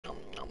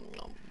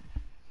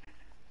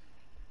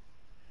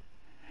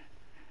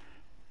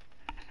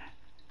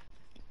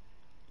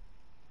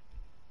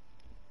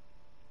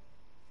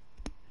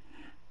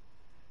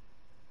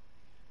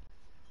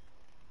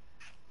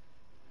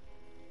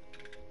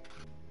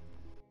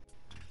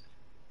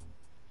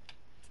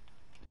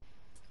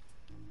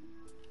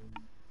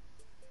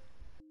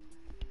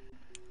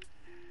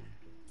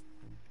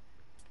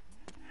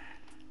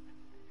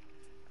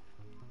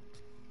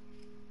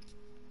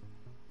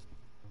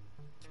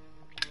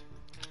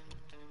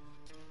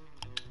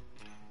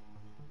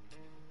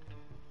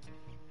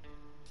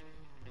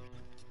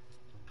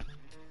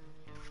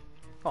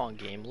Come on,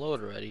 game,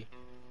 load already.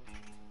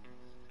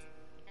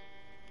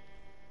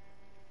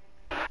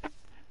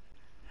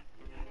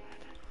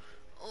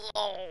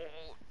 Oh,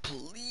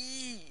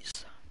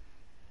 please.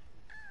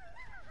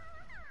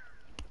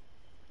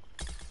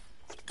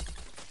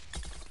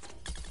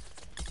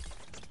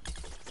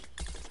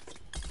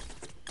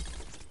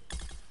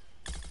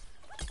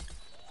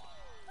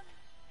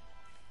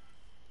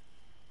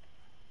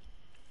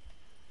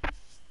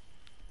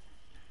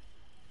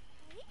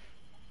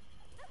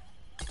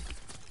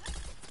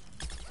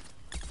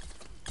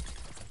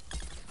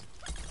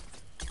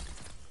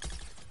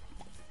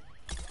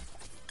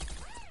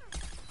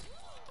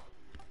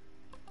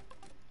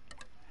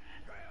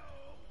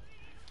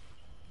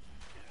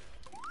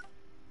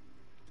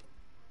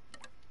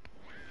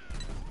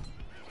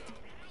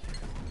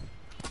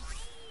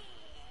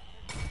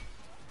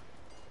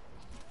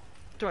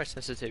 Do my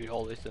sensitivity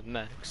all the way to the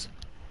max.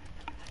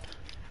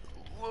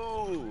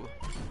 Whoa!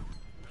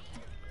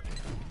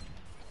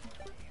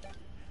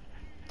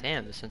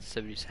 Damn, the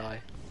sensitivity's high.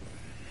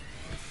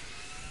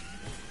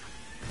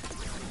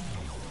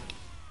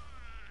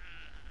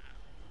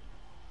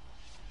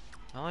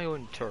 I only go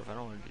into turf. I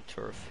don't want to do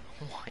turf.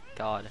 Oh my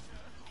god.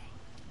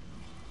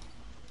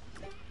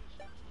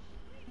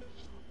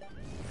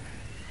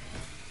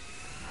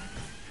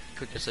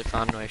 Quickest I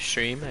found in my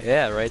stream.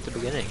 Yeah, right at the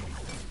beginning.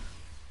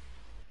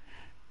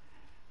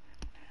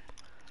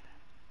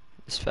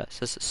 As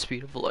fast as the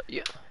speed of light.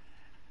 Yeah.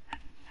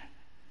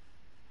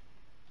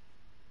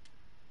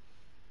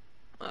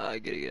 I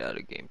gotta get out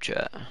of game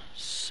chat.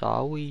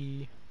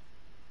 Sorry.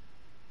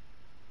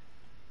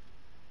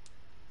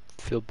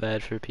 Feel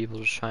bad for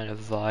people just trying to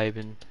vibe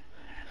in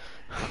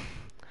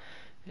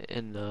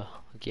the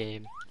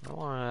game. I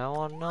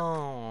wanna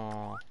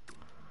know.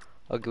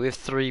 Okay, we have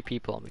 3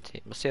 people on my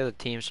team. Let's see how the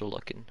teams are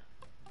looking.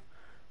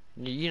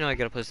 You know I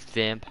gotta play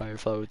vampire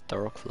flower with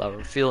dark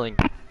flower. Feeling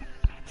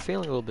a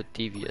little bit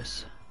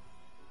devious.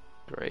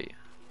 Great.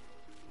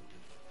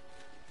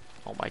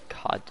 Oh my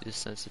god, dude,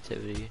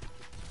 sensitivity.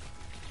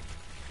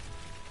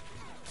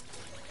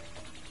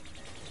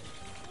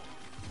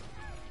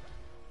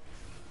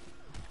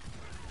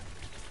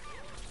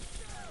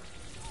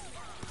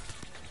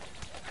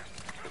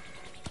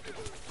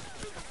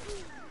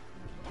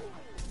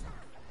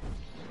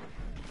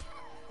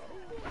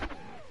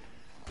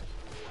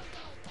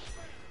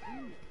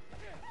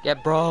 Yeah,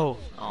 bro.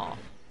 Oh,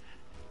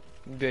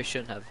 maybe I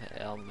shouldn't have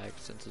LMAX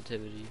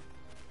sensitivity.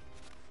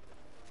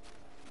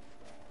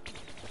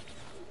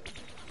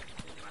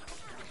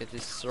 Get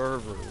this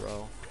server,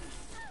 bro.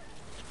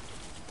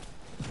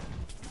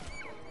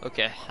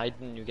 Okay, I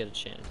didn't even get a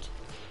chance.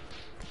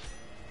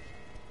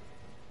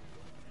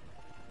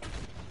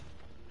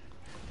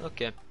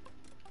 Okay.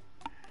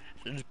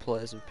 Should just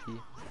play as a P.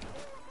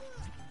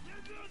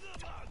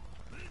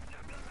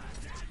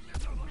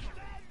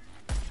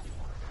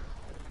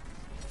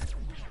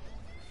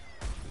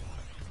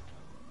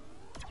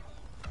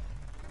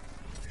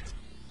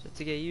 Just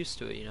to get used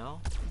to it, you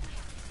know?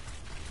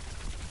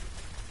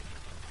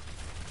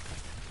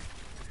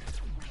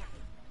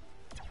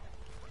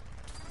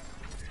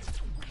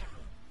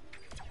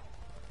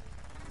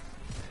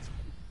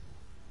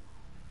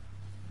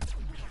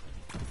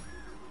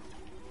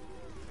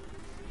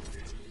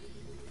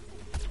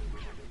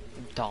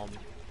 Dumb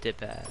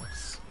dip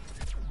ass.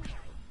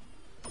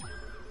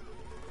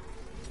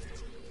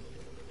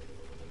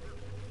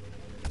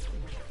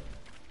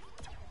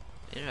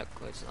 Internet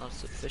clicks not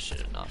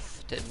sufficient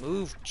enough to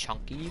move,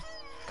 chunky.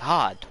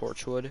 God,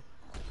 Torchwood.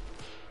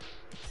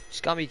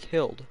 Just got me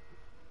killed.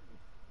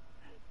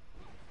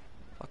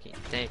 Fucking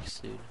thanks,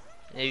 dude.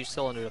 Yeah, you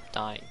still ended up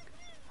dying.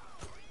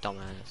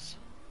 Dumbass.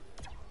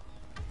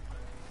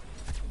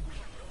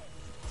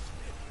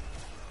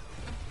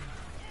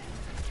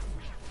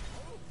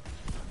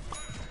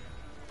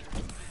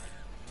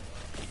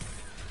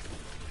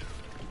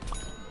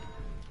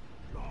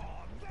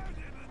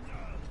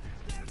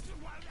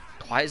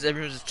 Why is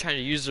everyone just trying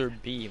to use their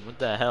beam? What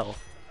the hell?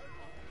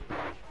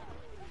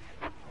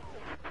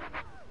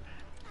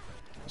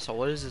 So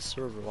what is this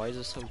server? Why is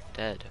it so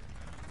dead?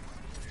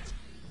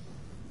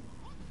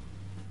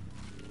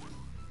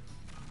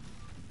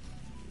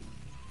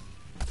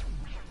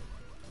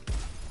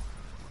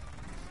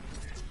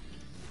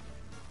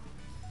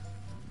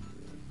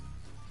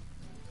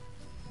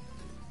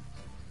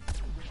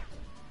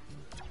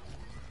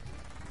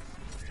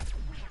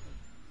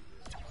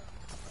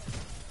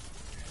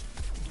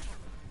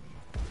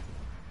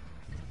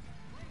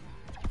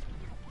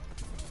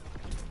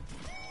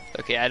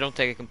 Okay, I don't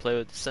think I can play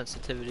with the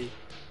sensitivity.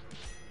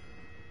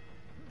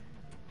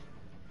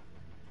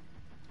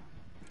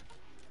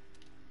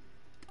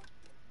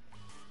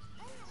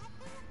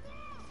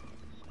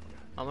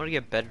 I'm gonna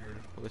get better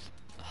with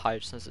higher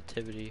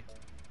sensitivity.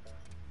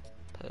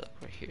 Play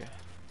like right here.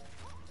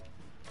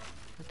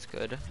 That's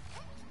good.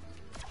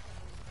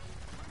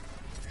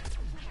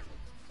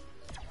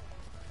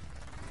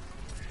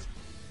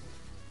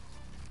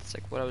 It's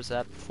like what I was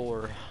at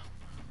before.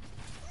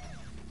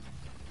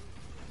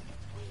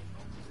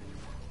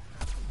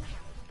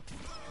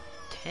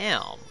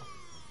 Damn.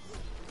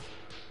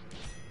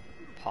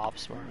 pop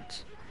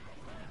smarts.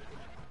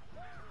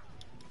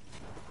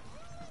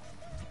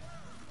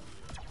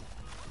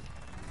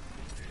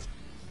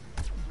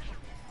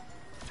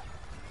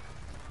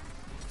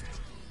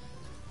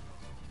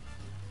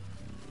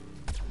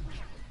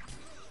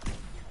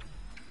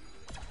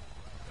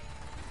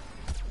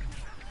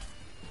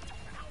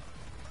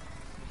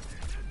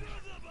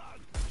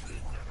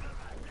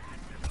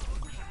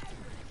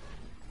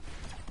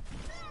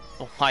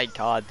 Oh my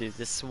god, dude,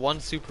 this one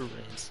super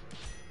raise.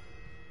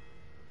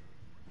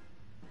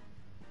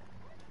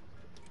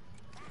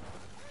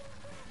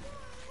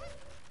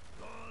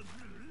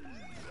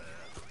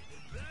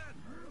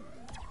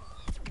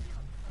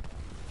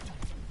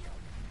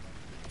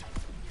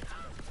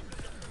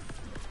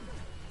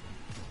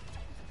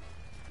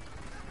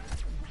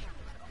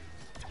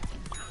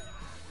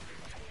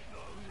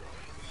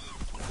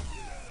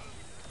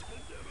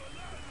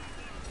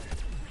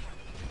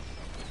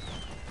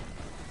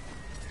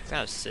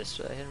 Got assist,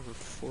 but I hit him for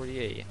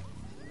 48.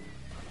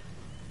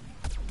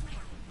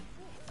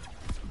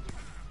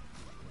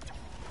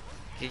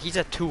 He's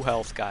at 2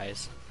 health,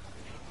 guys.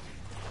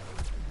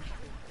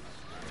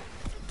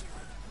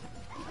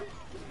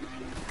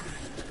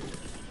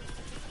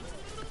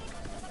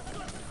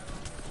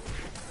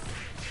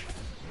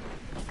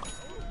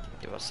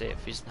 I'll say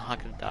if he's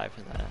not gonna die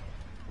from that.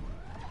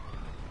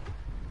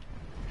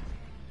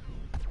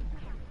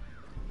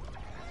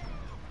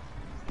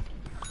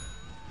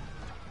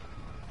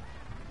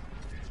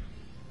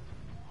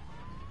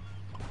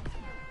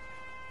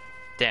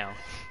 Down.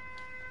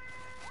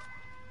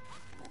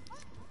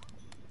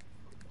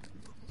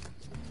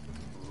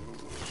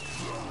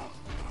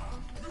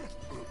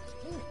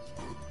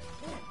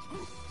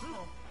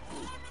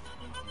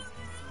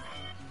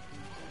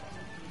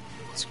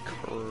 It's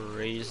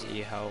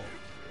crazy how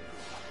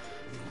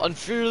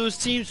unfair those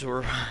teams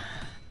were.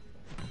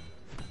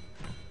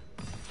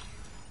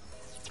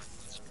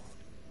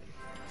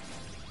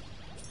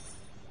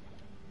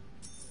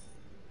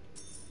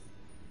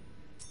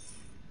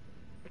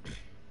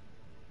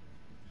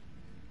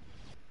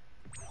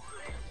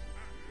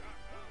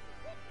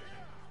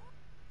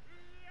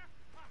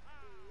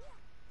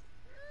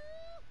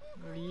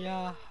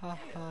 Yeah, ha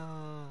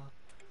ha.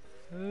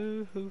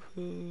 Ooh, hoo,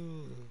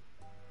 hoo.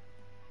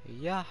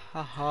 Yeah,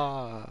 ha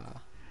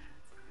ha.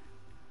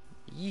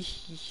 Yee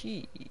hee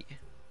hee.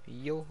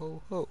 Yo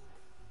ho ho.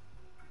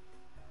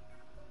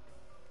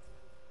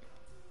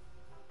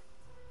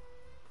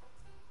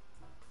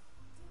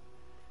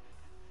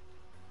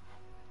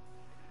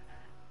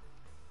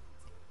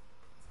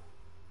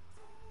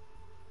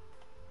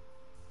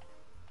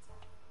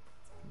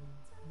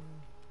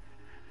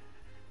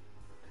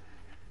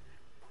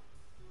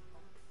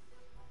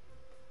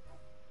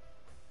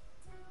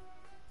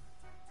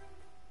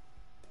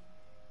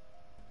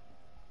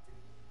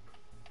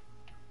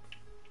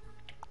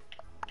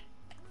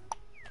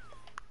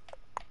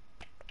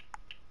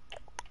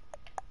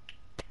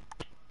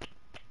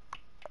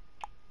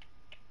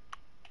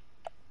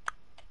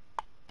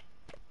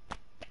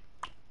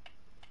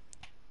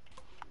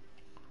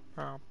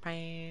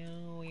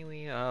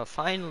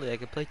 Finally I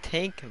can play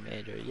Tank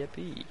Commander,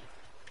 yippee.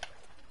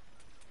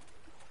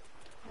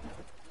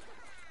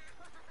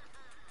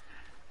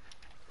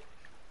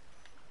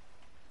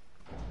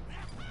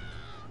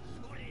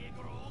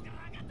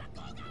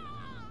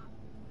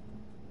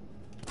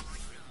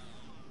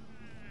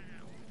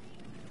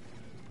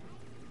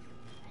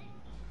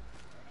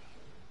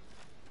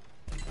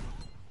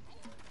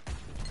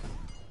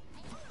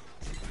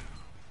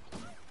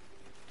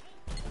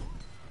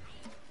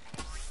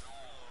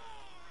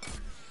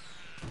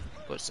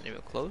 Wasn't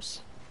even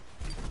close.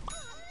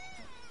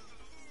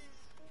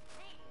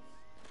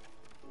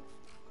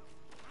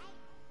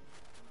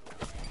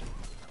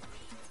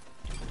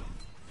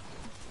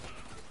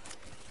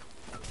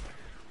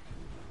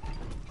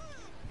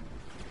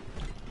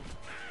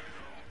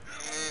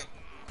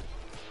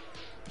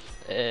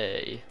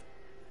 Hey.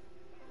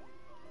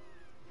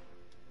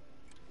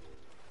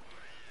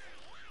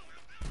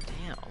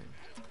 Damn.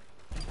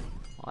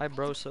 Why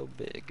bro so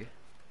big?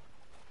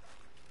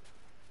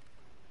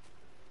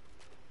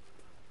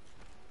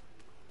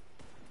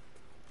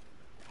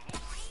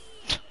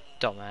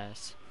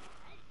 Dumbass.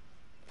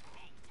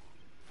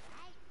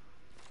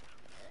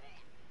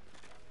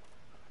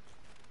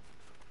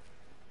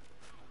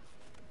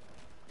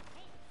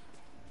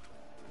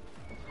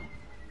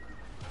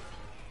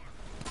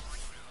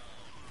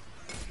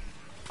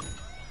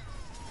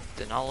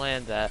 Did not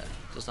land that.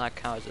 Does not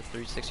count as a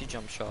 360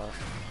 jump shot.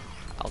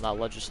 I'll not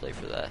legislate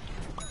for that.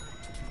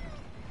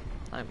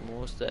 I'm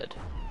almost dead.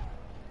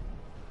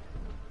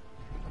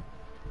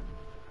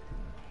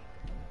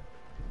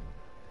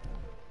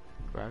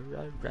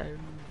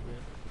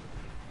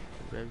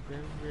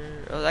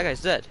 Oh, that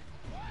guy's dead.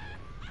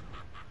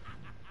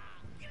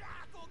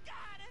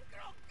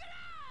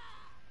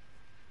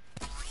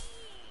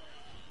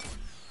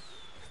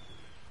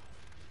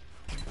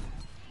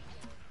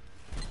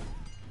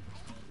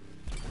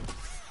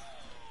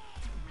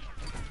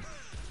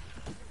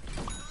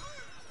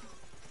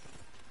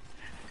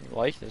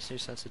 like this new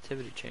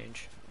sensitivity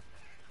change.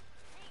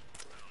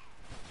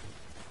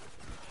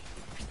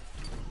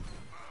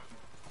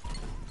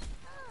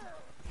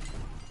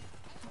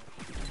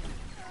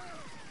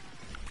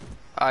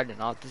 I did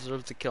not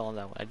deserve to kill on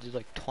that one. I did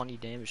like 20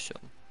 damage to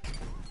him.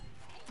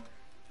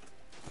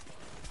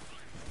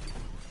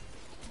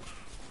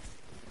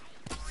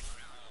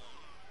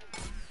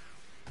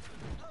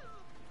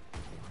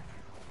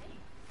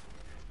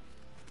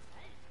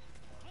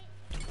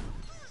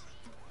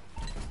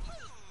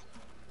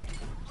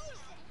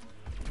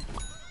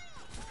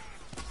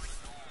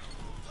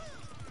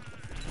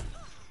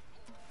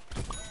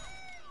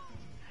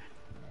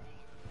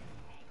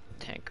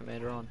 Tank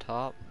commander on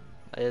top,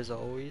 as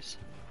always.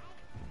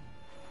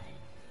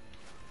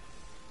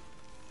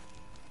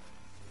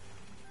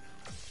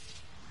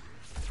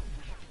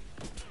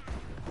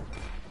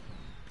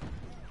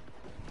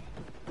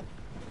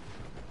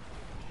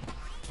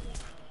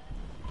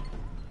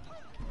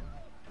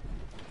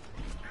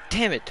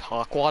 Damn it,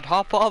 Hawkwad,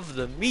 hop off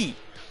the meat!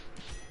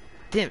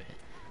 Damn it.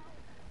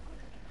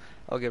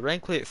 Okay,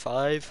 rank play at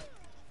 5.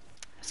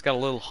 It's got a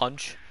little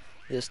hunch.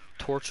 This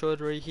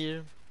Torchwood right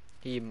here,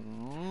 he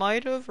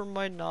might have or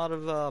might not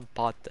have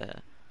bought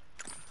that.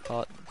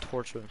 Bought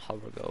Torchwood and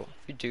Hovergo.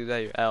 If you do that,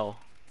 you're L.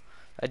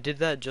 I did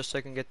that just so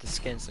I can get the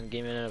skins, and the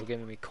game ended up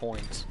giving me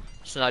coins.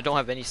 So now I don't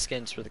have any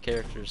skins for the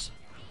characters.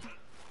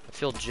 I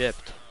feel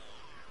gypped.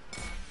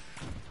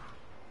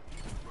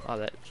 Oh,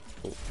 that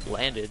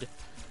landed.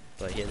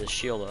 But he had his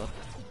shield up.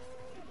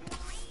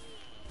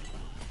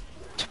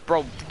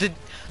 Bro,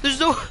 there's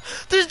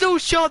no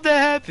shot that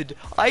happened.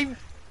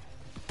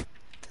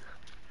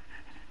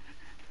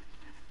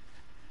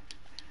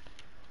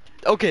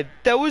 Okay,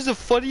 that was the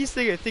funniest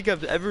thing I think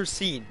I've ever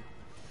seen.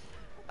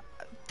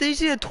 Did you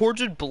see that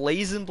tortured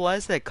blazing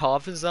blast that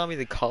coffin zombie?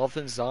 The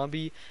coffin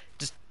zombie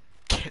just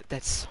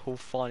that's so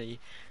funny.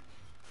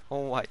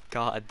 Oh my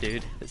god,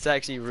 dude. It's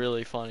actually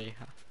really funny.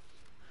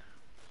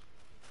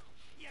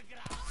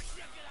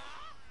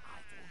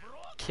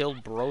 Kill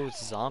bro's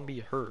zombie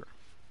her.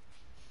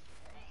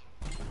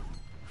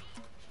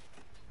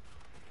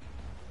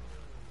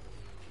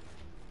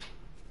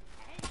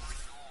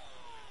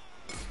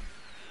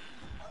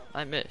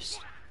 I missed.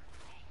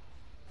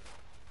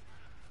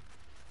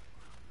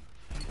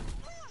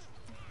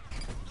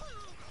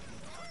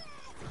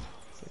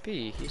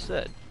 P, he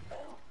said.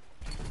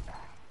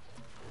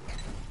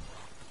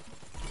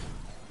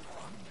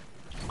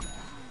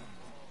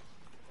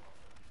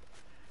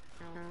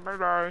 Bye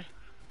bye.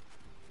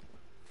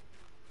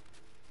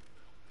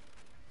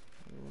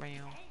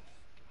 Meow.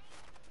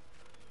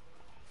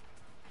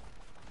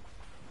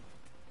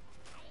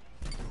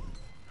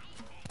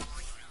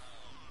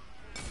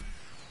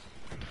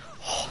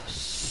 Oh,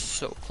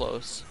 so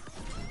close.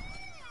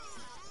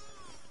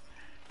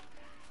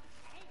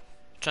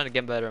 Trying to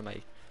get better at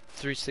my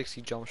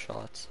 360 jump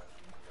shots.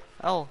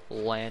 I'll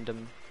land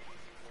him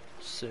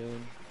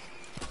soon.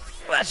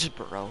 That's just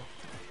bro.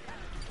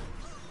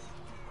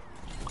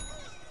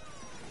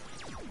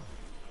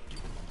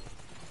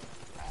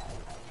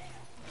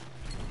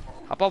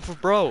 Hop up for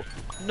bro.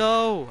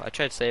 No! I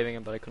tried saving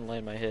him, but I couldn't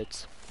land my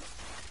hits.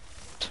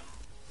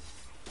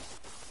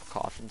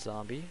 Coffin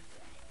zombie.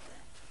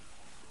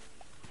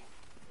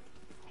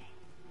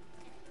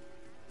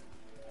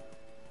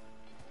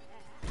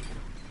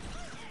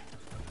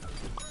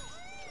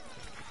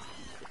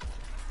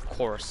 Of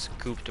course,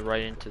 scooped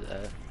right into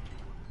that.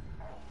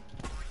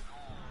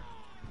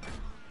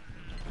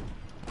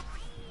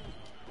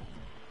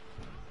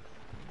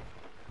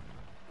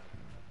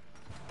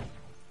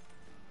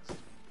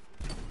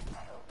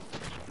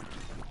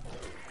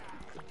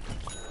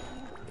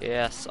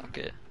 Yeah, suck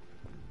it.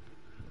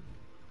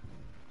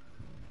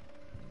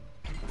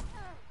 What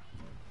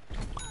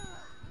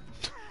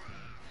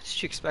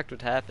did you expect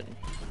would happen?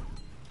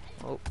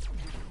 Oh.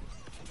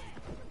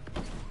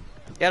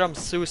 Get him,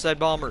 suicide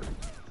bomber.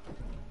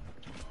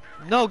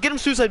 No, get him,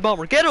 suicide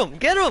bomber. Get him!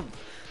 Get him!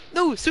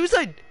 No,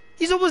 suicide!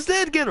 He's almost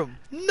dead, get him!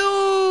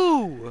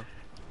 No!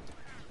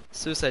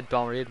 Suicide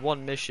bomber, he had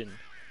one mission.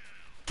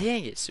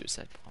 Dang it,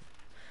 suicide bomber.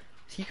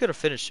 He could have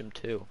finished him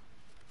too.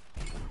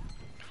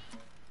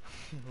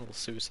 Little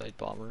suicide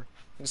bomber.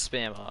 You can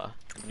spam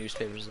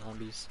newspaper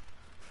zombies.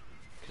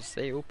 Cause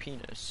they owe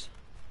penis.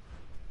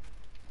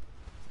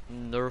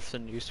 Nerf the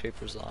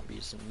newspaper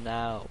zombies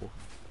now.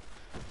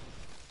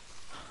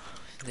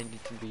 They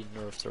need to be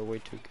nerfed, they're way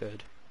too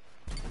good.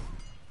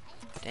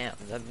 Damn,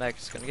 that mech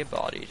is gonna get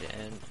bodied,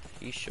 and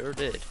he sure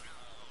did.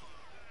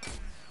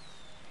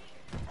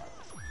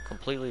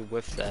 Completely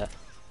whiffed that.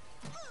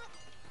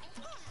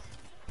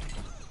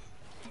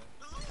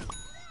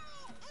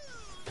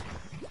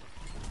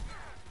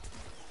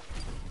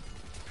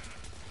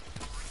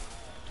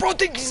 Bro,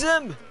 think he's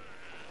him!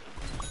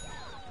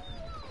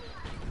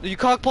 You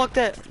cock block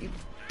that, you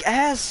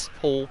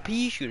asshole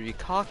pea shooter, you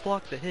cock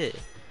block the hit.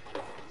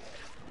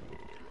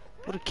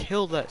 Would have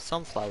killed that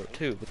sunflower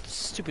too, but the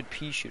stupid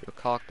pea shooter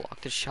cock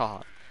blocked the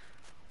shot.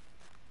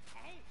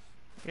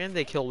 And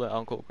they killed my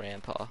uncle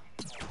grandpa.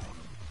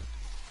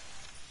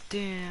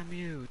 Damn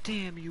you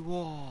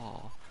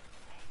all.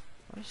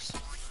 Nice.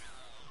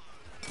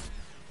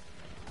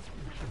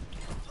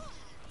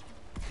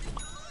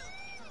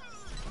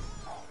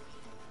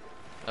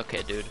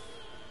 Okay, dude.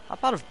 How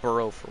about a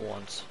burrow for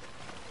once?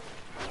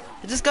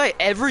 Did this guy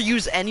ever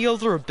use any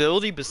other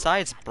ability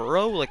besides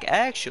burrow? Like,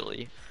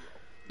 actually,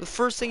 the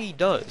first thing he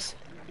does.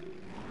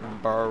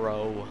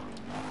 Burrow.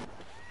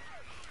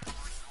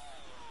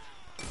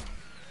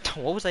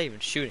 What was I even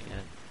shooting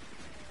at?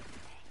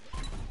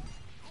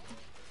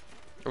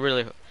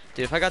 Really,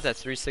 dude, if I got that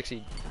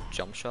 360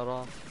 jump shot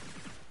off,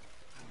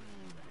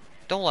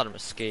 don't let him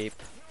escape.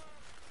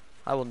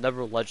 I will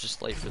never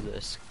legislate for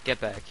this.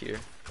 Get back here.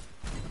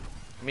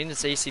 I mean,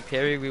 this AC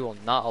parry, we will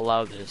not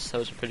allow this. That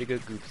was a pretty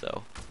good group,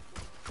 though.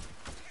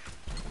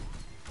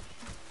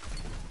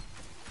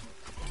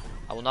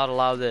 I will not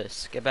allow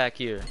this. Get back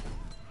here.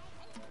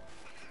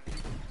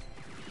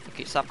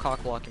 Okay, stop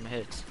cock blocking my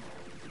hits.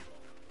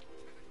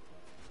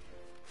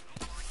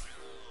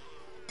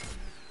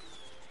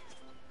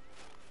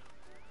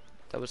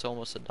 That was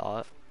almost a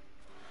dot.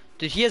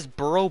 Dude, he has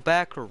burrow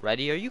back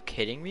already? Are you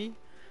kidding me?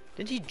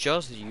 Didn't he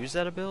just use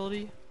that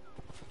ability?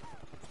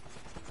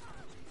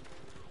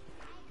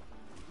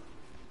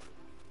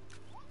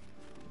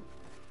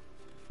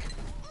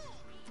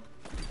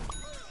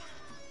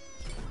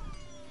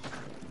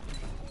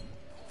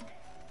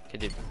 Okay,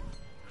 dude.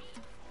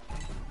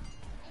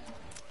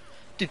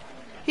 Dude,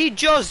 he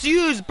just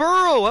used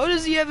burrow! How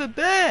does he have it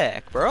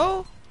back,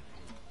 bro?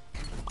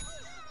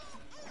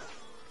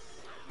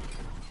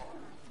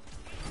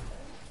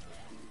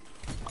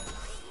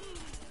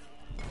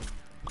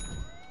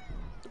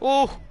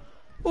 Oh!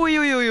 Oi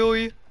oi oi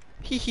oi!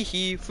 Hee hee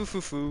hee! Foo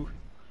foo foo!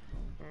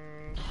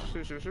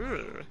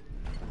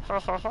 Ha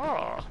ha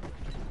ha!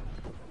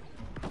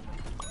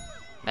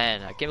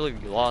 Man, I can't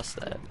believe you lost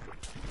that.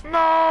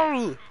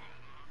 No!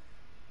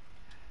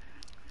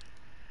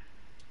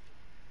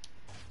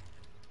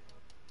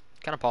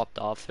 Kind of popped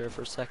off there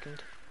for a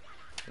second.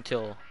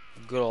 Until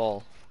good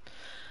ol'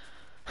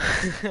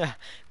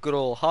 good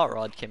ol' Hot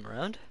Rod came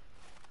around.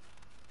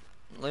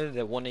 Landed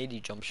that 180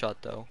 jump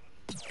shot though.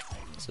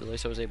 So at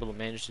least I was able to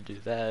manage to do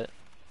that.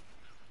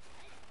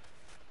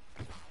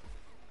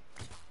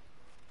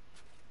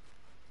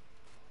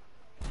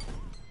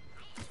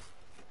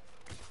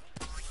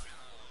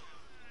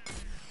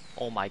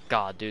 Oh my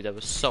god, dude, that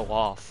was so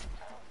off.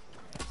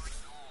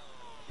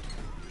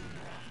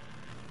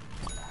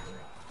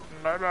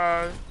 Bye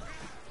bye.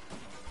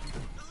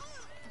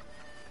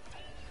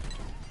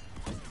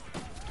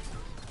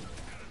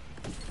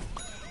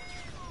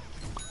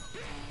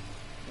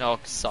 No,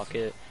 suck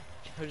it.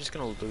 I'm just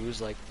gonna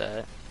lose like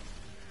that.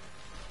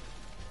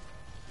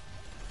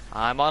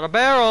 I'm on a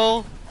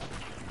barrel.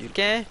 You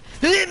can't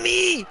hit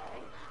me.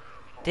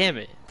 Damn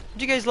it!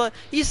 Did you guys let?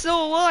 He's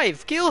still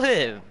alive. Kill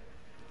him.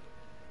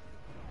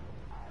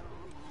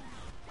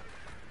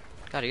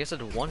 God, I guess I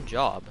did one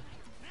job.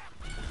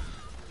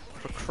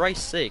 For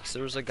Christ's sakes,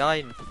 there was a guy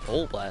in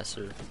Bolt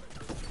Blaster.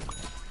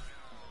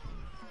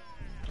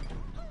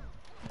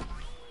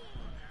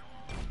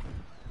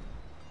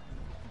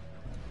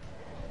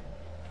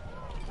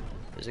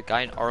 There's a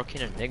guy in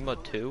Arcane Enigma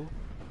too.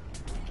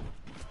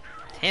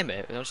 Damn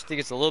it, don't you think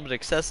it's a little bit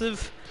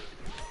excessive?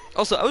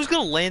 Also, I was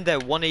gonna land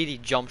that 180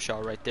 jump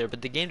shot right there,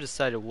 but the game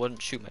decided it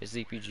wouldn't shoot my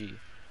ZPG.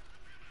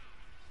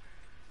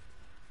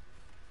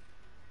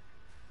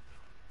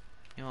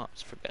 You know what,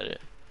 let's forget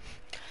it.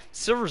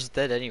 Silver's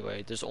dead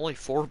anyway. There's only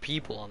 4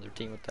 people on their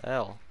team. What the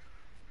hell?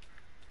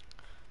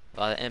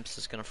 The Imps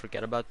is gonna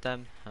forget about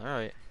them.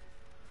 Alright.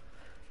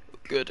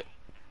 Good.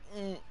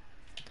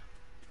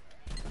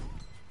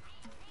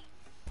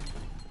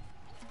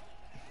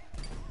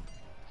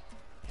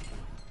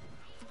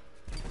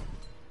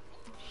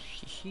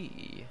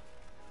 Hee.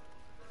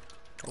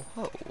 Oh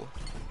ho.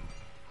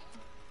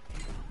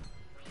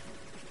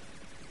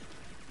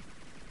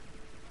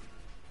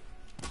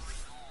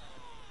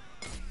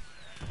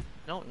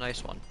 No,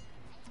 nice one.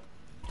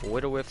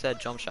 Way to whiff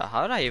that jump shot.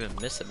 How did I even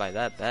miss it by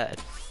that bad?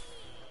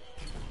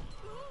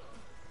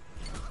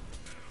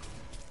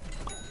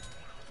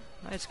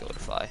 Nice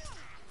Goatify.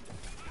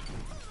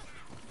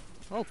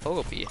 Oh,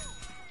 Pogo P.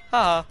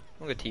 Haha.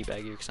 I'm gonna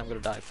teabag you because I'm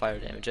gonna die of fire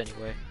damage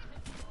anyway.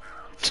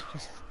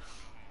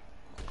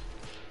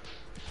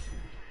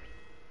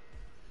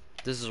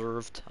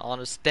 Deserved.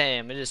 Honest.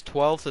 Damn, it is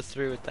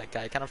 12-3 with that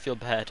guy. I kind of feel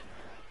bad.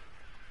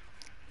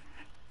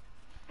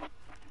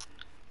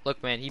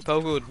 Look, man, he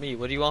pogoed me.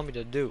 What do you want me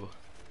to do?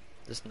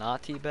 Just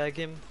not teabag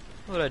him?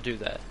 Why would I do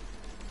that?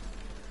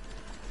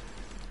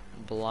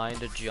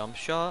 Blind a jump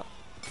shot?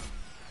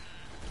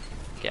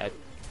 Okay, I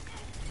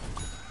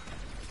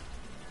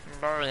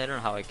don't know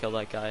how I killed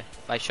that guy.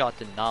 My shot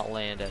did not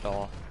land at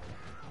all.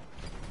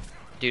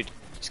 Dude,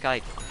 this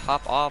guy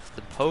hop off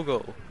the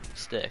pogo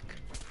stick.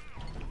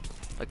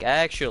 Like,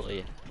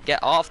 actually,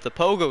 get off the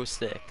pogo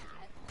stick.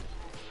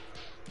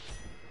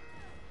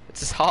 It's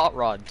his hot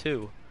rod,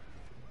 too.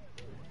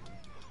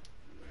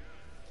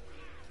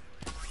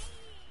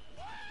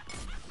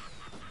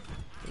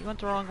 You went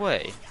the wrong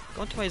way.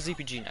 Go into my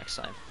ZPG next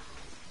time.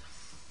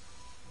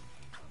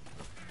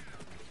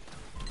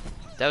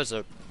 That was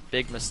a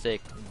big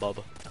mistake,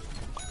 Bubba.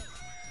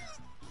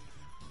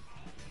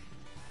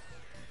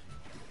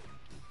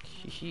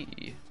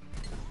 Hee.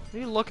 What are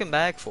you looking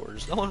back for?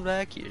 There's no one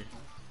back here.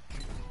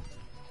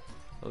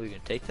 Oh, you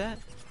gonna take that?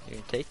 You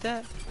gonna take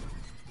that?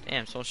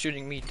 Damn, someone's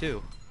shooting me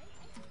too.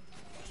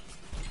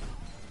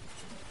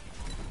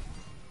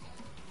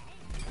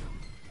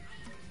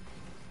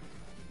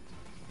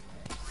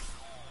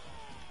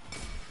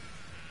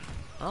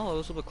 Oh, it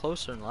was a little bit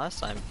closer than last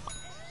time.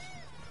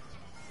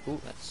 Ooh,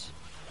 that's...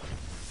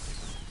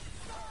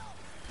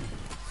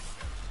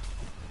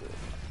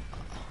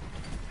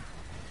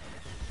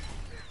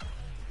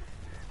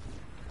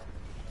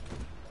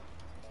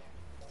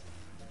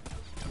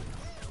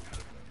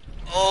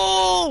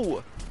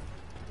 Oh!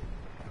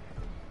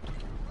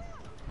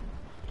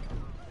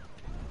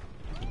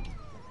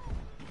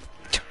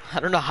 I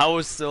don't know how I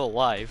was still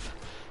alive.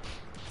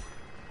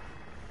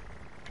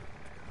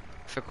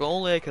 If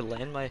only I could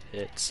land my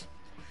hits.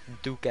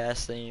 Duke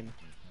ass aim.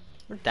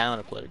 We're down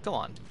a player. Come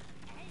on.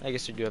 I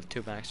guess we do have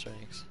 2 max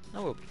ranks.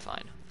 That will be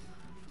fine.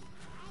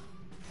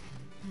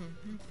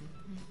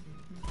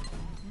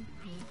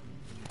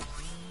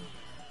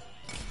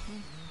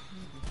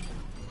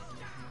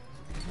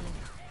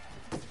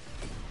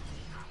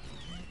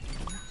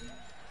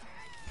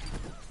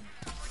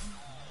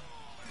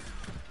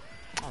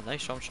 Oh,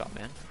 nice jump shot,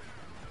 man.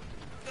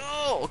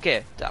 Oh,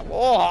 okay.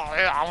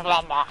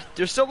 Oh,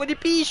 there's so many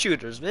pea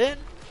shooters, man.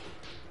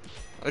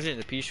 I wasn't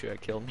the pea shooter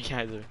that killed me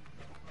either.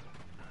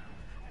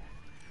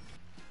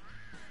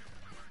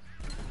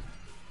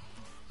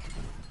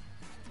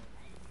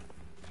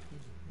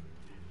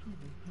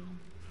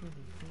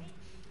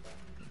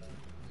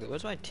 Okay,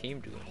 what's my team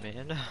doing,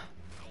 man?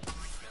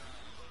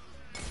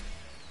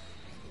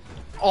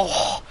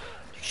 Oh,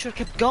 you should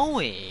have kept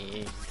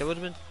going. That would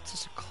have been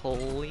just a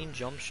clean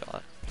jump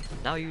shot.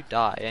 Now you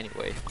die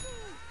anyway.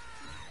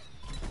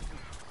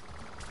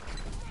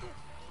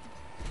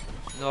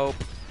 Nope.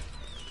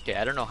 Okay,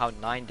 I don't know how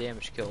 9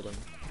 damage killed him.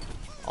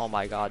 Oh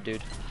my god,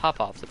 dude. Hop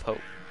off the poke.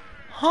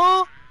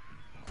 Huh?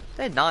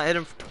 Did I not hit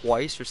him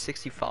twice for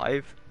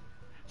 65?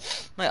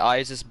 My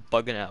eyes just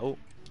bugging out.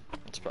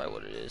 That's probably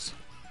what it is.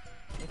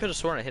 I could have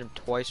sworn I hit him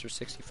twice for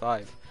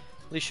 65.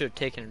 At least should have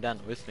taken him down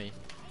with me.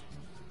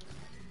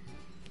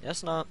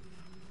 Yes, not.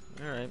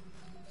 Alright.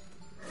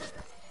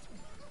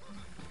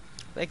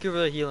 Thank you for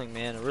the healing,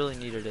 man. I really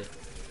needed it.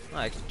 Oh,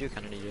 I actually do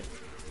kind of need it.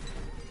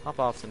 Hop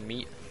off the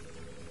meat.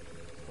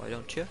 Why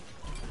don't you?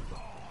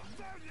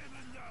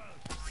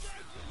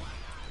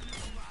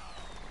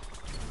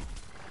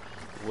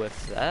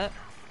 With that.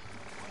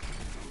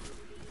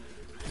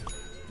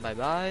 Bye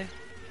bye.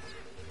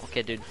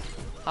 Okay, dude.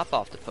 Hop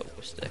off the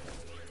pogo stick.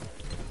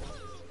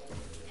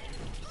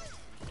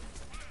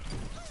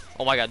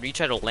 Oh my god, did you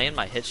try to land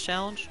my hits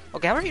challenge?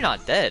 Okay, how are you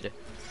not dead?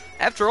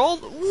 After all,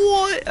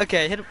 what?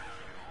 Okay, I hit him.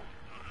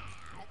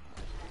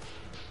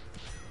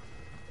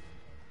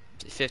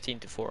 15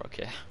 to 4,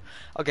 okay.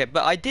 Okay,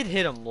 but I did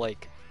hit him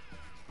like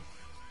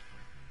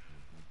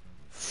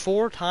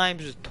 4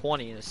 times with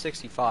 20 and a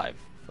 65.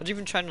 I was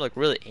even trying to like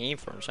really aim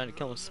for him, trying to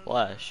kill him with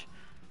splash.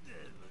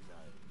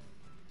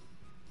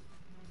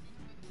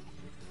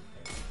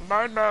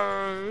 Bye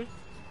bye.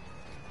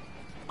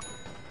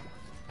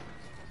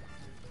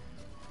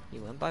 He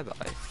went bye bye.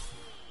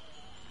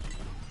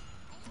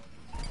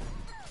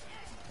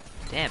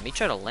 Damn, he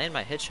tried to land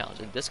my hit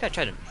challenge, and this guy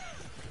tried to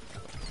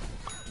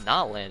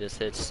not land his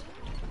hits.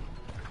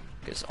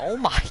 Because, oh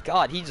my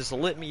god, he just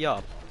lit me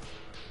up.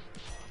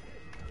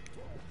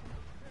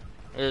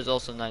 It is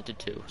also 9 to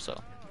 2,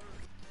 so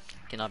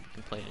cannot be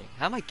complaining.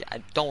 How am I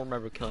don't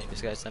remember killing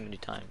this guy so many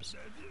times.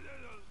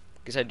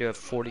 Because I do have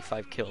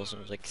 45 kills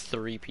and there's like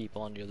 3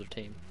 people on the other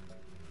team.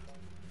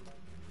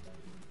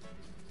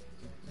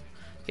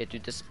 Okay,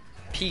 dude, this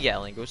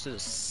P-Gatling goes to the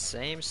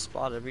same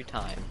spot every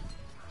time.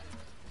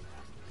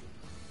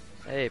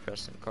 Hey,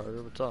 Preston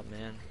Carter, what's up,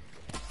 man?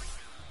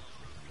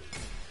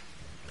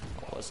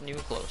 Wasn't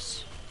even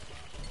close.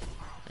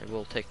 I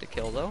will take the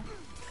kill though.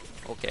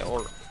 Okay,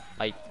 or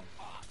my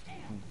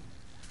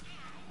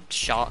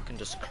shot can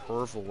just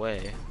curve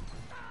away.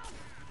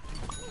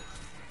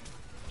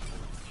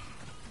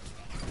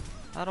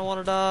 I don't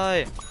want to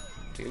die.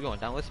 Dude, you're going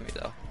down with me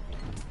though.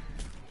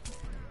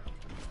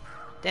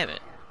 Damn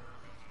it.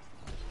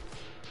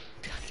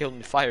 Killed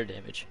me fire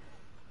damage.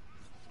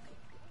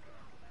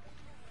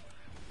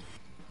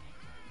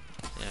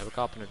 Yeah, we're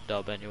copping a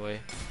dub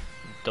anyway.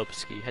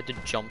 Dubski had to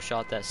jump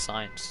shot that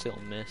sign, still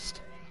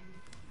missed.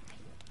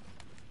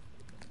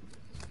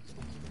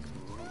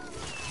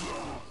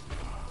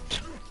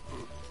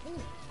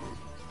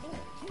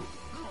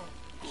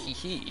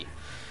 Hee.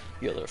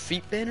 You got their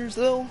feet banners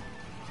though?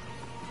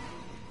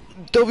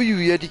 W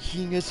Yeti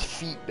King has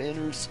feet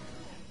banners.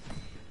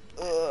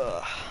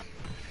 Ugh.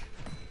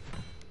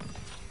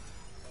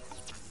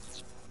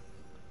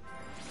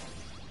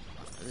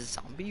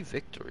 Zombie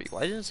victory.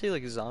 Why didn't it say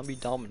like zombie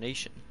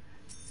domination?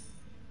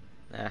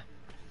 Nah.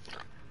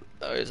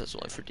 I guess that's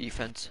only for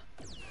defense.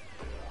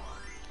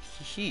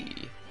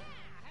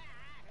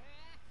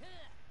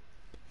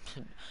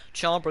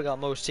 Chomper got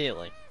most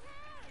healing.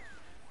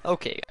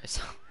 Okay, guys.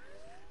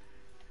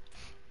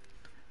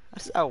 How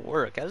does that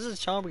work? How does this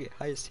zombie get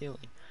highest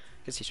healing?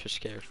 Guess he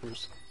switched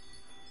characters.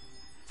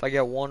 If I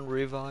get one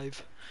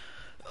revive,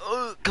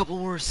 a couple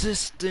more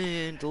assist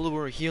and a little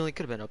more healing,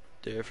 could have been up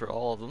there for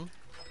all of them.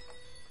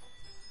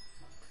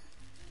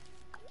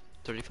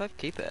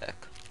 35k back.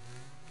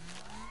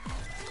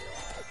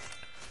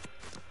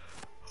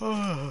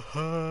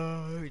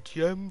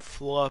 Gem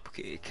flop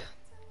cake.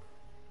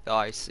 Oh,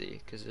 I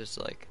see. Because there's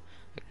like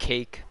a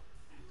cake,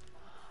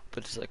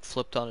 but it's like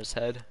flipped on his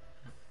head.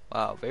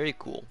 Wow, very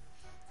cool.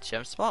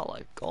 Gem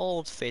spotlight,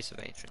 gold face of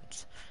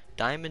ancients,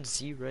 diamond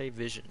Z-ray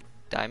vision,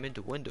 diamond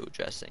window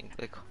dressing.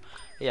 Like,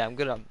 yeah, I'm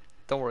gonna.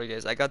 Don't worry,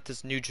 guys. I got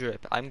this new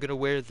drip. I'm gonna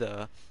wear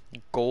the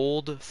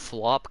gold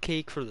flop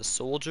cake for the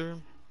soldier.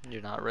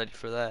 You're not ready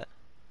for that.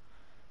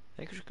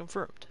 Makers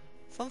confirmed.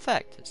 Fun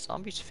fact: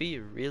 zombies' feet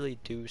really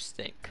do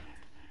stink.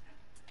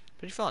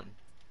 Pretty fun.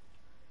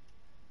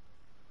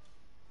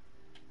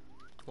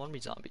 I want to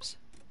meet zombies.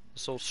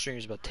 This whole stream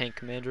is about Tank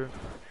Commander.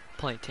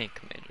 Playing Tank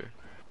Commander.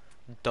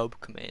 Dub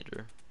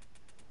Commander.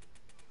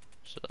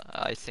 So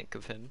I think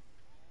of him.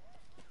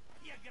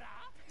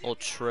 Little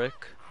trick.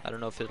 I don't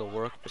know if it'll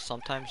work, but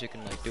sometimes you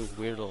can like do a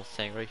weird little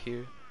thing right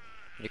here.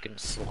 You can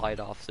slide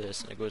off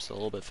this and it goes a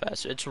little bit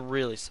faster. It's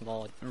really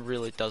small. It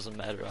really doesn't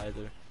matter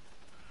either.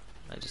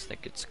 I just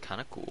think it's kind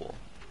of cool.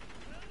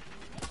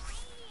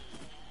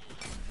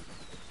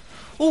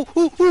 Ooh,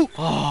 ooh, ooh.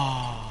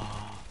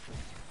 Oh.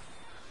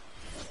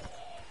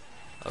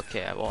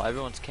 Okay, well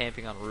everyone's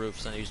camping on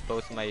roofs, and I used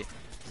both of my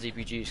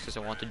ZPGs because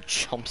I want to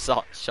jump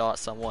shot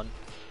someone,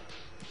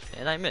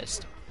 and I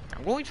missed.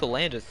 I'm going to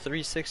land a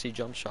 360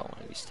 jump shot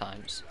one of these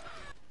times.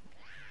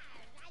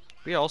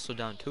 We are also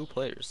down 2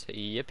 players.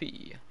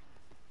 Yippee!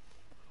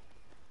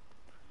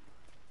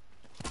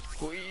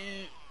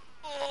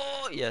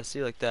 Oh yeah,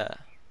 see, like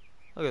that.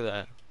 Look at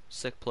that,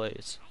 sick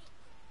plays.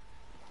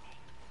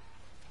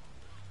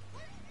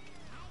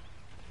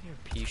 You're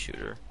a pea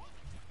shooter.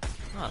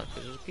 Oh,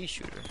 there's a pea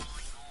shooter.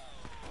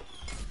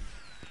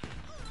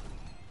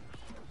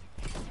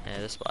 Yeah,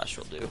 this splash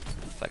will do.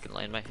 If I can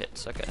land my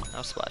hits. Okay,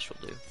 now splash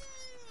will do.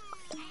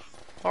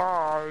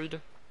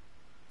 Hard.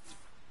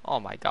 Oh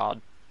my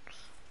god.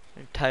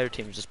 The entire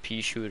team is just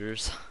pea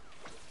shooters.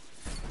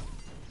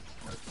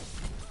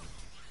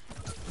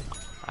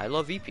 I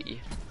love EP.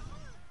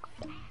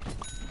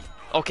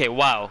 Okay,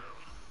 wow.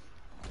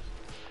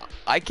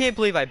 I can't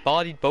believe I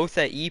bodied both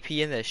that EP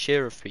and that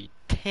Sheriff feat.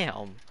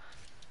 Damn.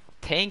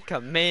 Tank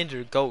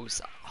Commander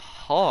goes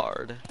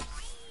hard.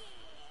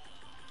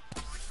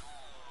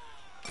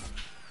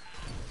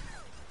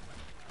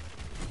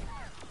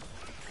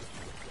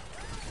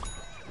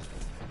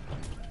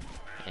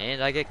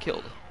 And I get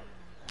killed.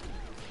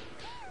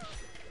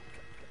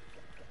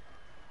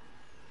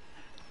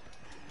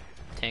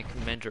 Tank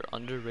Commander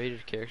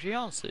underrated character. He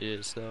honestly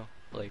is though.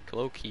 Like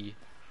low key.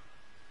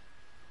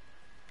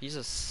 He's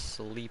a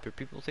sleeper.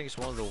 People think he's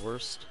one of the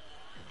worst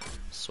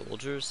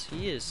soldiers.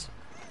 He is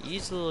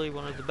easily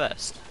one of the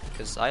best.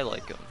 Because I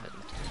like him. And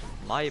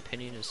my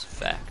opinion is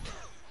fact.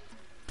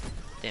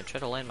 Damn, try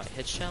to land my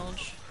hits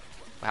challenge?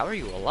 How are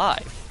you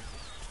alive?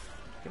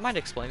 You mind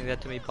explaining that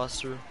to me,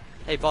 Buster?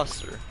 Hey,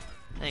 Buster.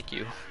 Thank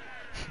you.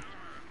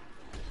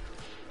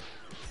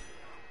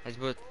 I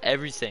put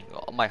everything,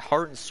 my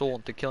heart and soul,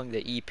 into killing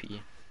the EP.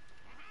 It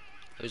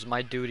was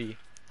my duty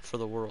for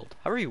the world.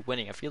 How are you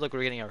winning? I feel like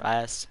we're getting our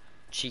ass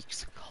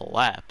cheeks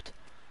clapped.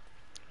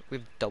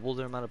 We've doubled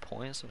their amount of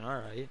points.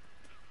 Alright.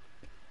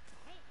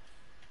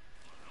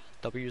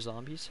 W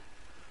zombies.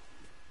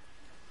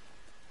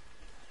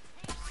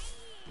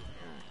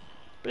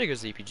 Pretty good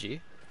ZPG.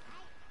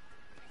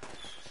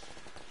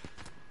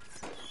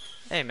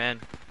 Hey man.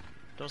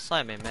 Don't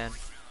slap me, man.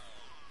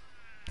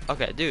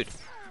 Okay, dude.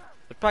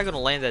 I'm probably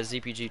gonna land that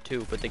ZPG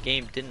too, but the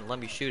game didn't let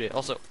me shoot it.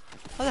 Also,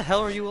 how the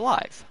hell are you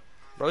alive?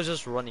 Bro's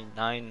just running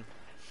 9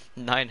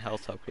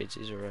 health upgrades.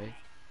 These are right.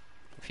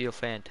 I feel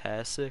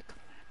fantastic.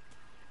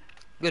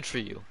 Good for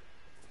you.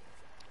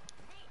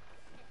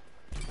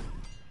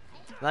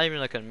 Not even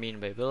like a mean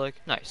way, but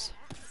like nice.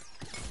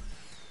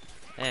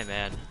 Hey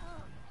man.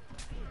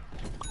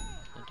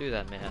 Don't do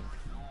that, man.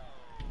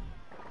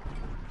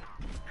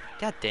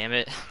 God damn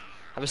it.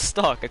 I was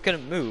stuck. I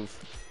couldn't move.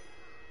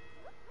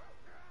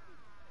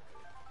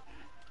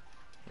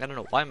 I don't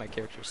know why my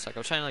character was stuck. I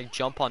was trying to like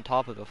jump on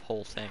top of the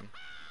whole thing.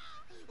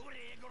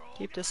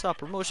 Keep this up.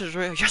 Promotion is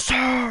real. Yes,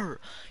 sir!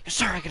 Yes,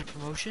 sir, I get a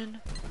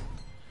promotion.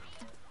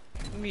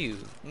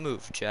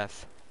 Move,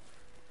 Jeff.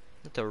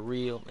 Let the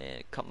real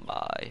man come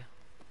by.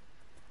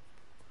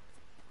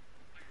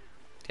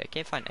 Okay, I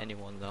can't find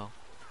anyone though.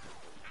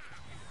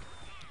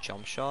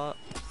 Jump shot.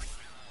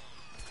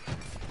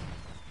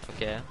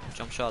 Okay,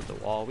 jump shot at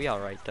the wall. We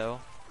alright though.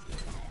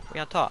 We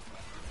on top.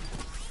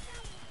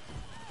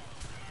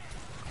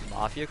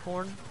 Mafia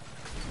corn?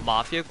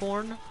 Mafia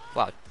corn?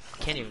 Wow,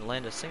 can't even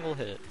land a single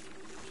hit.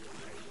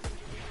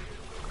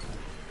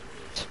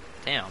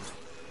 Damn.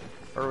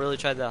 I really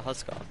tried that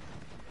husk off.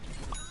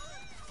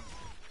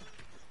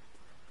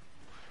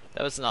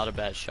 That was not a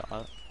bad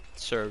shot.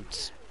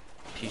 Served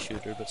pea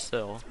shooter, but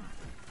still.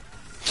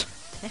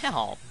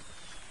 Damn.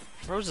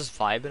 Bro's just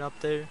vibing up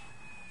there.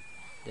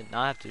 Did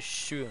not have to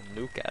shoot a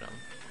nuke at him.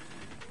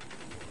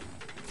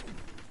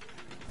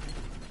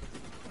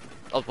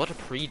 Oh, what a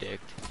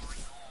predict.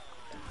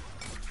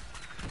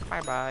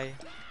 Bye bye.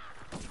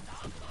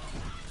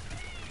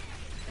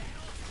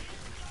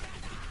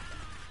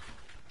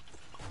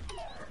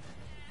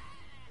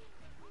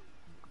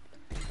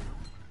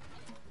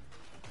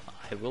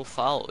 I will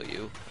follow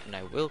you, and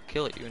I will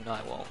kill you. No,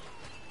 I won't.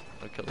 I'm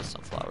gonna kill the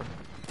sunflower.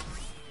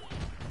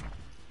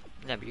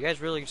 Yeah, but you guys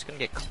really just gonna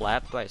get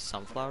clapped by a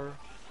sunflower?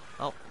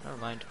 Oh, never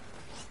mind.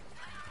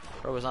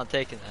 Bro was not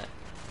taking that.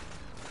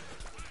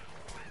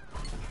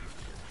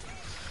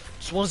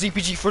 Just one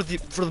ZPG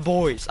for the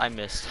boys. I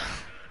missed.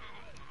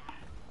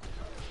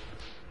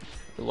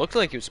 It looked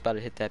like he was about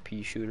to hit that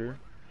pea shooter.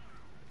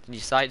 Then he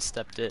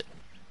sidestepped it.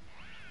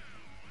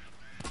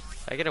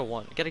 I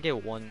gotta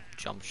get one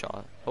jump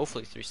shot.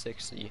 Hopefully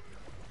 360.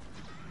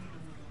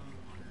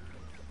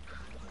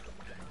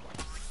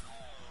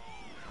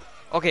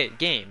 Okay,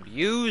 game.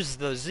 Use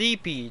the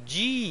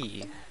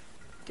ZPG.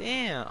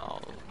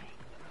 Damn.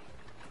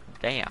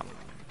 Damn.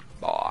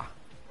 Bah.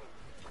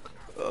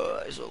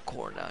 There's a little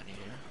corn down here.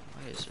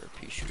 Why is there a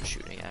pea shooter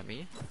shooting at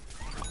me?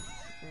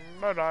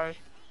 Bye-bye.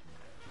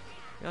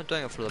 You're not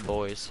doing it for the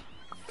boys.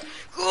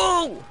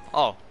 Oh!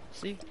 Oh,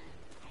 see?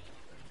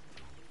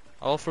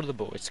 All for the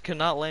boys. Could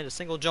not land a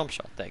single jump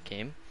shot that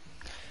game.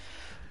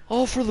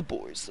 All for the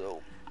boys,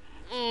 though.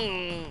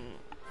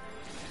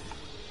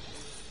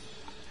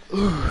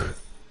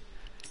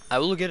 I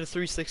will get a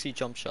 360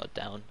 jump shot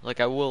down. Like,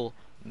 I will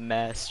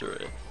master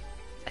it.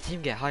 I didn't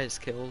even get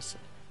highest kills.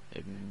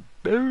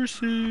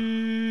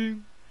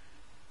 Embarrassing.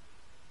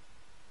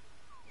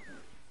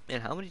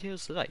 And how many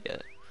kills did I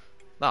get?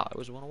 Wow, I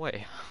was one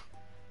away.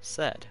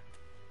 Sad.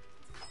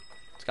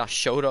 Just got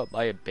showed up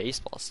by a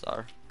baseball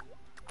star.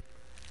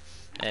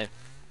 And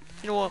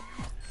you know what?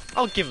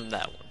 I'll give him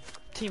that one.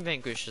 Team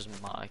Vanquish is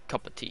my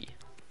cup of tea.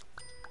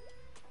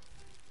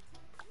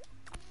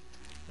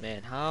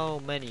 Man, how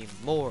many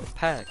more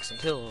packs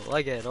until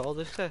I get all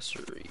the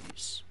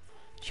accessories?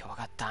 Yo, I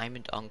got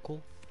Diamond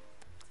Uncle,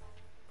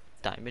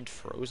 Diamond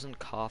Frozen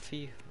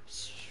Coffee,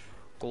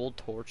 Gold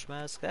Torch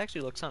Mask. That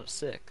actually looks kind of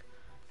sick.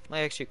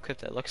 Might actually equip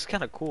that. Looks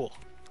kind of cool.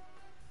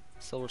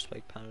 Silver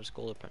Spike Pounders,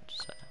 Gold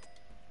Apprentice.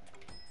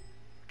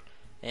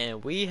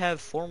 And we have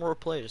 4 more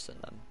players than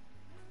them.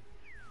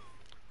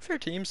 Fair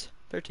teams.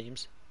 Fair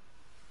teams.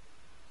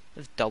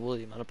 There's double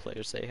the amount of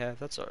players they have.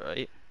 That's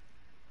alright.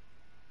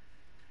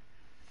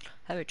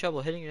 Having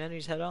trouble hitting your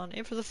enemy's head on?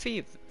 Aim for the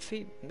feet.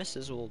 Feet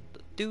misses will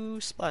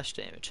do splash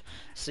damage.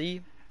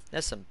 See?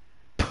 That's some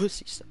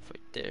pussy stuff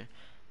right there.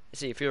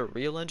 See, if you're a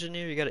real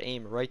engineer, you gotta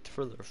aim right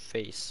for their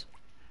face.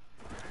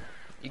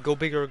 You go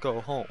big or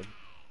go home.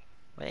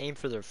 I aim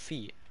for their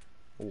feet.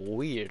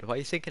 Weird. Why are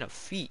you thinking of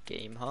feet,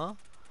 game, huh?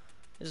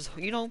 This is,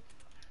 you know,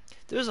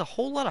 there's a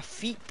whole lot of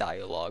feet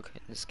dialogue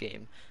in this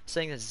game.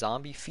 Saying that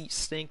zombie feet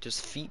stink, there's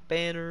feet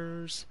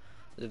banners.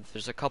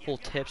 There's a couple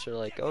tips that are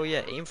like, oh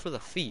yeah, aim for the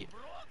feet.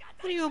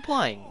 What are you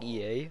implying,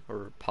 EA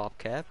or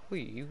PopCap? What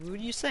are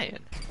you saying?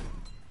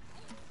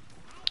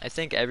 I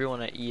think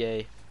everyone at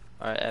EA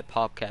or at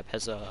PopCap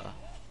has a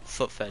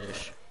foot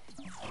fetish,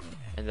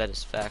 and that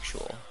is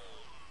factual.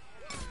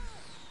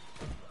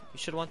 You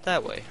should have went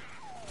that way.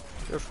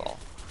 Your fault.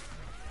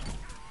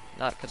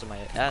 Not because of my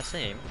ass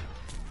aim.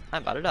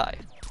 I'm about to die.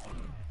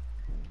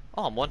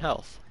 Oh, I'm 1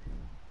 health.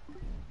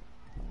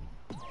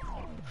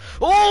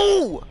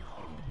 Oh!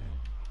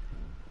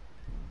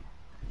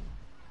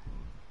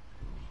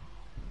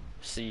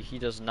 See, he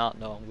does not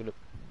know I'm gonna...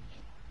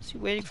 Is he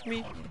waiting for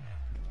me?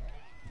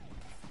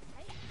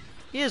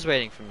 He is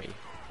waiting for me.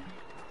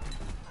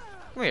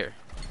 Come here.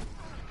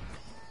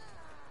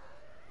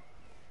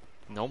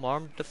 No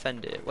arm,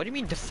 defend it. What do you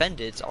mean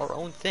defend it? It's our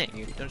own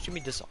thing. Don't you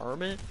mean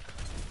disarm it?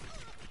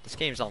 This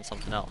game's on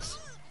something else.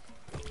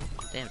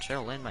 Damn, trying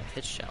to land my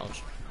pitch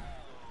challenge.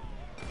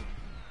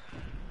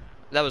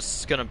 That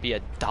was gonna be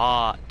a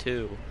dot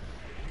too.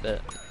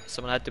 But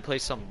someone had to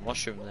place some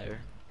mushroom there.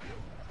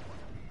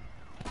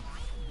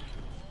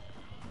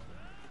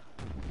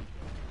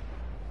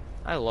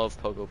 I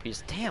love Pogo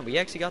Piece. Damn, we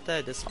actually got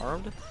that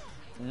disarmed?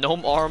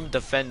 Gnome arm,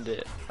 defend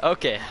it.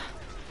 Okay.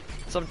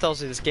 Something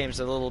tells me this game's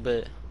a little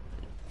bit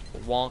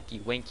wonky,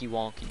 wanky,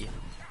 wonky.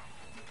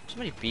 So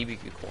many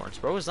BBQ corns.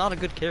 Bro is not a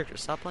good character.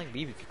 Stop playing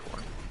BBQ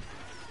corn.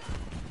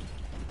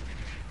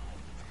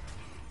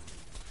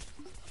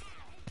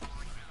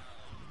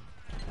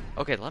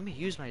 Okay, let me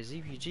use my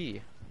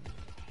ZPG.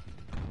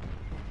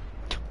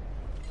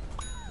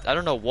 I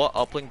don't know what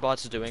uplink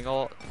bot's doing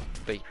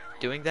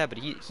but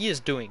he is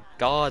doing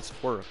God's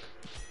work.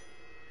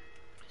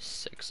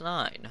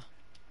 6'9".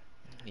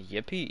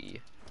 Yippee.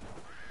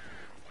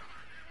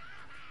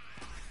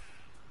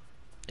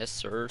 Yes,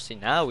 sir. See,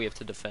 now we have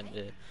to defend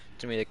it.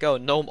 To me, like, oh,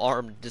 gnome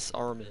arm,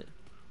 disarm it.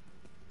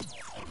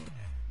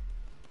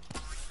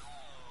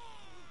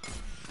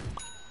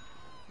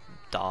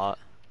 Dot.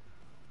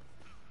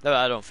 No,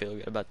 I don't feel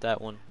good about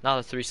that one. Not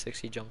a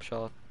 360 jump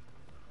shot.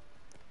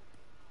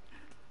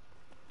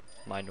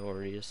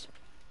 Minorities.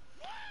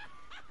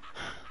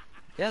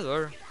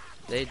 Yeah,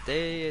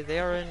 they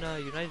are in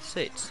United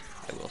States.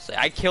 I will say.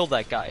 I killed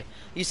that guy.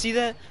 You see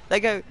that? That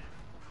guy.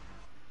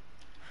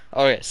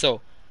 Okay,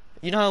 so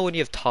you know how when you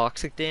have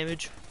toxic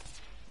damage,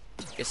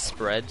 it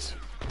spreads.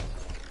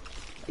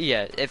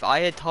 Yeah, if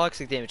I had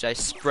toxic damage, I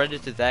spread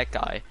it to that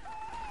guy.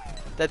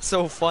 That's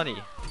so funny.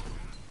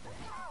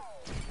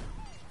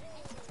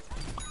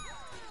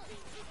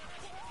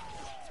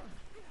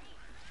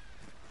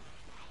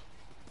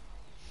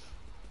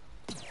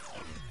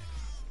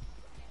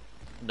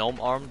 Gnome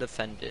arm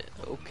defend it.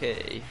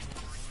 Okay.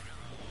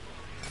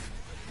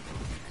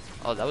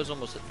 Oh, that was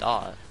almost a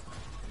dot.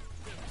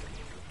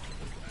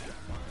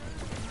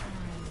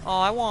 Oh,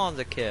 I wanted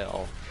the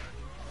kill.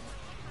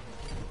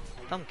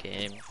 Dumb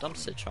game. Dumb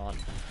Citron.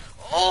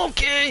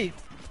 Okay!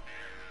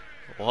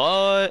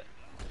 What?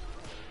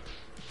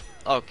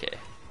 Okay.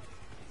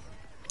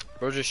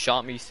 Bro just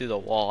shot me through the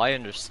wall. I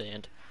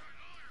understand.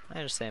 I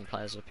understand,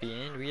 Plasma P,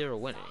 and we are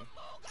winning.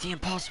 The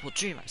impossible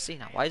dream. I see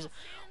now. Why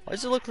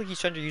does it look like he's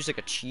trying to use like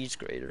a cheese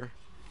grater?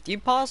 The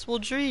impossible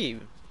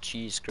dream.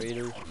 Cheese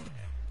grater.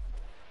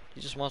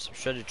 He just wants some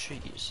shredded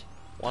cheese.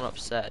 One up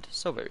sad.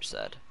 So very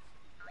sad.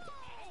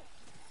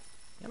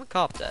 I'm gonna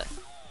cop that.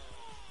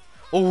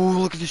 Oh,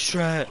 look at this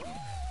strat.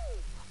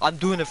 I'm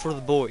doing it for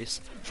the boys.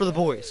 For the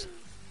boys.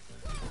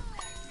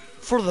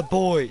 For the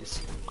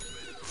boys.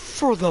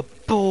 For the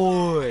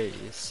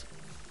boys.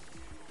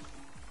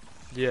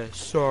 Yes,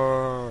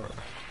 sir.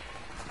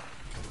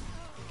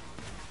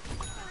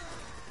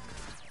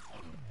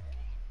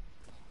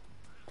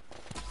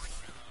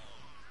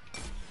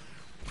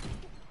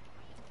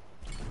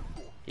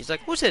 He's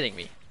like, who's hitting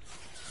me?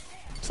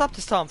 Stop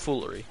this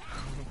tomfoolery.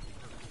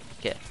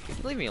 Okay,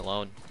 leave me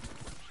alone.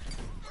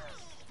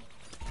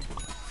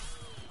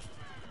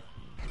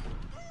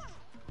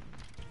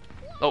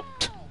 Oh,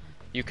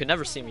 you can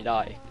never see me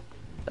die.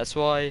 That's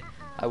why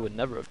I would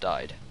never have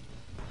died.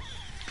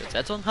 Because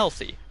that's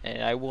unhealthy,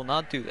 and I will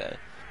not do that.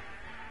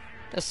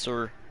 Yes,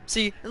 sir.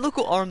 See, and look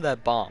who armed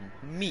that bomb.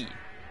 Me.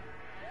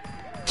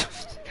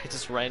 I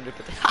just ran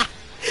into the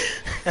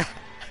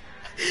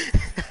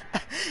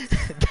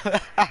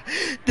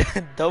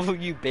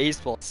W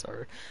baseball,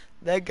 sir.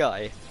 That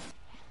guy.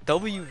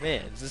 W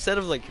mans. Instead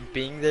of like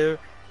being there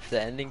for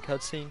the ending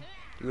cutscene,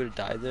 you would have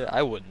died there.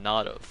 I would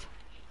not have.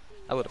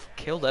 I would have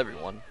killed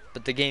everyone.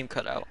 But the game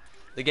cut out.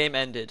 The game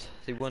ended.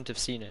 They wouldn't have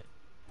seen it.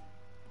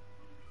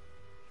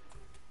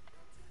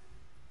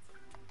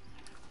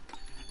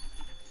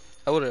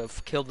 I would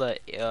have killed that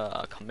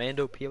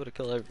Commando P. I would have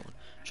killed everyone.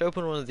 Should I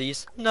open one of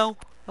these? No,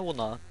 I will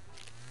not.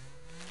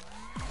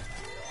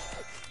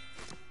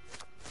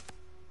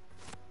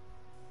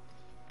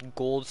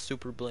 Gold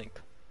Super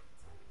Blink.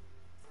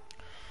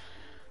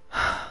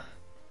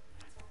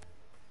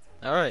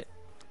 Alright.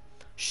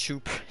 Shoe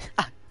print.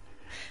 I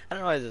don't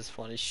know why this is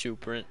funny. Shoe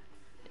print.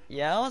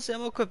 Yeah, honestly, I'm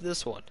gonna equip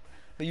this one.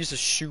 I'm gonna use a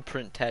shoe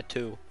print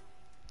tattoo.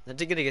 I'm not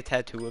gonna get a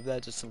tattoo of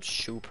that, just some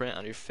shoe print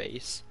on your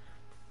face.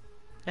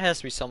 There has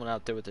to be someone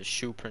out there with a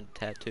shoe print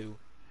tattoo.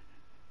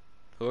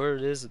 Whoever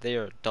it is, they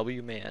are a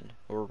W man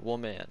or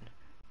woman.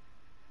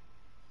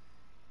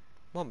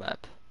 What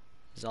map?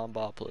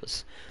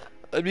 Zombopolis.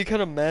 I'd be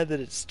kind of mad that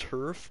it's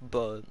turf,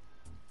 but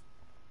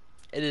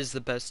it is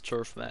the best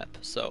turf map,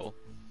 so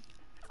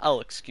I'll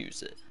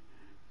excuse it.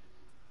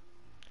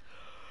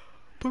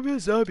 Put me on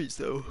zombies,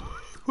 though.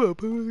 Come on,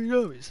 put me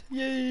on zombies.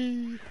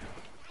 Yay!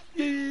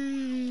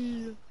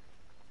 Yay!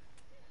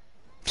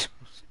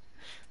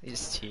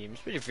 These teams,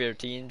 pretty fair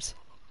teams.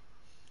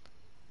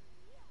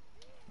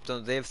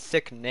 So they have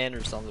thick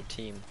nanners on their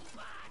team.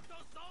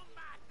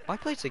 Why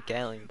place a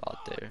Gatling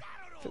bot there?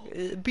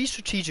 Be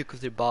strategic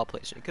with your bot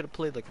placement. You could have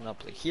played like an up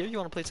play. Here you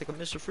want to place like a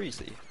Mr.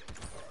 Freezy.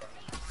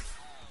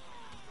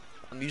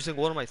 I'm using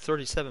one of my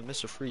 37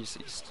 Mr.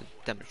 Freezes to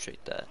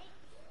demonstrate that.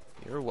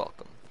 You're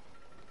welcome.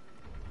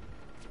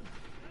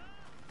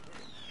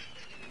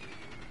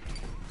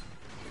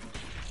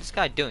 What's this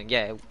guy doing?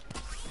 Yeah.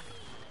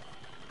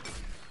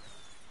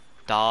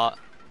 Dot.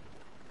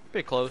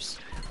 Pretty close.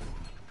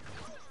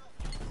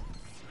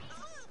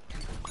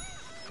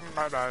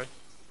 Bye bye.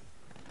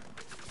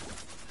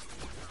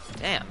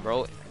 Damn,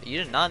 bro.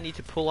 You did not need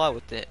to pull out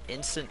with the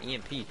instant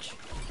EMP.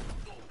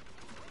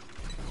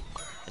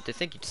 And to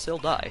think you'd still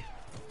die.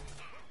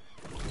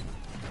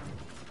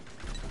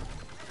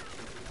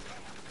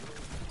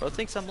 Bro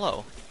thinks I'm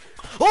low.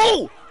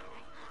 Oh!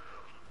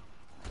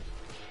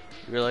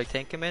 You really like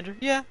Tank Commander?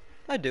 Yeah,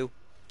 I do.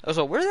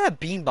 Also, where did that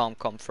beam bomb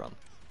come from?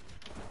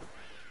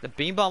 The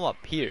beam bomb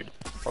appeared.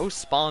 Bro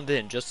spawned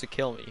in just to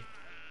kill me.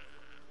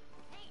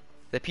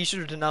 The pea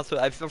shooter did not throw.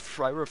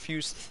 I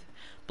refuse to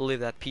believe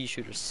that pea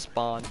shooter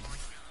spawned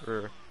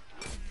or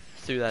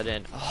threw that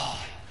in. Oh,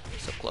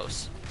 so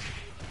close.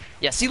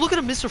 Yeah, see, look at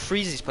him, Mr.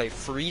 Freezy's play,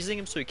 freezing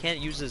him so he can't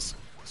use his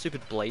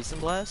stupid Blazing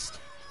Blast.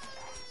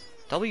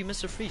 W,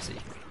 Mr. Freezy.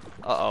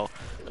 Uh oh.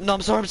 No,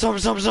 I'm sorry.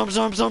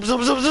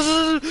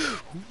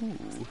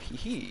 Ooh, hee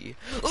hee.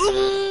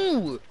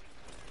 Ooh!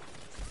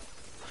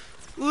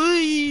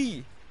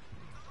 Ooh!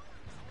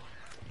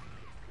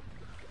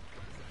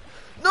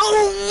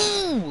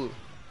 No!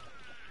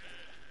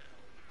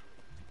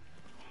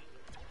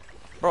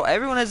 Bro,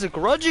 everyone has a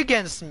grudge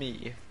against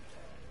me.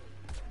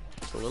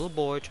 It's a little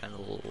boy trying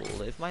to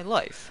live my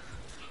life.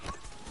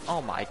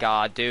 Oh my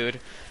god, dude.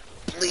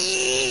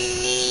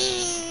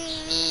 Please!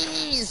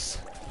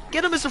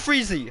 Get him, Mr.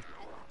 Freezy!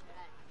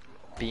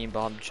 Beam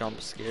bomb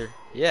jump scare.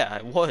 Yeah,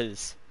 it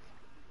was.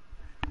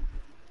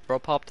 Bro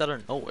popped out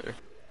of nowhere.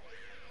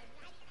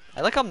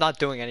 I like I'm not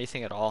doing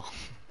anything at all.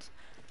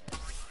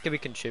 Could be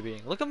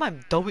contributing. Look at my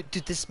W.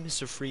 Dude, this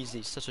Mr.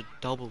 Freezy is such a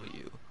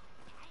W.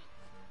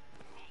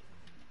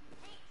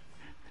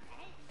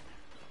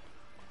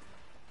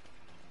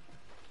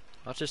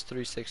 Watch this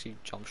 360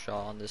 jump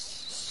shot on this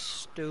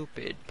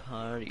stupid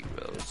party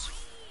rose.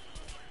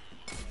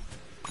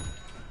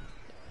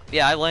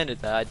 Yeah, I landed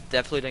that. I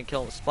definitely didn't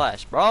kill him with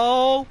splash,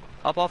 bro.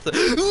 Hop off the.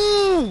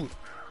 Ooh!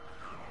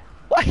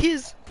 What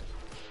is?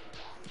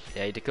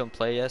 Yeah, you couldn't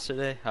play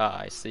yesterday. Ah,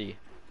 I see.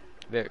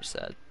 Very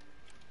sad.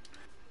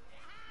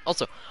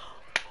 Also,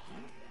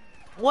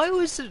 why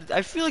was it?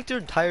 I feel like their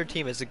entire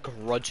team has a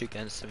grudge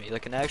against me,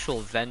 like an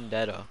actual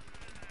vendetta.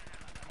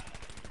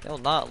 They'll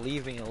not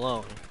leave me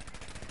alone.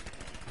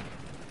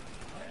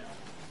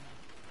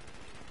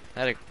 I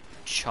had a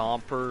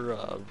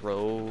Chomper,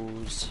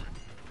 Rose.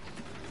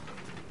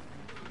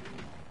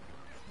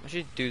 I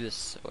should do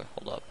this. Wait,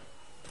 hold up.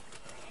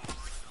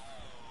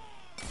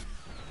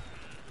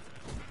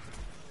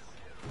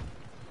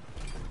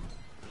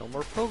 No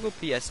more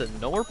Pogopee. I said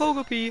no more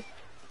Pogopee.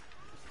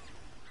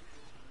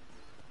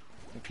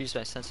 Increase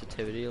my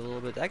sensitivity a little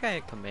bit. That guy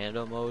in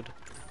commando mode.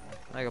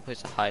 I gotta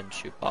place a hide and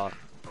shoot bot.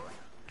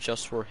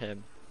 Just for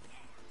him.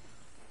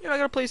 You know I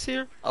got a place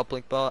here?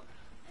 Uplink bot.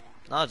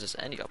 Not just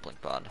any uplink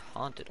bot.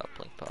 Haunted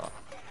uplink bot.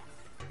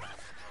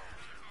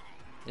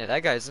 Yeah,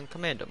 that guy's in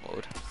commando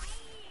mode.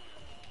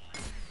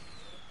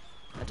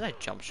 How did I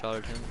jump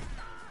shot him?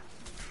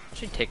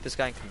 Should I take this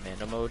guy in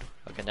commando mode?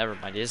 Okay, never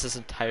mind. He has this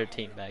entire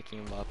team backing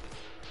him up.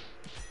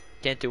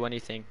 Can't do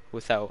anything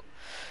without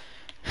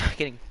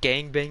getting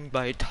gangbanged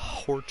by a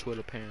Torchwood,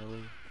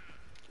 apparently.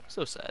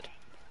 So sad.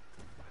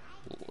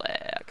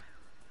 Lag.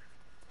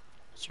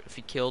 So if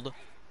he killed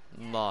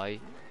my...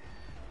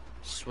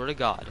 Swear to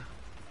God.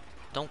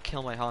 Don't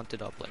kill my haunted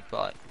uplink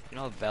bot. You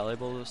know how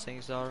valuable those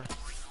things are?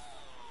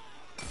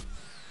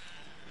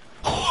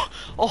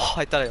 Oh,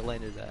 I thought I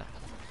landed that.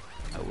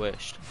 I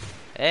wished.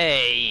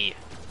 Hey!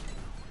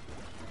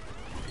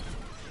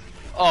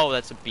 Oh,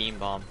 that's a beam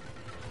bomb.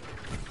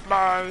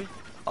 Bye!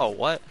 Oh,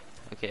 what?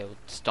 Okay, well,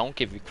 just don't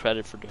give me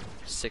credit for doing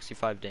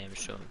 65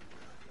 damage to him.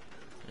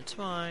 It's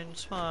fine,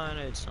 it's fine.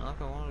 It's not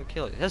gonna want to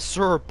kill you. That's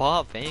Sir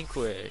Bot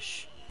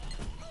Vanquish.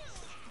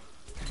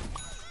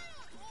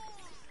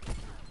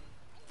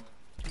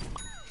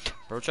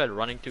 Bro tried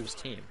running through his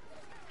team.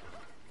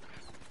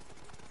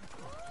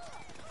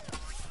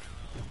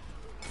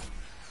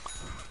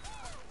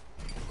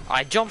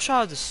 I jump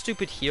shot at the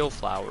stupid heal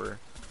flower.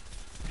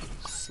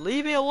 Just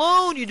leave me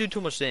alone, you do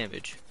too much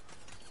damage.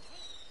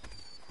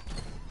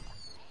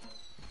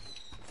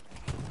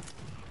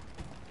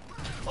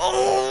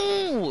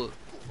 Oh!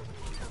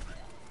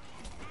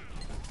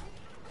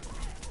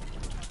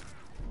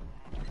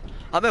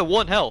 I'm at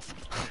 1 health.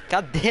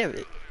 God damn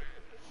it.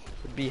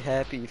 Would be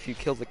happy if you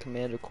killed the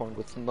commander corn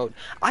with the mode.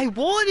 I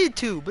wanted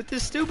to, but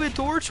this stupid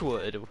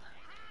Torchwood.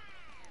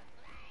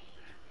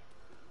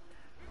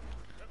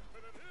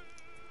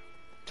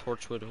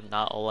 Torchwood would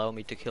not allow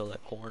me to kill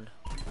that corn.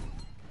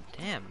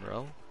 Damn,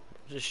 bro.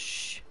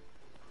 Just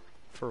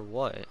for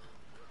what?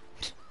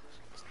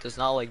 Does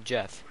not like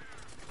Jeff.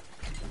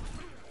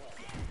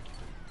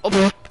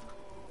 Oh.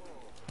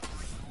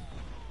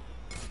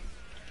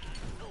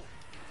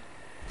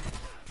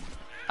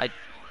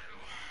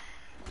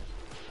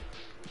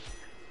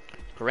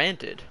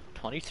 Granted,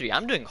 23.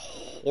 I'm doing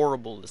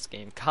horrible this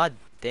game. God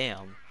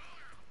damn.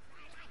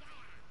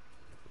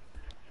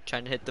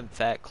 Trying to hit them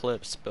fat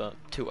clips, but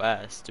too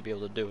ass to be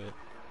able to do it.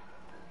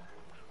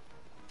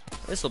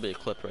 This will be a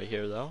clip right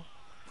here, though.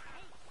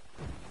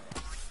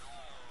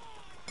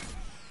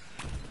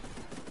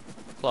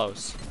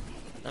 Close.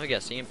 Let me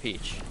guess, Ian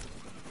Peach.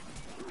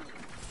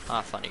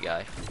 Ah, funny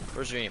guy.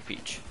 Where's your Ian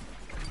Peach?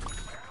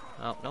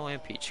 Oh, no Ian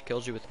Peach.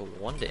 Kills you with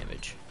 1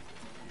 damage.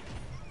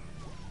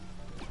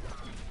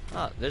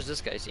 Ah, there's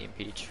this guy's Ian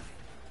Peach.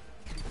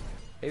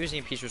 Maybe his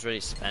Ian Peach was already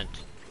spent.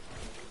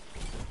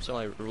 It's the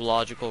only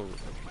logical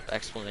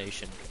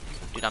explanation.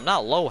 Dude, I'm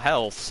not low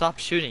health. Stop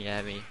shooting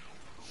at me.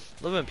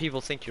 I love when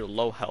people think you're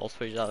low health,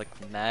 but you're not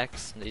like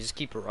max, and they just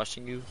keep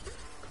rushing you.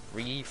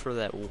 Greedy for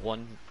that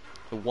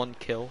one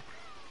kill.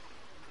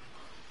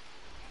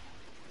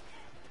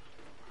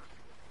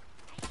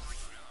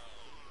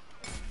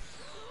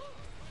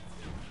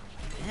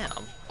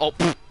 Damn. Oh.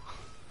 Pfft.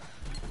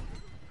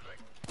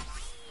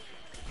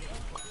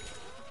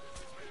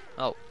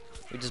 Oh,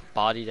 we just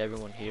bodied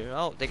everyone here.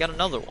 Oh, they got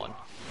another one.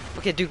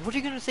 Okay, dude, what are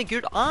you gonna think?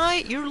 You're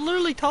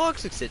literally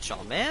toxic,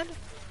 Sitchon, man.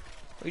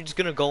 Are you just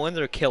gonna go in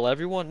there and kill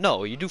everyone?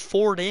 No, you do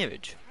 4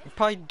 damage. You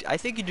probably, I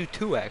think you do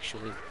 2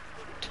 actually.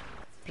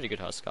 Pretty good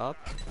Huskop.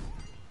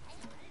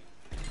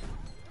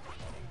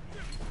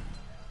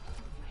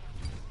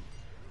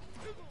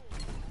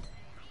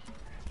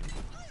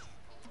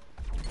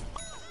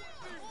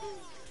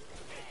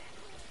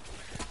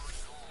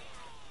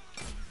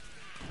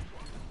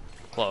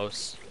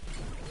 close.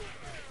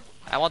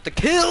 I want the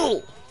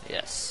kill!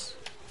 Yes.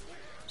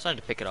 I'm starting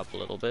to pick it up a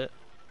little bit.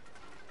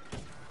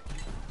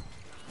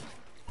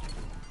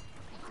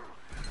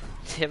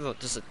 They have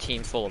just a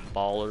team full of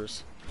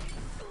ballers.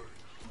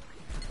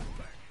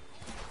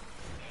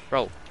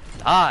 Bro,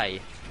 die!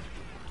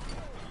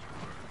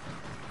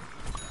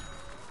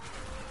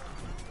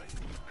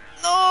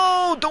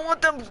 No! Don't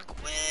let them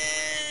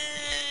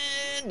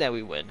win! Now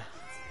we win.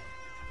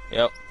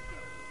 Yep.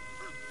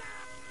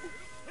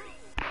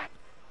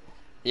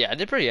 Yeah, I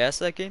did pretty ass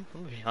that game,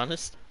 I'm gonna be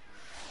honest.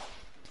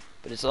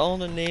 But it's all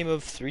in the name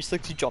of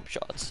 360 jump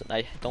shots, and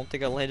I don't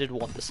think I landed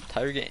one this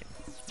entire game.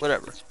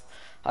 Whatever.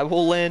 I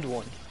will land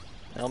one.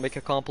 And I'll make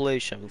a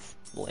compilation of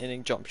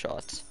landing jump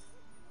shots.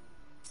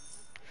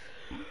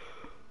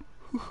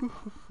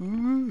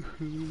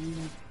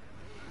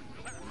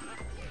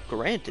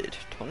 Granted,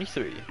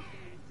 23.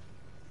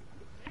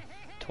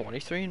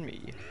 23 and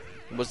me.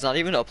 Was not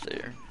even up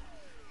there.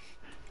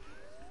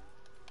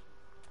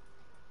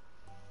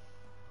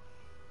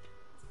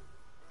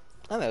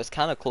 I mean, I was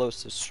kind of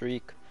close to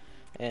streak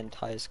and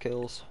highest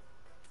kills.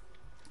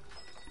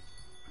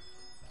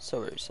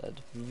 So very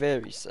sad.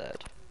 Very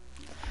sad.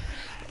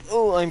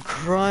 Oh, I'm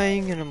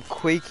crying and I'm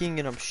quaking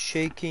and I'm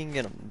shaking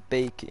and I'm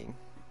baking.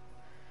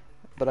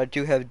 But I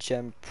do have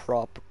gem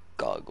prop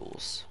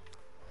goggles.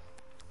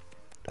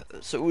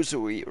 So who's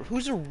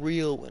a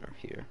real winner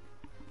here?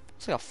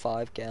 It's like a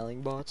 5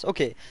 gallon bots.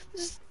 Okay,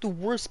 this is the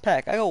worst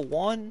pack. I got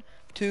 1,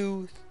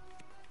 2,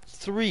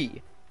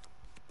 3.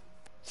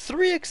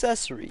 3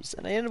 accessories,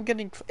 and I end up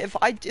getting.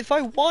 If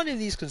I wanted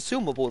these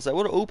consumables, I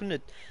would have opened a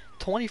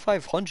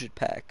 2500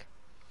 pack.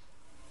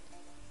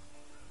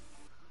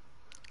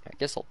 I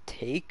guess I'll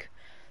take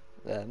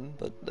them,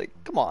 but like,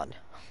 come on.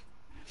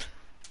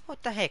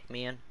 What the heck,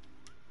 man?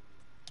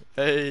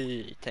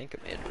 Hey, Tank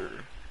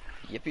Commander.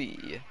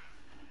 Yippee.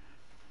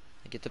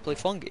 I get to play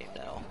fun game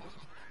now.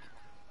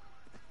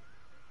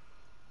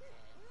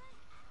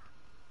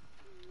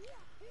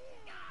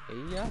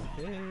 Yeah.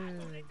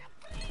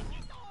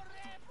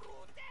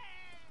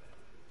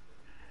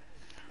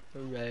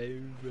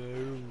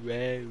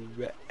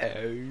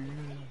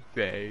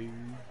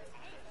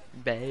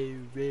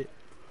 Baby.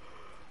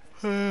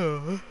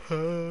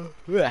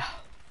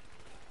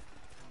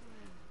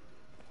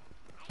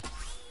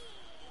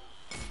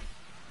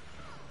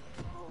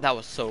 That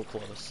was so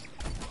close.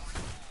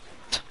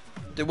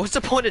 Dude, what's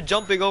the point of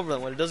jumping over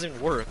them when it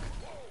doesn't work?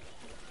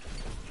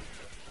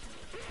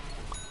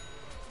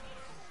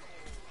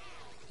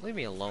 Leave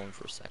me alone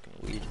for a second,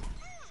 weed.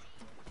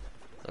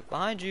 Look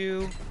behind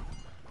you.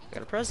 I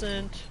got a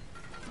present.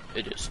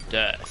 It is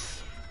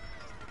death.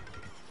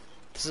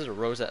 This is a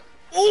rosette.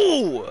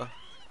 Ooh!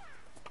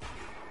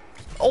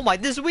 Oh my,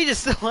 this weed is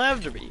still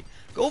after me.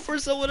 Go for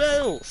someone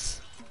else.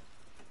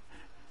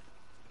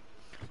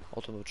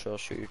 Ultimate trail,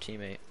 shoot your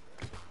teammate.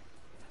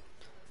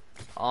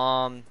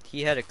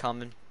 He had it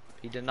coming.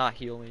 He did not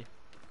heal me.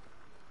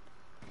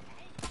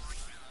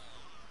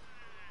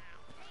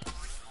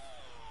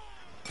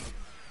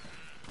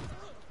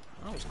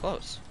 That was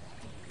close.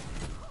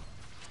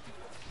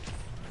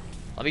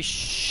 Let me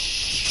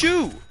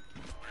shoot!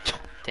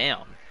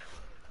 Damn.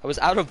 I was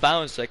out of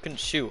bounds, so I couldn't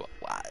shoot.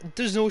 Wow,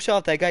 there's no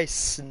shot that guy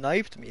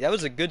sniped me. That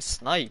was a good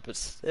snipe, but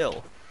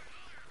still.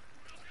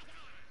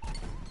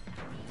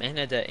 Man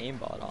had that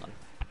aimbot on.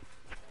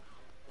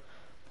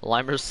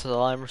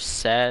 Slimer,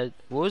 Sad.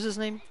 What was his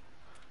name?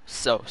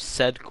 So,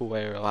 Sad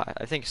Guerrero.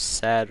 I think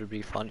Sad would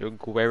be fun. Or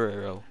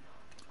Guerrero.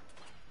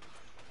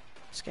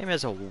 This game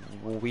has a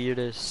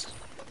weirdest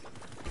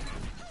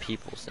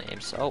people's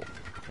names. Oh,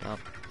 yeah.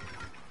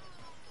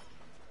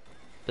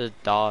 The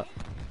dot.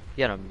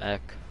 You got a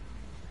mech.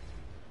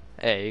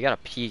 Hey, you got a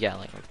P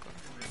gallon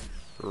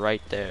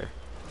right there.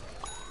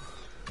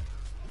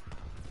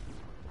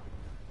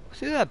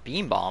 See that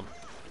beam bomb?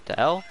 What the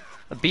hell?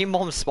 A beam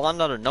bomb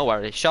spawned out of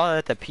nowhere. They shot it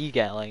at the P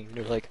gallon.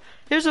 They're like,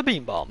 here's a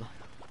beam bomb.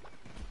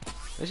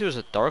 At least it was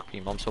a dark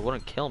beam bomb, so it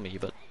wouldn't kill me.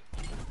 But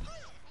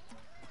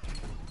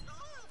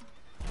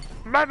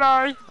bye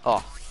bye.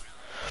 Oh,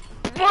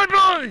 bye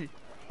bye.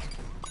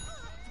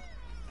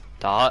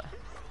 Dot.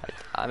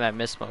 I mean, I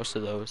missed most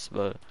of those,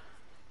 but.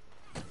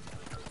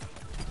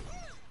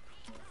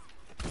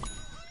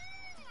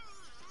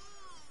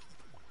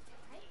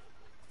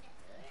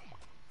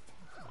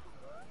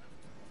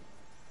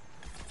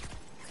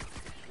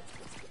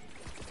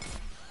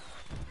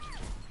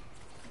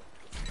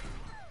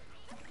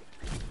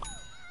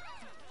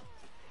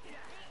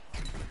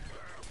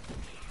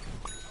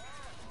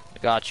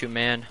 Got you,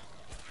 man.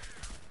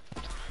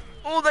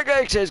 Oh, that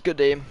guy actually has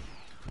good aim.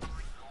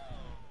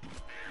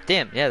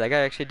 Damn, yeah, that guy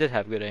actually did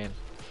have good aim.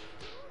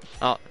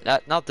 Oh,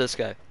 not this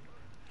guy.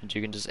 And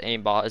you can just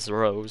aimbot his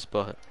rows,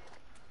 but.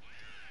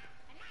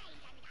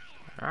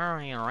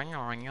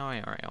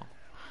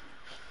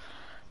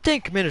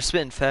 Tank Commander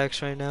spitting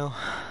facts right now.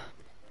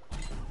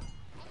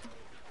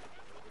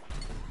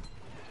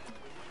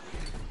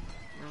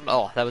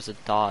 Oh, that was a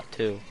dot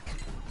too.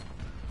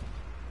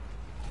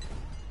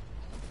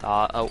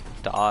 Dot, oh,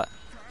 dot.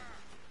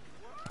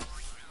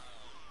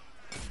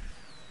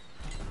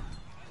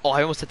 Oh,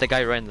 I almost hit the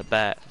guy right in the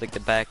back, like the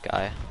back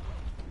guy.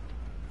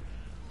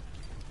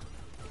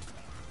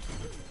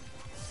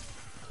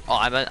 Oh,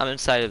 I'm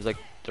inside of like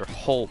their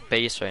whole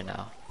base right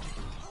now.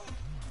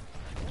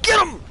 Get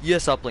him!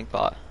 Yes, uplink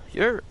bot.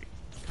 You're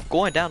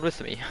going down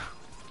with me.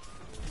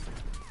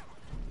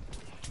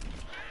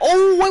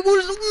 Oh, I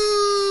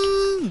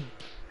was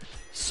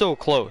so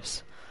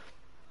close.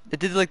 It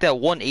did like that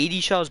 180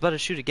 shot. I was about to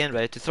shoot again, but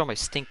I had to throw my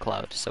stink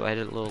cloud, so I had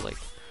a little like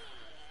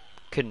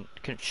couldn't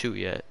shoot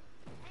yet.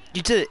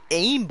 You did an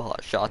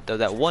aimbot shot though,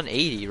 that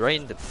 180 right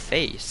in the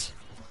face.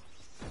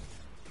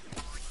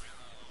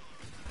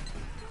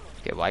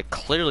 Okay, well I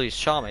clearly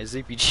shot my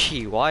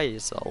ZPG. Why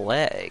is a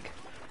lag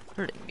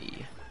hurting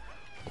me?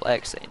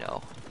 Lag say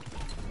no.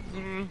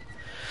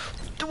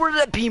 Where did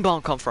that beam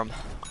bomb come from?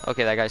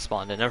 Okay, that guy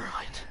spawned in. Never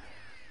mind.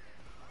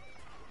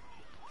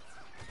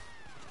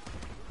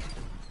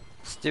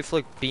 Stiff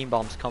like beam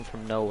bombs come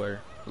from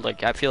nowhere.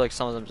 Like I feel like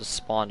some of them just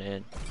spawn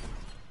in.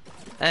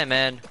 Hey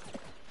man.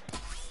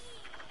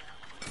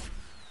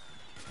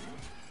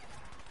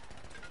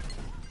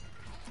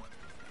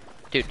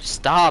 Dude,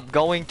 stop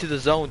going to the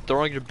zone,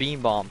 throwing your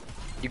beam bomb.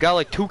 You got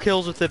like 2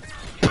 kills with it.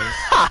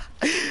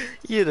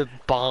 He had a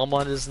bomb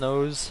on his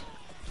nose.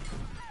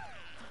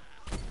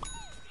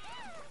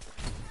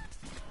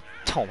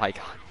 Oh my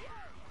god.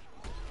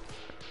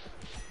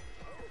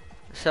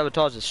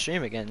 Sabotage the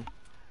stream again.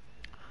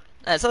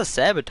 Nah, it's not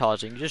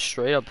sabotaging, you just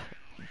straight up,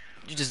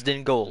 you just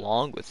didn't go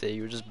along with it,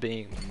 you were just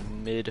being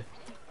mid.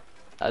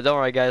 Don't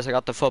worry guys, I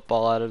got the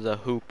football out of the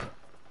hoop.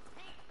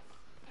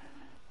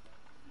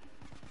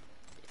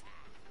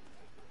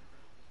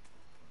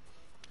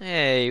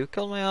 Hey, you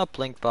killed my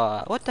uplink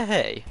bot. What the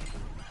hey?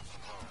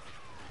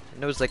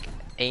 And it was like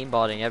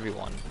aimbotting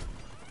everyone.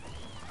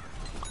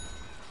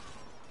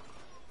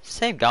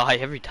 Same guy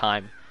every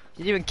time.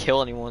 Didn't even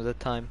kill anyone at that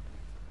time.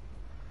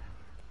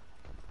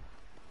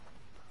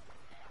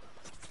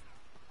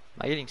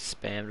 Am I getting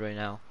spammed right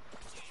now?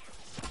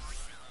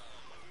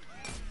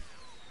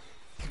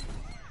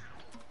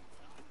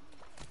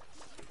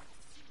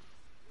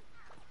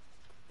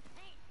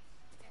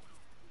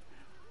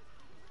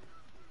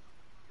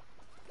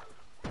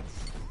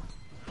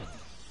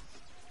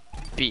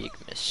 Big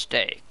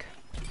mistake.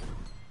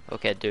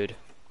 Okay, dude.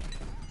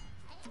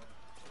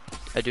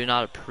 I do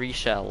not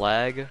appreciate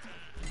lag.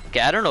 Okay,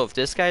 I don't know if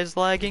this guy is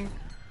lagging,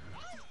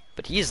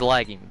 but he's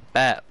lagging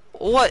bad.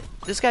 What?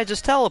 This guy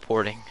just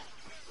teleporting.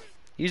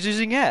 He's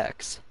using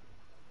X.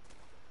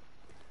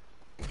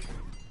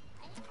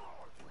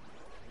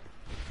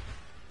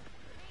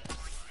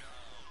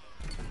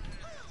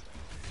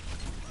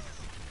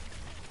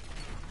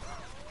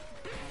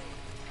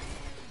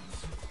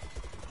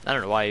 I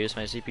don't know why I used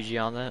my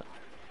CPG on that.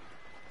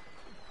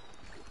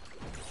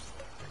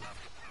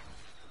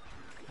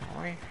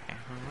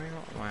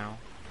 Wow.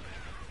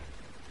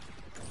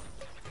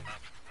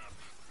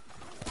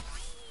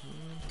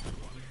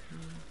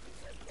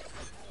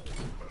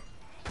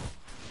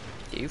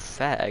 You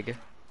fag.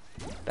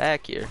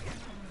 Back here.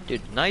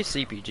 Dude, nice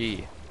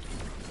CPG.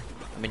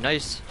 I mean,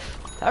 nice.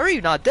 How are you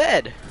not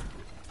dead?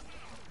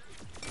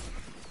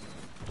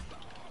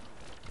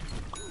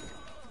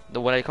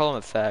 When I call him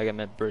a fag, I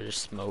meant British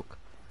smoke.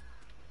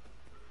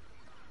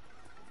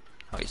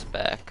 Oh, he's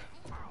back.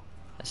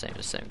 That's ain't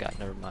the same guy,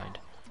 never mind.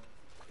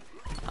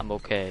 I'm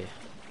okay.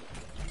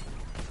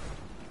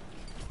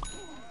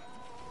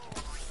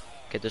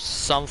 Okay, there's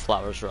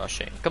sunflowers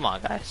rushing. Come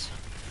on, guys.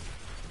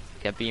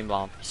 Get beam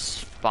bomb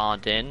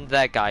spawned in.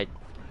 That guy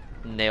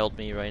nailed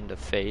me right in the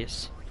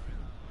face.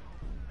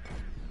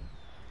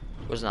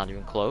 Was not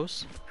even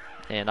close.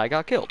 And I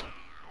got killed.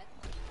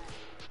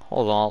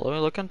 Hold on, let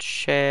me look on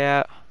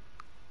chat.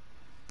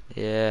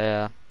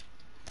 Yeah.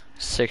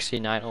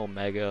 69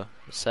 Omega.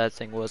 The sad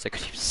thing was I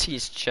couldn't even see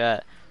his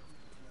chat.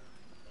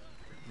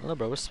 Well,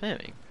 bro was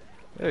spamming.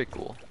 Very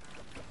cool.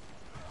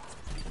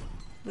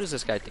 What does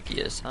this guy think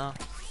he is, huh?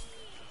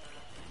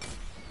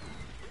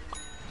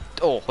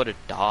 Oh, what a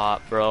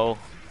dot, bro.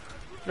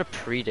 What a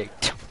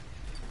predict.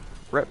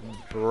 Rep,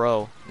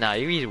 bro. Nah,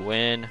 you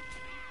win.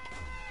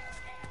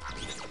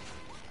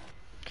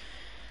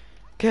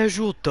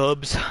 Casual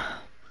dubs.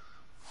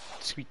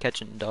 Just be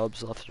catching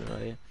dubs left and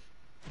right.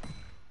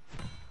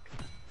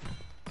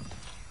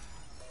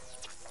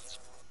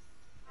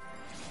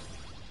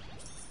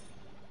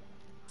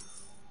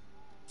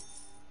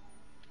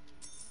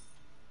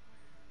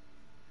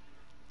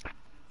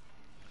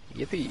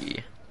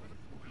 Yippee.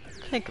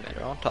 Tank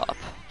commander on top.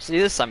 See,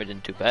 this time it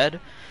didn't too bad.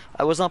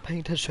 I was not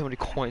paying attention to how many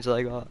coins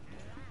I got.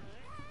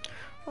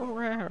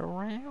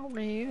 Around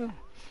you.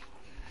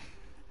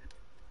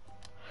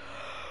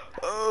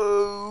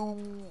 Oh.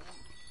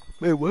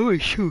 Man, why would I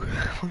shoot?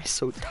 I'm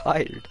so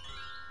tired.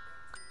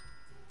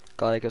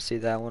 Glad I could see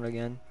that one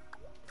again.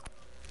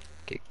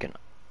 Okay,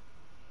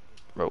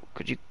 bro,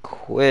 could you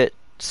quit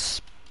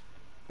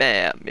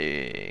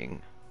spamming?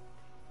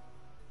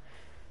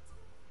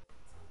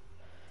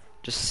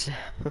 Just,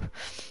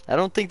 I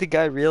don't think the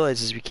guy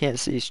realizes we can't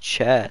see his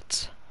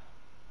chat.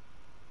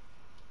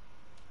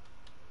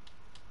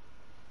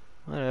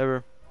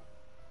 Whatever.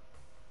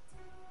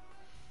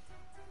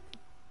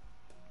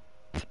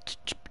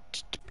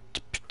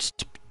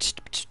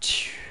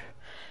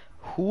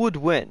 Who would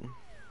win?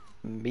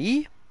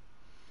 Me?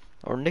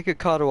 Or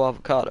Nikocado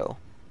Avocado?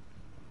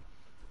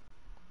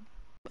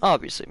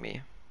 Obviously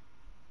me.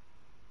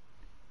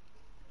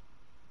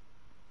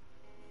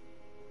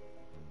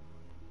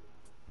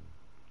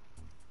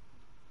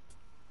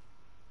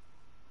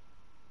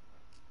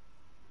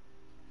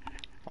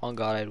 Oh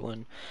god, I'd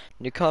win.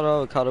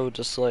 Nikocado Avocado would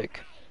just like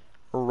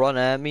run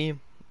at me.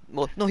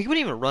 Well, no, he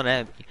wouldn't even run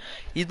at me.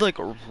 He'd like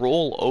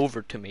roll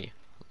over to me.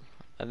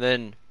 And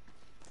then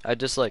I'd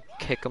just like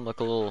kick him like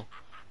a little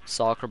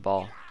soccer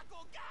ball.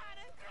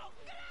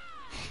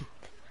 I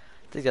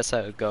think that's how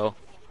it would go.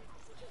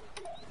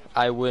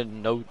 I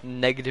win, no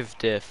negative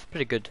diff.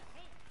 Pretty good.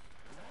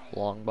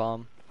 Long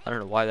bomb. I don't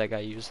know why that guy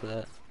used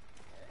that.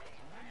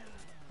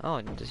 Oh,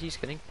 and he's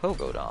getting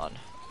pogoed on.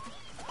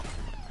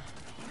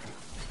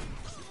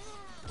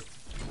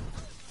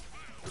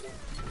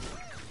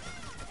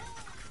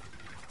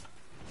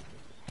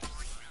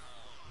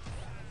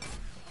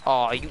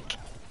 Oh, you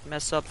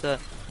mess up the...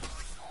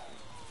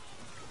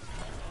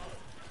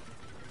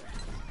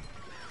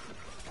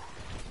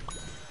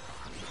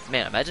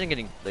 Man, imagine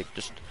getting, like,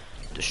 just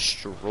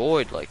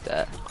destroyed like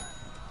that.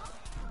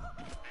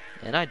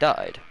 And I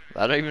died.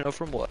 I don't even know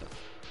from what.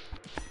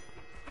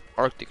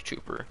 Arctic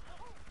Trooper.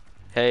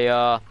 Hey,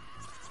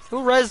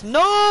 who res-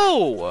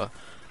 No!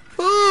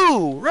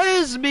 Who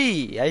res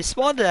me? I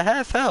spawned at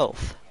half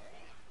health.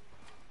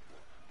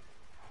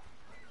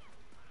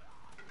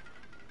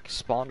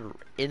 Spawned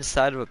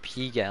inside of a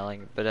pea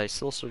galling, but I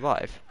still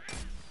survive.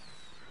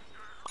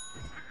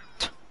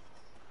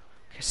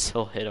 I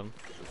still hit him.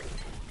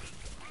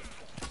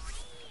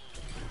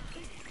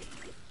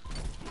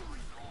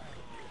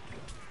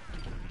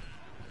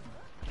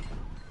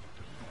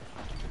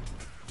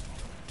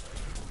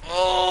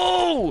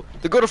 Oh!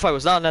 The go to fight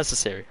was not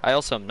necessary. I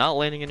also am not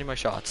landing any of my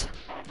shots.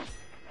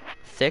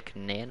 Thick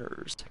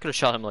nanners. I could have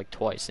shot him like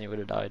twice and he would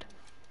have died.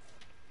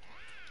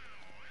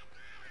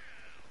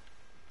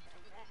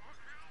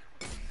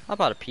 How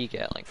about a pea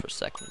gatling for a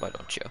second? Why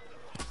don't you?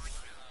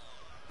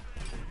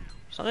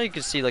 So now you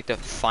can see like the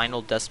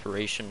final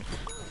desperation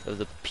of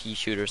the pea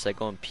shooters that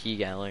go in pea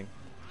gatling.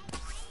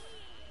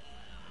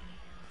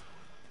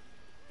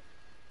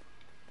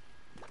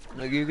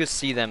 Like you can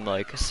see them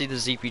like see the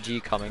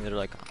ZPG coming. They're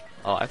like,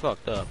 oh, I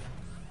fucked up,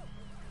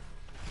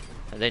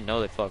 and they know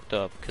they fucked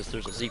up because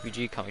there's a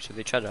ZPG coming. So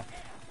they try to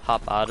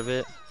hop out of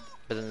it,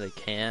 but then they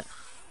can't.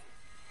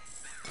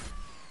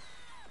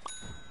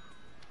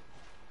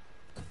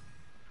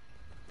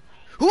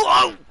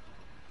 Whoa!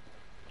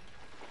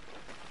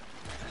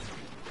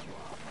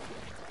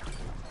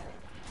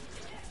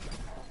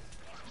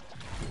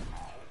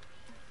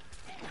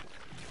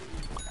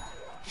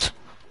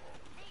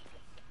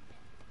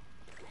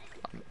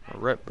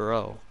 Rip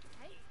bro.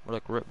 Or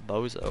like rip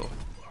bozo.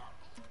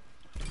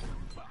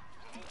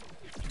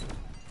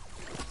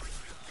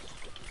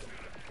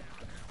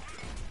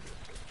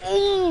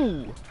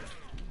 Oh!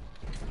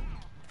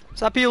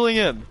 Stop healing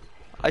him.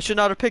 I should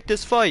not have picked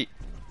this fight.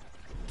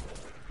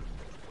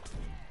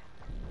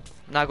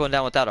 Not going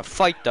down without a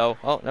fight though.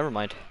 Oh, never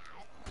mind.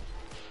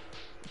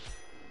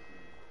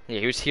 Yeah,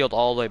 he was healed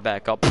all the way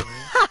back up.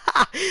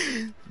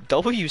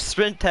 W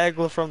sprint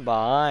tackle from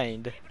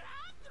behind.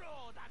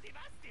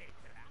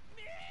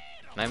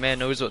 My man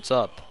knows what's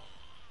up.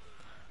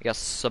 We got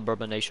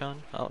suburbanation.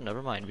 Oh,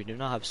 never mind. We do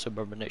not have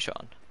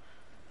suburbanation.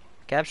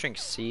 Capturing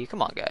C.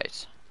 Come on,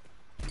 guys.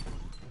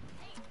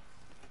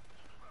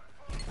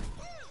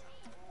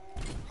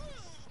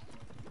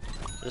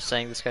 Just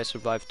saying, this guy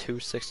survived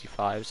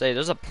 265s. Hey,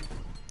 there's a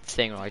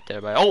thing right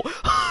there. But oh,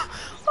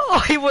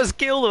 oh, he was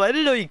killed him. I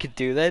didn't know you could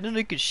do that. I didn't know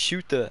you could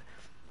shoot the.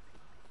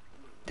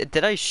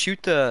 Did I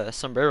shoot the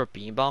sombrero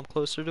beam bomb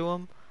closer to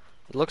him?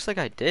 It looks like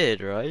I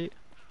did, right?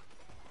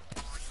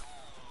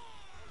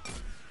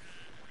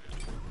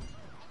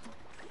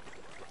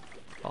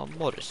 A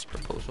modest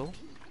proposal.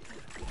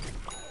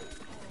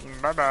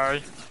 Bye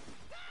bye.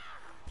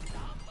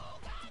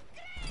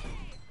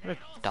 What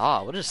a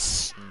dog, what a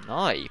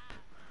snipe.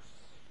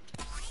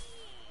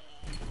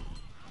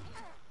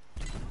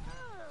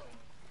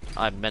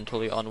 I'm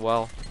mentally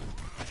unwell.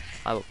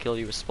 I will kill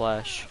you with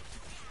splash.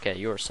 Okay,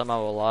 you are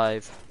somehow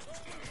alive.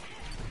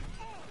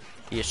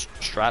 He is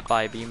strapped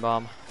by a beam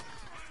bomb.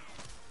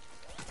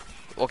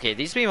 Okay,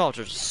 these beam bombs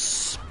are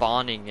just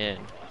spawning in.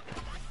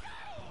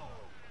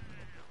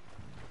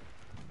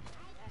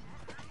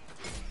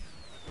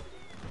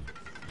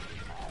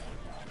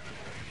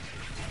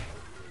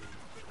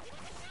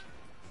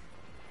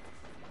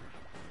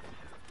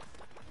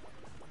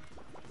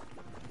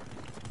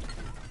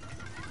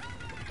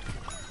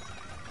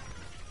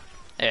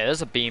 Yeah,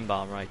 there's a beam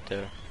bomb right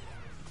there.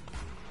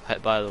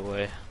 By the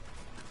way,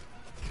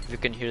 you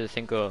can hear the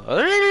thing go.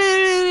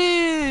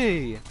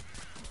 Okay,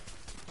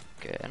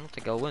 I don't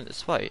think I'll win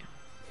this fight,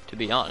 to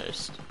be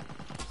honest.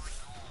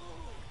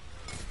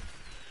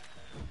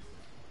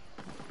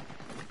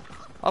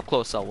 Up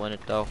close, I'll win it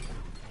though.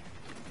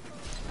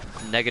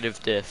 Negative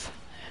diff.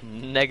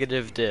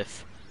 Negative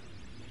diff.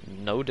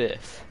 No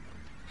diff.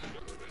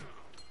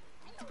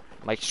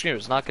 My screen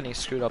was not getting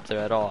screwed up there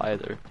at all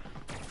either.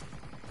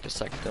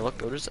 Just like Philip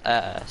go to his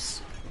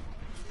ass.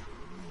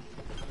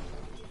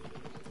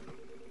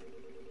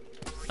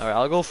 Alright,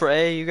 I'll go for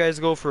A, you guys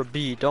go for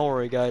B. Don't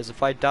worry guys,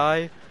 if I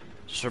die,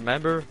 just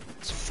remember,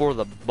 it's for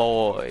the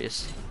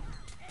boys.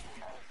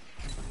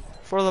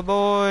 For the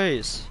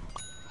boys!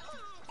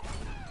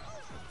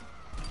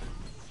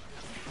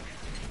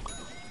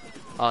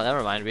 Oh,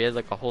 never mind, we had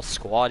like a whole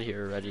squad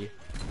here already.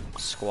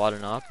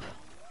 Squatting up.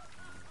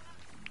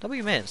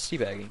 W man,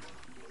 teabagging.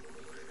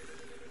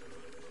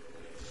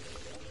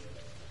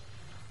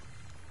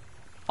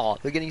 Oh,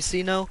 they're getting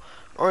C now?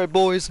 Alright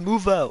boys,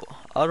 move out.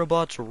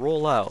 Autobots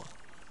roll out.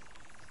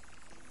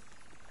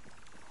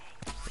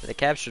 They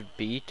captured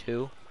B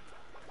too.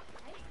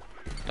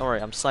 Don't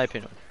worry, I'm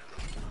sniping them.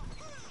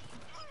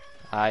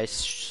 I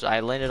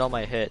landed all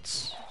my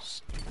hits.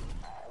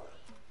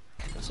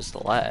 It's just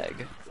a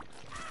lag.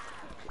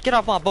 Get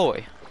off my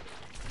boy.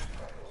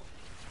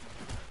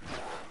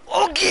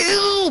 Oh,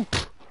 help!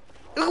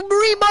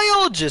 Marine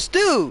biologist,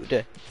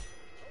 dude!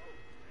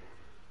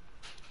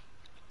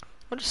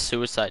 What a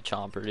suicide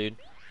chomper, dude.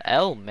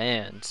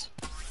 L-mans.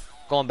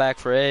 Going back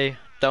for A.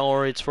 Don't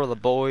worry, it's for the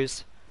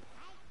boys.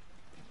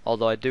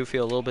 Although I do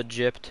feel a little bit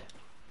gypped.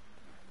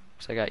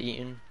 Because I got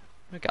eaten.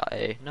 We got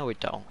A. No, we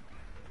don't.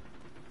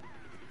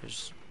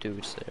 There's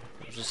dudes there.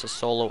 There's just a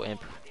solo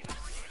imp.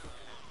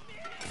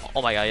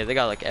 Oh my god, yeah, they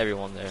got like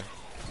everyone there.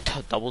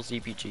 Double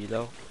ZPG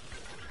though.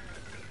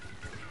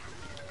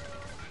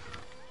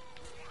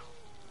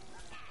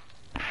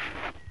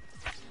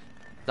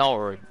 Don't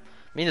worry.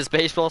 Me and this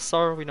baseball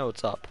star, we know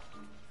what's up.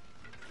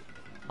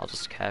 I'll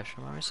just cash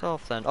him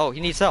myself then. Oh, he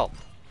needs help.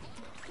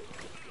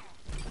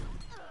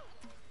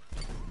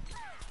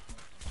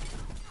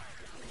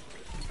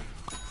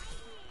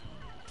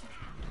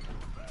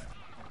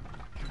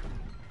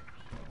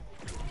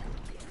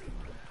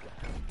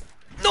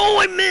 No,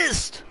 I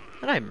missed!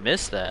 How did I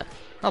miss that?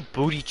 How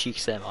booty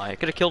cheeks am I? I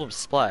could have killed him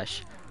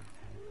splash.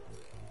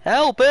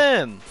 Help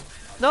him!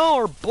 No,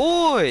 our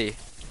boy!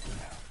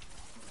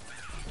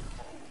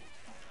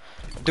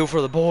 Do it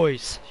for the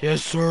boys.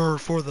 Yes, sir,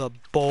 for the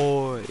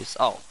boys.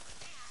 Oh.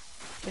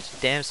 There's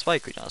a damn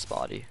spike right on his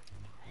body.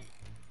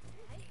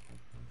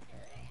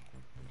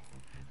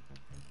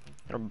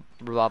 Gonna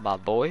rob my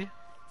boy.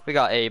 We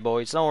got A,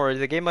 boys. Don't worry,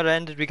 the game might have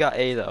ended. We got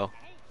A, though.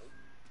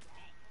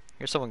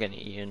 Here's someone getting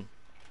eaten.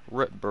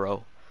 Rip,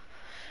 bro.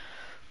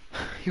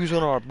 He was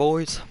one of our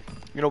boys.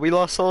 You know, we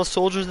lost all the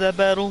soldiers in that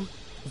battle,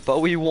 but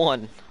we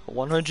won.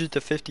 100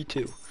 to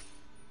 52.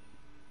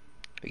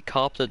 We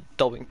copped a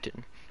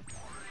Dubbington.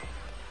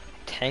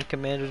 Tank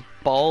commander,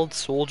 bald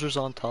soldiers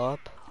on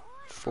top.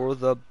 For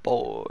the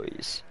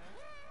boys.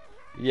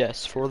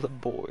 Yes, for the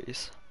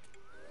boys.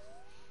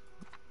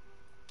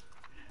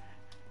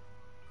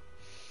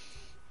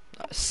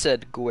 I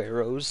said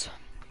Guerreros.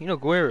 You know,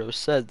 Guerreros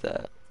said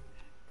that.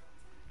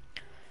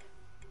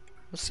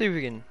 Let's see if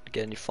we can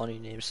get any funny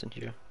names in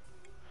here.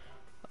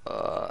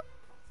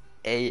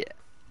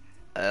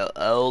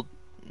 A-L-L,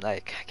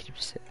 like, I can't even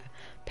say that.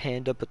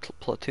 Panda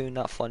Platoon,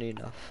 not funny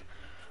enough.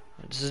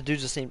 This is dude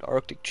just named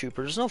Arctic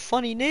Trooper. There's no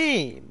funny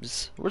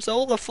names. Where's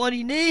all the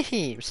funny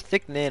names?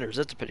 Thick Nanners,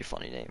 that's a pretty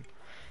funny name.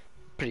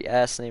 Pretty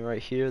ass name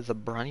right here. The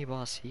Brownie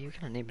Boss. What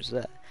kind of name is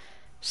that?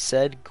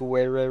 Said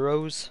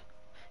Guerreros.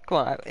 Come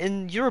on,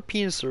 in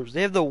European servers,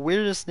 they have the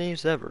weirdest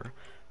names ever.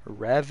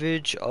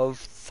 Ravage of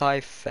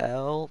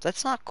Thifel.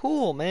 That's not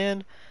cool,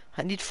 man.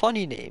 I need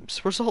funny names.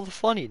 Where's all the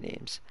funny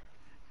names?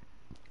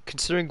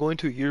 Considering going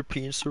to a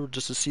European server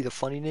just to see the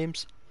funny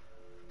names.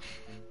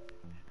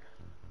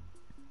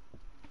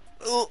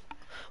 Oh,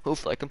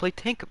 hopefully I can play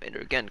Tank Commander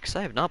again, because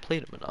I have not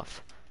played him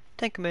enough.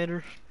 Tank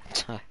Commander.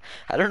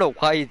 I don't know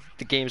why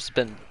the game's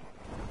been...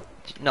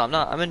 No, I'm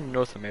not. I'm in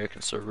North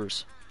American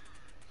servers.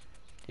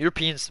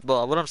 Europeans,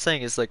 well, what I'm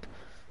saying is, like,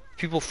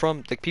 people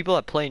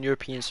that play in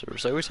European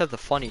servers, they always have the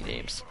funny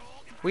names.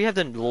 We have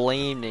the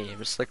lame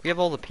names. Like, we have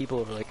all the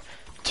people who are like,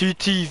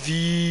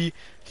 TTV,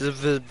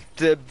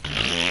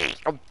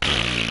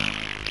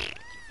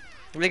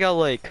 they got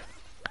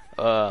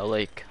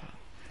like,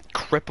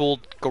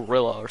 crippled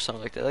gorilla or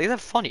something like that. Like, they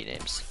have funny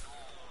names.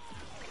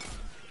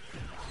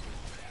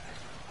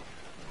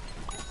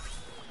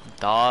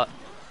 Dot.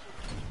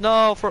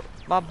 No, for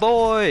my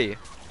boy.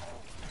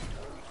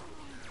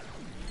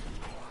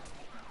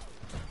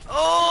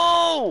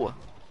 Oh!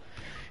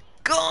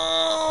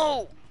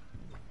 Go!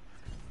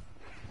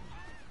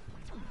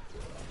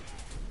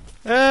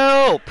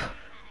 Help!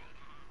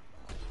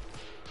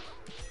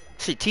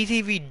 See,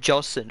 TTV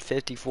Justin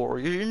 54.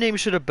 Your name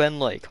should have been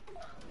like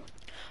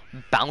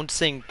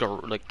bouncing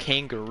like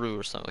kangaroo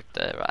or something like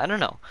that. I don't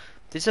know.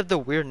 These have the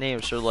weird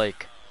names. Or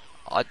like,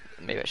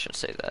 maybe I shouldn't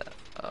say that.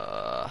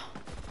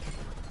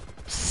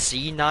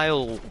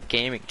 Senile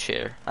gaming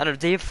chair. I don't know.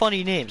 They have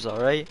funny names, all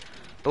right.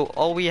 But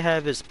all we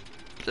have is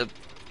the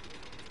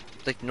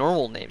like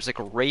normal names, like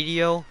a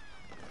radio.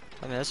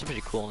 I mean, that's a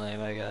pretty cool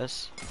name, I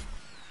guess.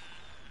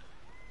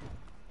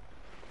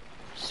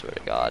 Swear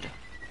to God.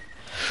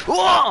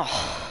 Whoa!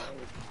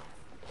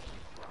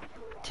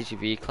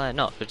 TTV clan?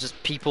 No, they're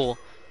just people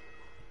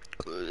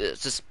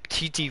It's just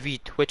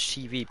TTV, Twitch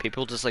TV.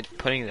 People just like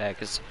putting that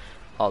because,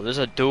 oh, there's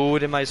a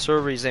dude in my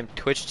server. He's named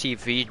Twitch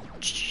TV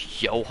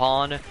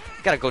Johan.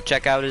 Gotta go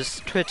check out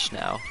his Twitch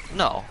now.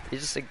 No,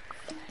 he's just like,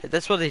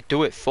 that's what they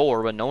do it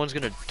for, but no one's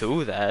gonna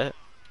do that.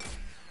 I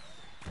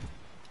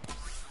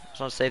just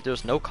want to say, if there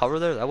was no cover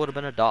there, that would have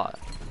been a dot.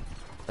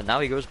 But now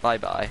he goes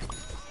bye-bye.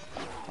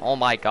 Oh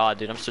my god,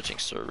 dude, I'm switching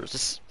servers.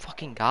 This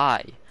fucking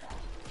guy.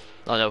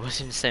 Oh no, it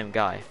wasn't the same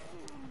guy.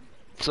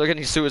 So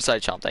getting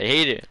suicide chomped. I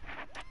hate it.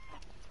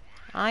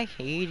 I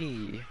hate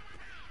it.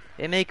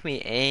 They make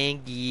me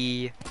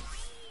angry.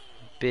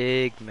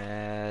 Big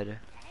mad.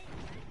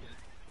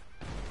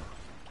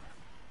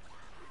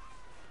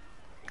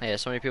 Yeah,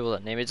 so many people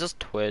that name it. It's just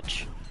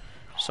Twitch.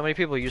 So many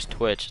people use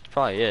Twitch. It's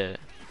probably it.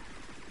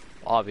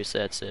 Obviously,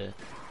 that's it.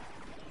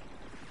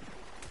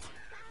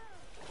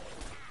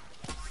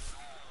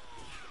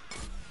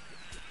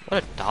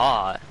 What a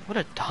dot. What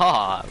a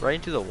dot. Right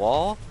into the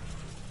wall?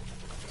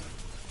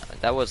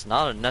 That was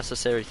not a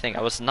necessary thing.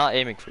 I was not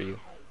aiming for you.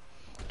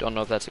 Don't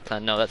know if that's a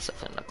clan. No, that's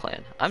definitely not a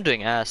clan. I'm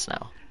doing ass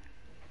now.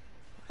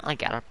 I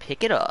gotta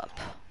pick it up.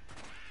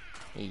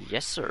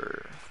 Yes,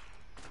 sir.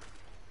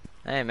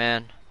 Hey,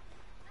 man.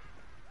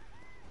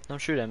 Don't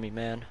shoot at me,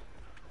 man.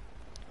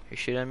 You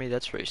shoot at me,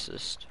 that's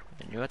racist.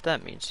 And you know what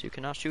that means? You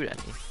cannot shoot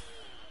at me.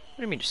 What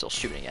do you mean you're still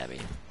shooting at me?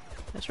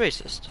 That's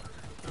racist.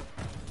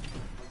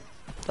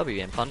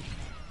 W and punt.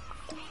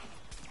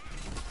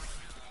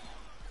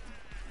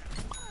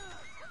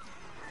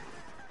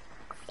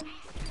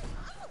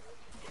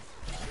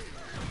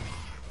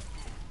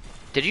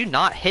 Did you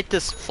not hit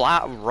this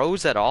flat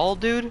rose at all,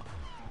 dude?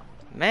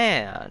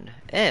 Man,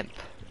 imp.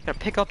 You gotta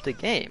pick up the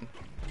game.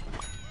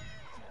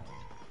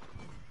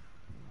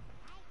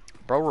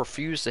 Bro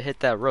refused to hit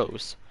that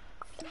rose.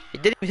 He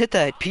didn't even hit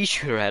that pea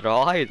shooter at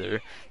all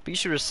either. Pea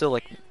shooter is still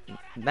like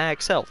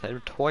max health. Hit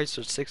him twice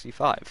at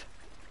 65.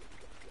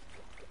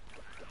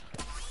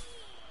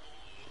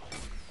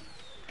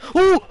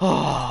 Ooh!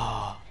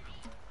 Oh,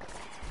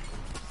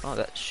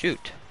 that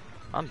shoot.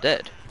 I'm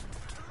dead.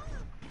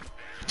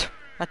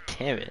 God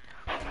damn it.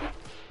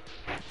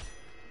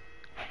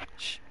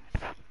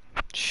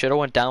 Should've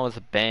went down with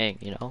a bang,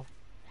 you know?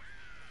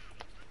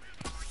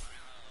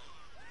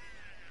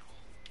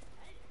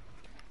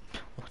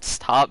 What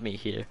stopped me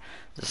here?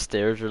 The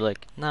stairs are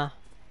like, nah,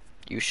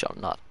 you shall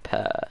not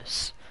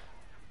pass.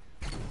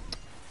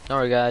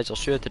 Alright guys, I'll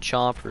shoot at the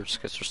chompers,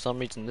 because for some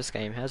reason this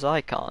game has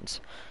icons.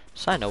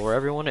 So I know where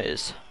everyone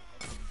is.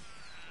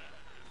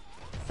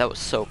 That was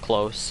so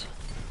close.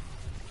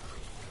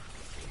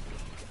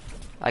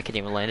 I couldn't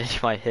even land any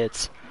of my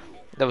hits.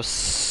 That was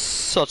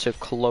such a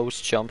close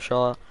jump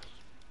shot.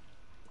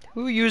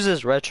 Who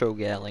uses retro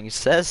gatling?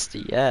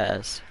 Zesty,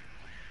 yes.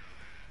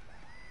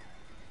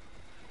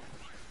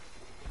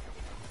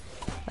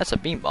 That's a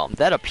beam bomb.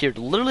 That appeared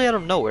literally out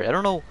of nowhere. I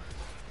don't know.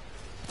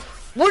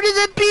 Where did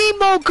that beam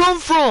bomb come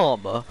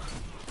from?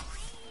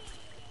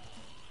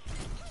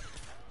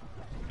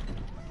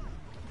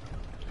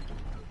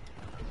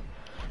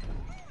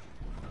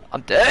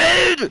 I'm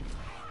dead!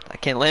 I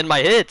can't land my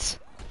hits.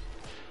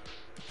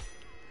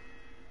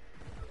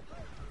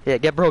 Yeah,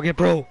 get bro, get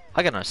bro.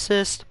 I got an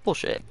assist.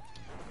 Bullshit.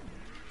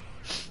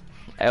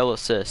 L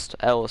assist,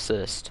 L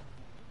assist.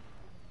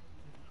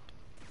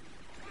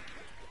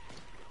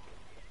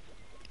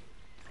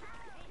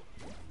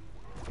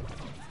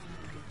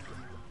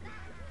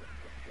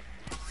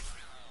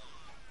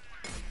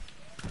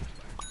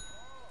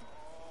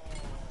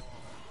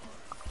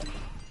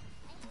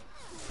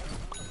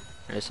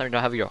 It's time you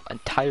don't have your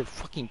entire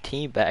fucking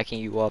team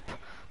backing you up.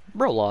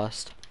 Bro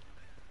lost.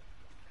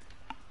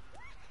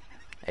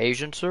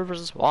 Asian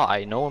servers?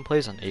 Why? No one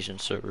plays on Asian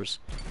servers.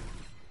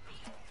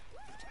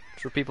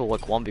 It's where people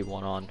like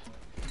 1v1 on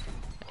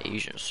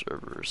Asian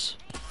servers.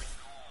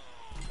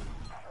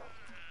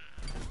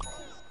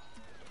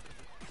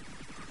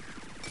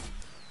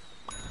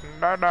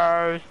 Bye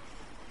bye.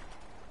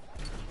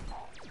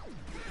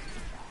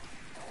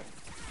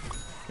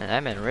 Man,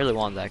 that man really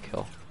wanted that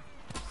kill.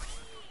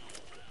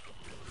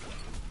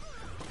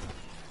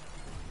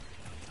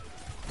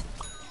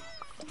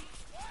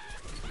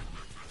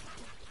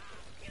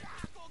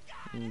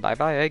 Bye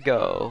bye, I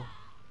go.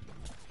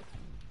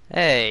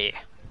 Hey.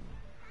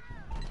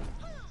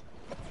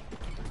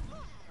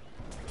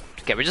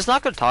 Okay, we're just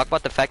not gonna talk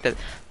about the fact that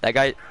that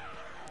guy.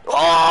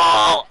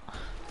 Oh!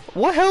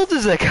 What health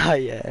is that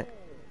guy at?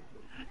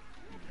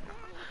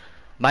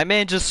 My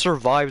man just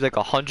survived like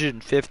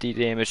 150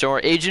 damage, or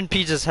Agent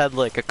P just had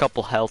like a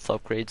couple health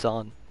upgrades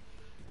on.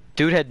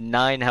 Dude had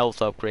 9 health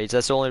upgrades.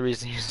 That's the only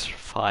reason he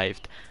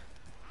survived.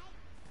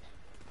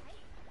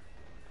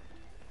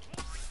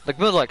 Like,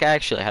 but look,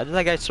 actually, how did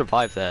that guy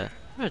survive that?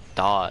 What a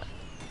dot.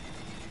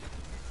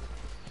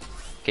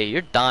 Okay,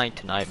 you're dying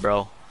tonight,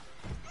 bro.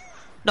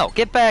 No,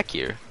 get back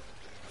here.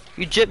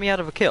 You jipped me out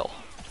of a kill.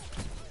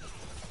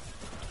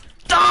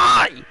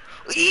 Die!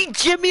 He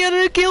jipped me out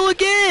of a kill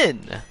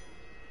again!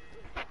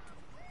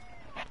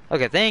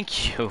 Okay,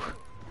 thank you.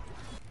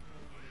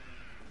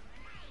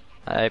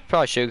 I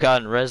probably should have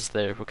gotten res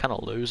there. We're kind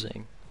of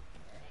losing.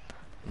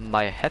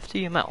 by a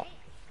hefty amount.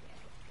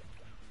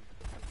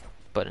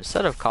 But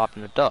instead of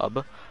copping a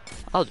dub,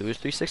 I'll do his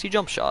 360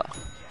 jump shot.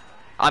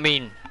 I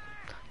mean,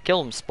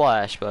 kill him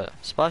splash, but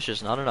splash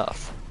is not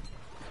enough.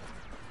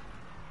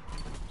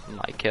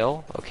 My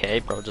kill. Okay,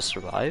 bro just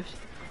survived.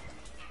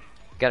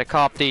 Gotta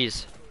cop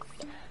these.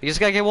 You just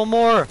gotta get one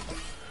more.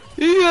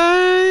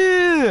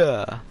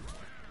 Yeah! I'm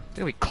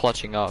gonna be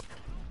clutching up.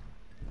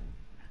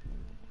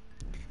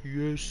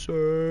 Yes,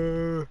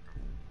 sir.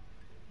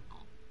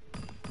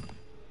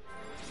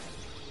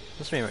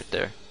 That's me right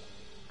there.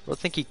 Bro,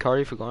 think he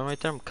cardi for going right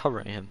there? I'm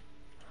covering him.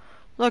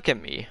 Look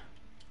at me.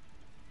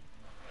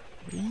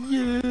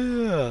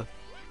 Yeah!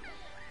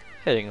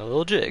 Hitting a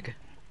little jig.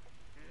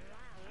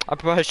 I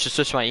probably should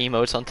switch my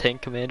emotes on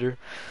Tank Commander.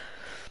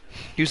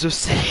 Use those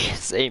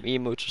same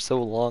emotes for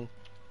so long.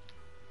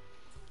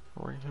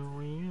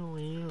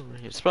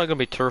 It's probably gonna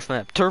be turf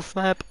map. Turf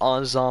map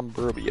on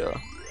Zomburbia.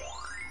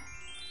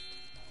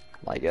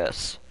 I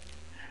guess.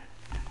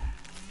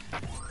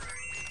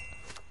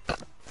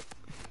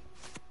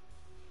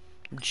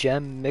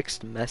 Gem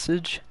mixed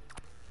message?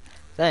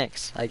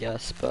 Thanks, I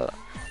guess, but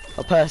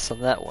I'll pass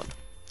on that one.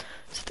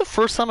 Is it the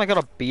first time I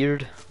got a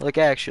beard? Like,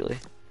 actually.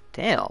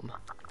 Damn.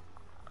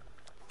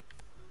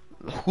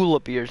 Hula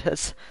beard.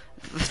 That's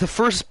the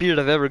first beard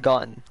I've ever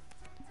gotten.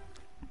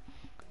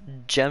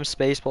 Gem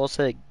Spaceball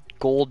said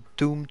gold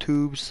doom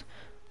tubes.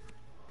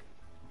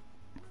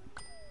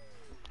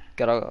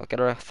 Got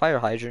a fire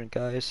hydrant,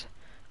 guys.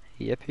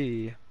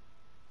 Yippee.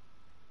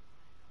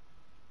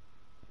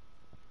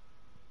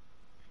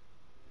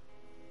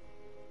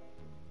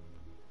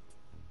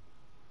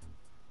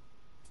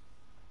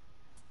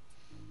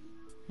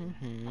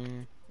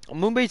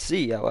 Moonbase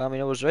Z. I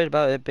mean, I was right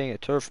about it being a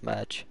turf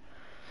match.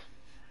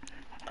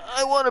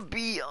 I want to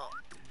be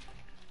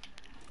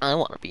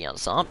on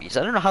zombies.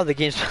 I don't know how the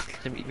game's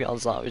gonna be on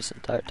zombies the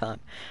entire time.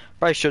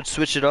 Probably should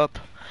switch it up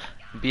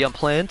and be on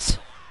plants,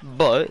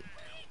 but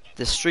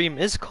the stream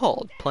is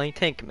called Playing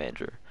Tank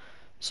Commander,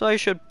 so I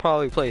should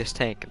probably play as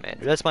Tank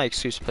Commander. That's my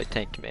excuse to play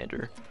Tank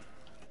Commander.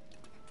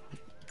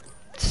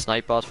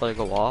 Snipe bots probably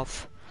go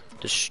off.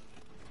 Just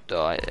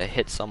I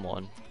hit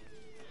someone.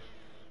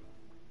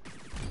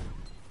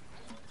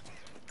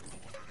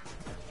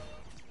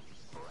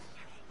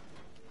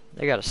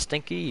 They got a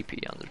stinky EP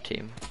on their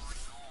team.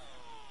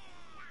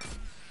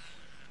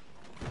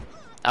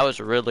 I was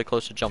really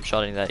close to jump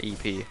shotting that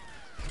EP.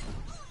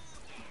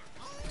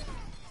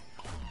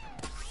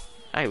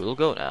 Hey, we'll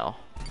go now.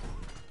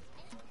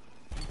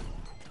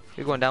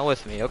 You're going down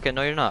with me. Okay,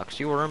 no you're not, because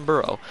you were in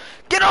burrow.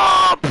 Get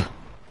up!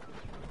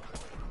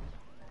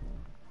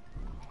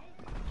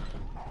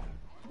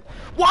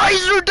 Why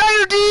is there a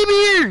dire team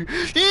here?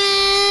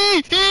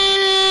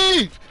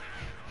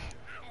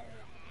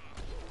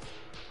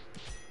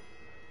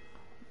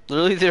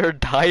 Literally their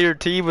entire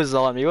team was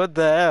on me. What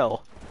the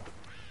hell?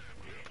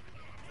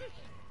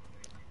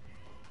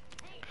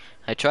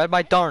 I tried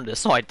my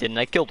darndest. No, I didn't.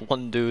 I killed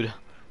one dude.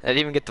 I didn't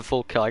even get the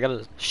full kill. I got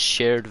a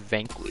shared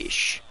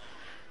vanquish.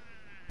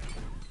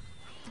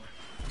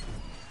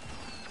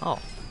 Oh.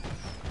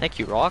 Thank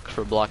you, Rock,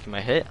 for blocking my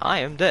hit. I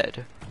am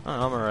dead.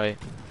 Oh, I'm alright.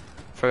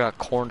 Forgot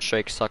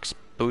Cornshake sucks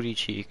booty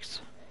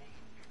cheeks.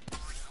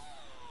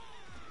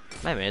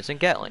 My man's in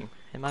Gatling,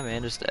 and my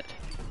man is dead.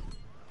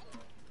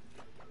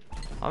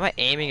 Why am I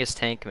aiming as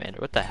Tank Commander?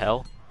 What the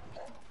hell?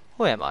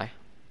 Who am I?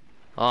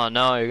 Oh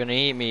no, you're gonna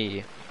eat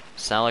me.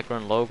 Sound like we're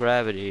in low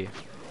gravity.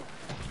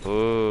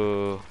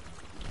 Ooh.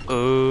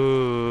 Ooh.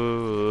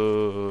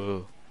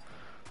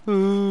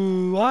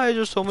 Ooh. Why is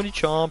there so many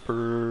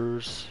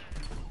chompers?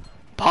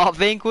 Bot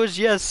vanquish?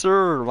 Yes,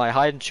 sir. My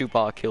hide and shoot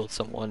bot killed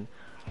someone.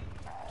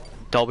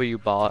 W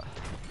bot.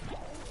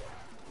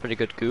 Pretty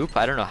good goop.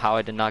 I don't know how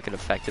I did not get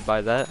affected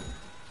by that.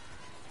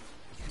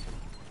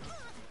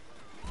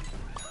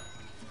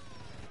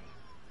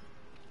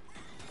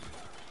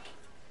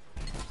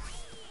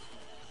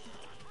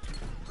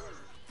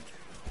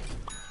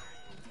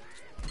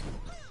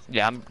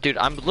 Yeah, dude,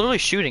 I'm literally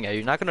shooting at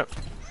you. Not gonna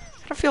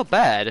feel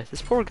bad.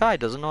 This poor guy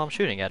doesn't know I'm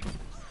shooting at him.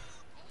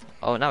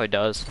 Oh, now he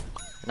does.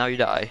 Now you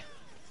die.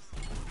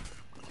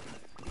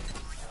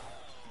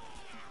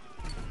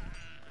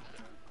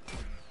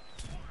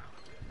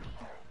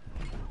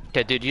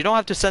 Okay, dude, you don't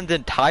have to send the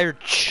entire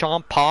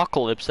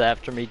chompocalypse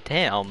after me.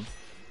 Damn.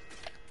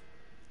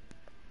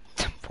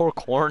 Poor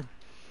Corn.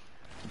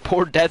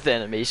 Poor death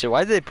animation.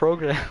 Why did they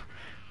program?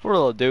 Poor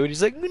little dude.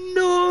 He's like,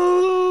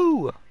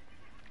 no.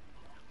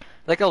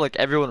 Like how like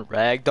everyone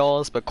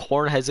ragdolls, but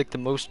Corn has like the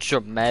most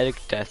dramatic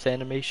death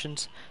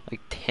animations. Like,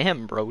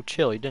 damn, bro,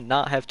 chill. You did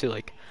not have to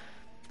like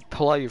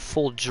pull out your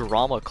full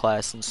drama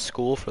class in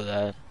school for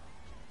that.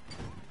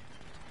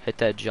 Hit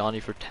that Johnny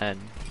for 10.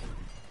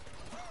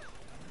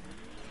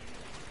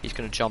 He's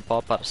gonna jump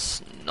up. I'll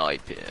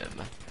snipe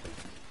him.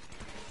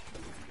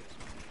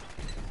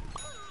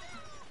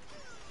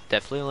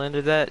 Definitely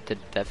landed that.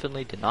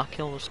 Definitely did not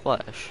kill him with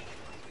splash.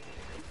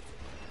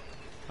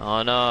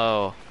 Oh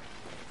no.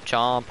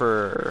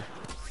 Chomper.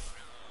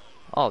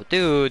 Oh,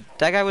 dude,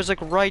 that guy was like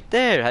right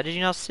there. How did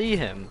you not see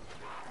him?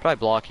 Probably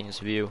blocking his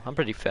view. I'm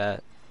pretty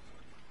fat.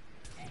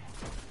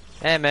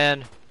 Hey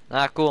man,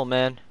 not cool,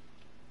 man.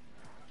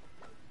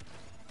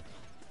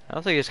 I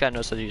don't think this guy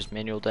knows how to use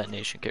manual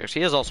detonation kicks.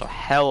 He is also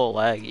hella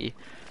laggy.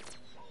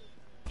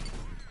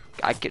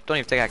 Don't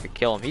even think I could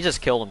kill him. He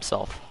just killed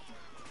himself.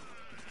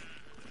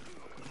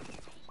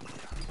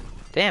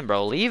 Damn,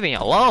 bro, leave me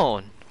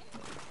alone.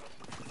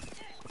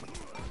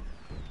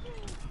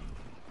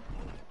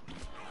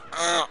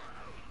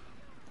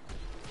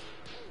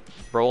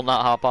 Bro will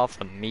not hop off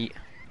the meat.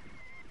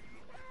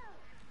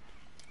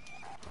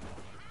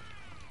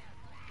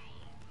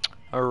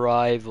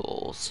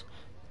 Arrivals.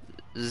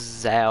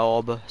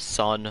 Zalb,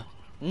 sun.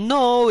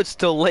 No, it's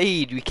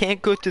delayed. We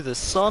can't go to the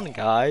sun,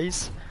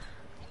 guys.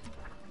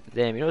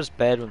 Damn, you know it's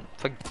bad when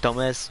fucking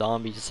dumbass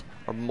zombies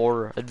are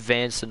more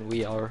advanced than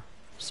we are.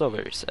 So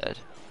very sad.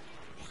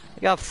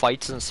 We got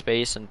fights in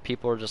space and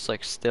people are just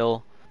like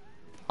still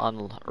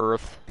on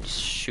Earth,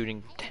 just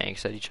shooting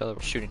tanks at each other,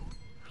 shooting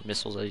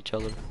missiles at each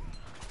other.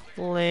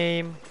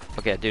 Lame.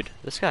 Okay, dude,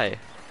 this guy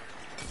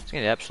is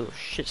getting absolute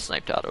shit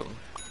sniped out of him.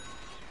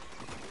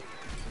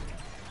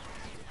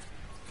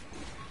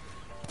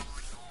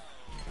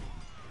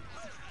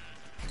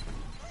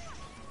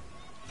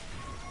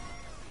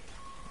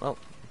 Well,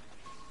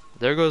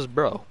 there goes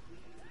bro.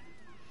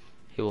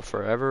 He will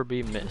forever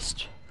be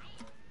missed.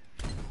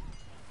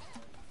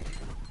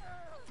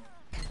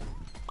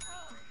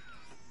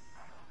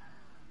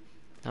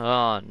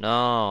 Oh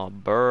no,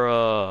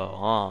 burrow.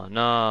 Oh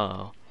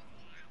no.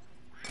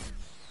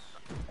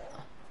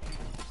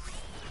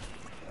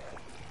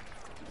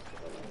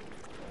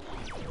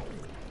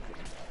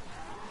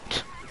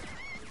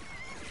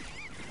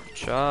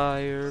 Try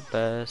your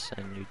best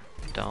and you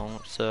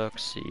don't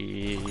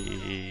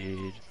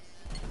succeed.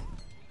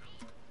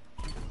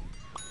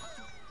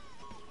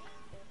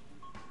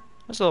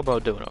 What's the little bro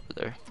doing over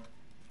there?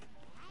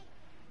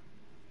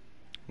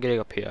 I'm getting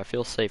up here. I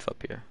feel safe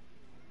up here.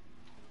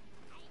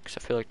 Because I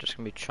feel like there's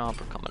going to be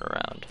Chomper coming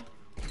around.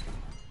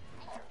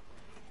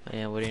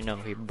 Man, what do you know?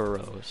 He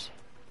burrows.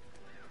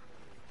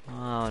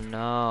 Oh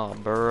no,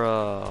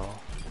 burrow.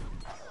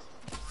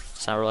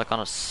 It's not really like on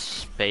a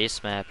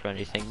space map or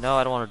anything. No,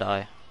 I don't want to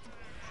die.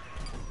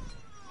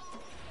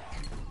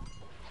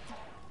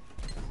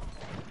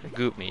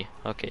 Goop me.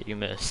 Okay, you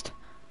missed.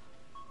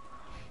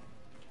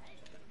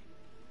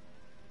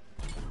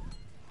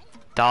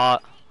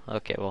 Dot.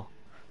 Okay, well,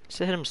 just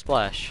hit him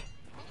splash.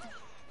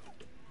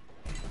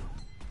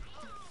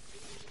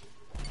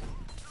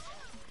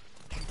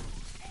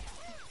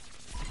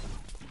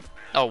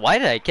 Oh, why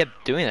did I keep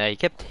doing that? He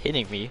kept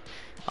hitting me.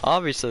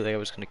 Obviously, that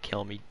was gonna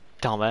kill me,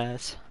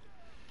 dumbass.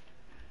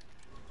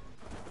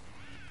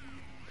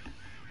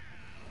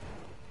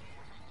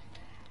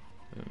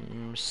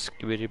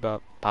 Skibidi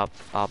bop, bop,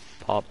 bop,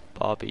 bop,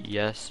 boppy.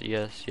 Yes,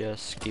 yes,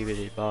 yes.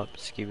 Skibidi bop,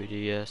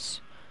 skibidi,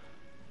 yes.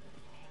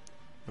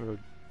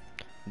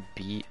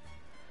 Beat.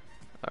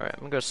 Alright,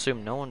 I'm gonna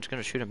assume no one's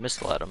gonna shoot a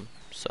missile at him,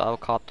 so I'll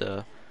cop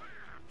the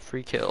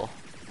free kill.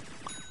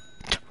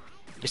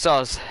 You saw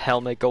his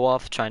helmet go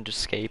off trying to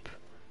escape.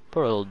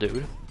 Poor little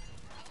dude.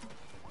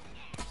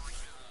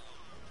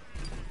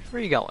 Where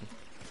are you going?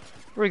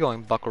 Where are you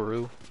going,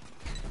 buckaroo?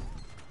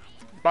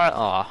 Bye.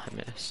 Aw, I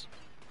missed.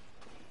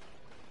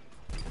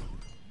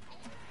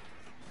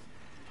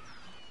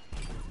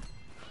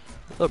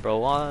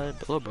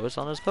 Little bro's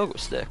on his pogo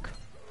stick.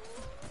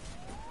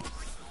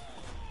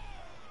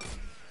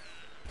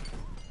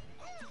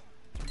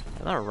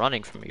 I'm not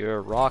running from you. You're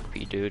a rock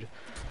pea, dude.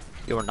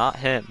 You are not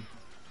him.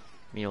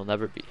 You'll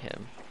never be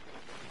him.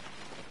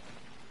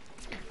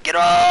 Get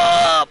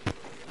up!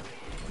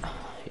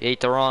 You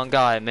ate the wrong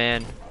guy,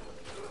 man.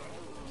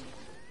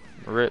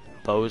 Rip,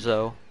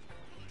 bozo.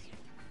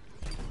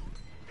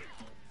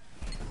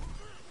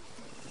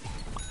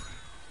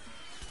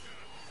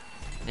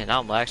 And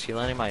now I'm actually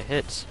landing my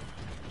hits.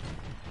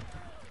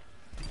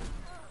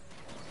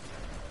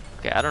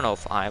 Okay, I don't know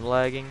if I'm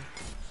lagging.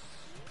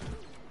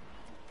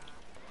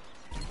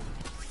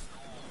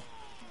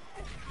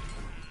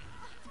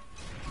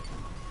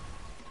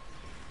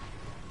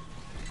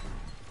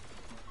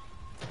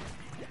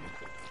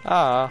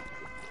 Ah,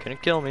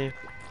 couldn't kill me.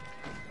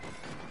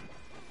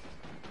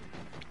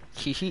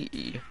 Hee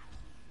hee.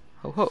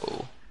 Ho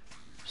ho.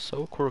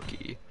 So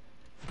quirky.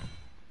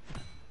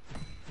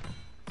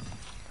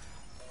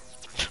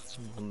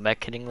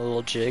 Mech hitting a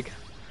little jig.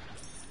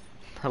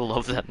 I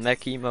love that mech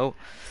emote.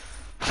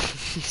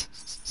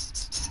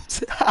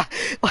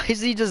 Why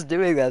is he just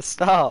doing that?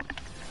 Stop.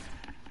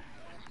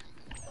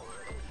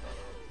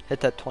 Hit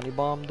that 20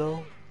 bomb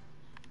though.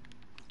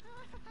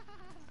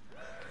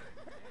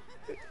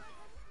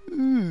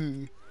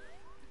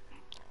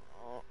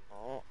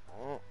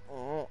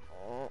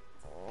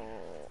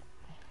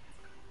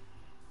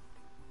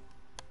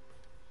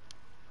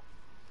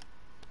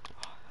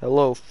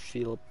 Hello,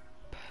 Philip.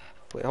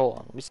 Wait, hold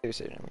on. Let me see what you're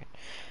saying.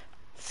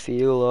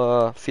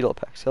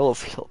 Philopex. Hello,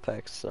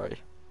 Philopex. Sorry.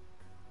 For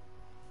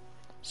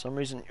some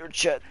reason your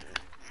chat did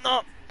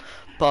not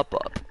pop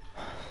up,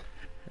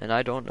 and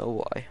I don't know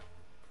why.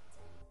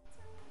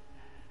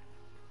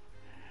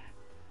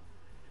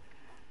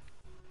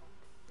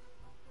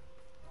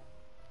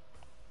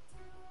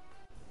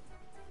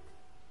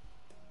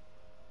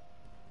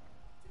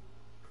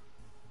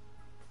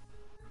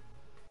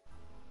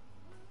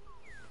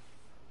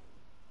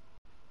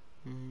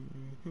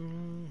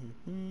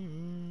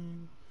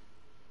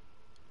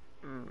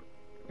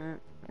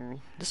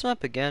 This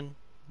map again.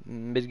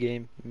 Mid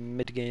game.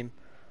 Mid game.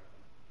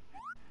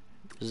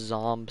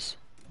 Zombs.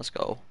 Let's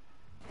go.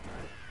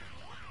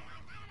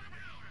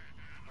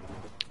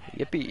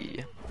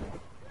 Yippee.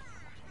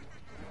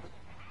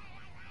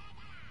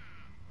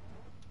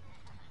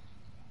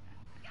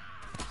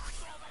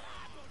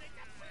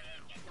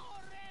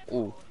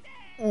 Ooh.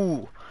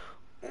 Ooh.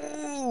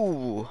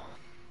 Ooh.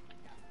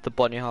 The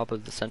bunny hop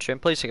of the century. I'm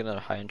placing another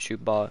high and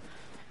shoot bot.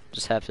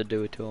 Just have to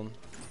do it to him.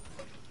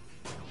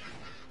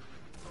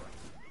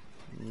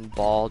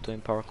 Ball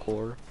doing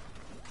parkour.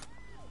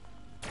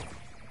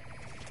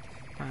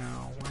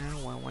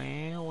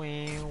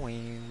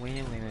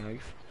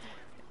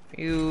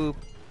 You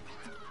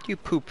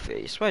poop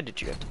face. Why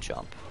did you have to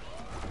jump?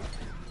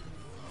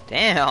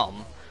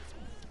 Damn.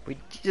 We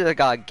just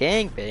got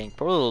gangbanged,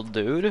 poor little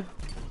dude.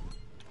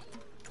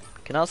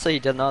 Cannot say he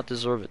did not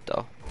deserve it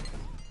though.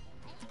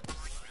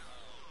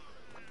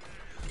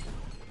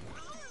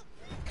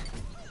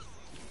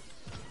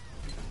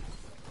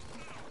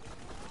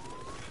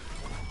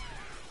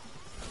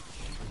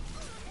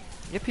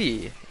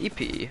 Yippee,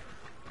 EP.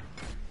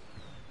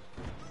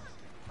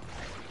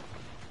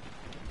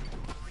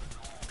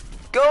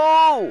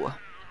 Go!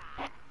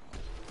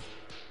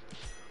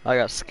 I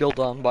got skilled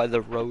on by the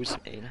Rose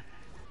main.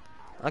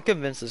 I'm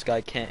convinced this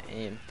guy can't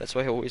aim. That's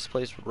why he always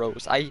plays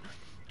Rose. I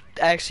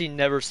actually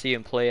never see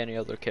him play any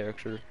other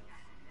character.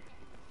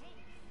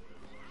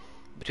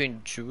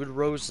 Between Druid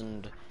Rose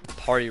and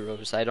Party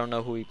Rose, I don't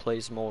know who he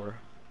plays more.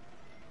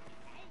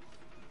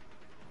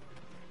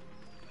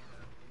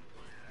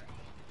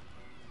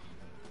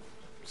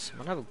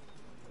 Someone have a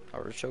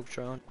artichoke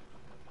drone?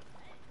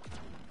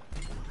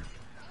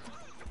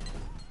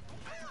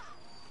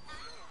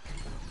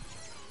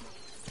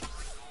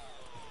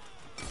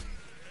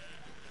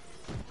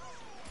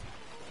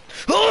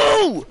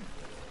 Oh!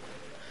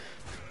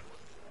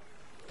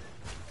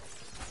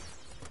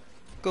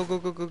 Go, go,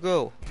 go, go,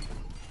 go.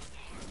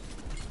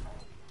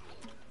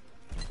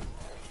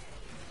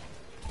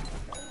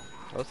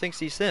 Oh, thinks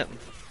he's him.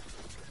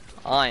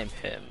 I'm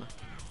him.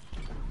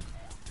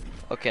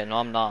 Okay, no,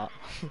 I'm not.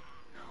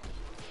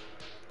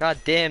 God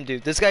damn,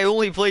 dude. This guy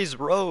only plays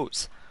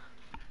Rose.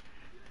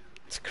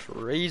 It's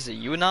crazy.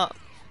 You would not...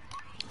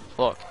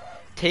 Look,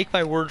 take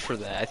my word for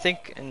that. I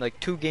think in like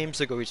 2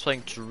 games ago, he was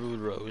playing Druid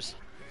Rose.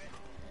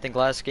 I think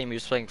last game he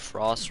was playing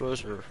Frost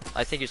Rose, or...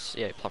 I think it's...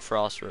 Yeah,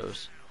 Frost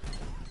Rose.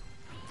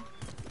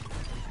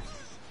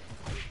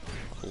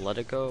 Let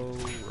it go,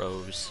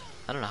 Rose.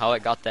 I don't know how I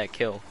got that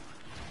kill.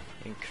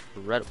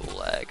 Incredible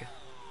lag.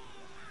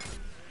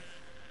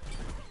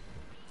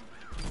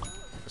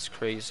 That's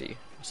crazy.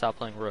 Stop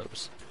playing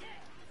Rose.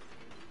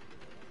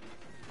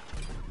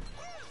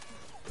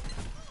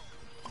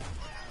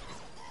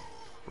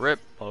 Rip,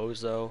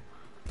 bozo.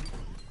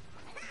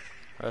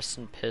 Rest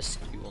in piss,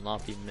 you will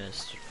not be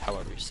missed.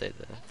 However you say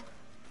that.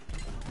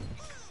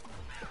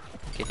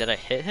 Okay, did I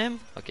hit him?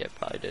 Okay, I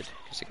probably did,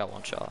 because he got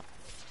one shot.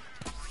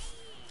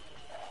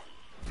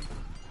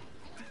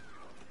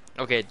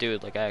 Okay,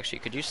 dude, like actually,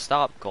 could you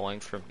stop going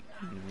for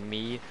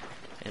me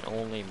and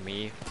only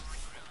me?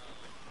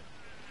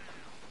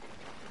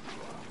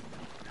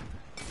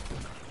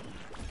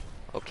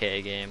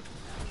 Okay, game.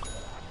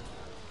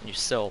 You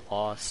still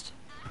lost.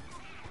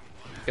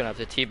 I'm gonna have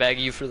to teabag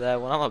you for that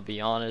one. I'm gonna be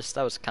honest,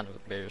 that was kind of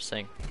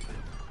embarrassing.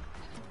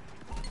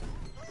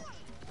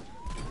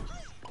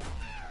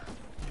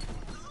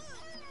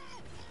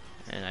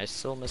 And I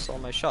still miss all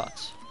my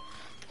shots.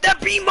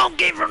 That beanbomb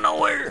came from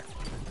nowhere!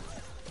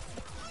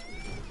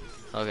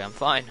 Okay, I'm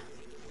fine.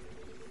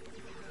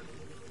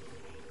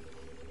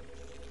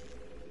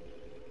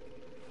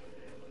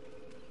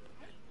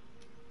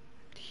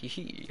 Hee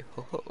hee,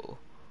 ho ho.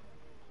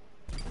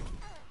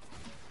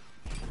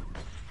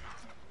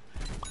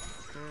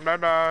 Bye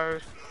bye.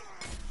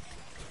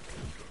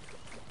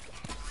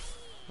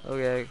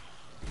 Okay.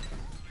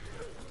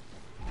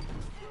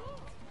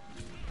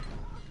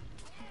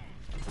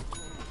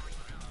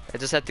 I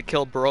just had to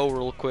kill bro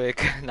real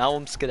quick. Now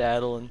I'm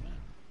skedaddling.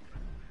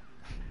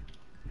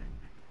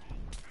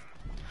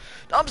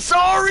 I'm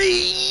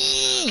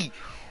sorry!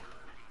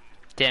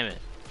 Damn it.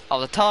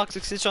 Oh, the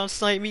toxic Citron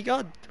sniped me.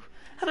 God,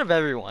 out of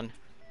everyone,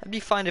 I'd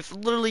be fine if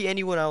literally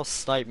anyone else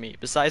sniped me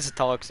besides the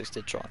toxic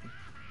Citron.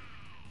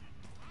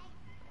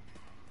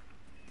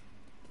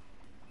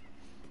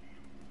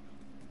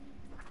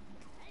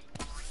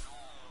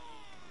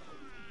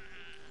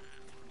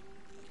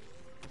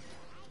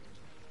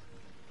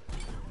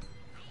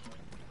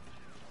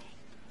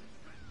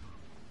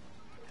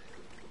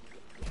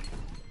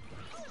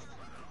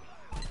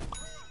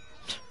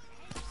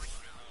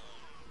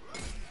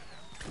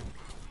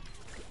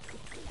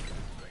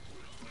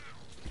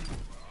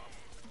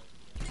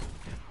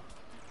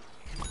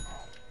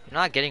 You're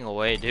not getting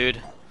away,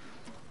 dude.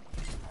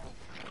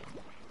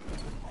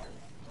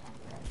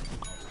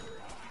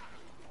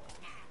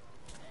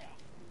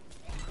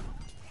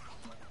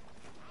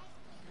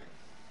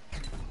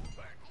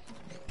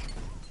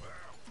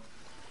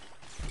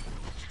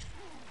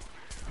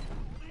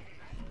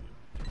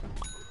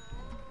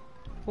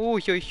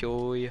 Oi, oi,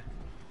 oi.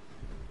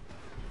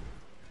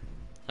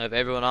 I have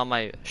everyone on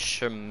my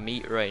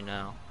meat right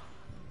now.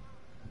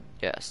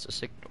 Yes,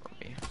 just ignore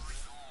me.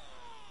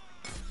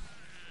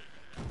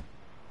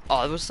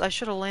 Oh, I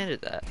should have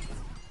landed that.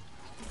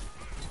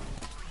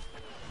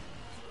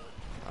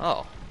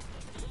 Oh,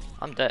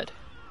 I'm dead.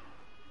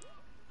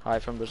 Hi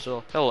from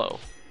Brazil. Hello.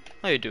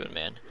 How you doing,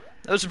 man?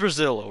 That was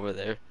Brazil over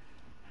there.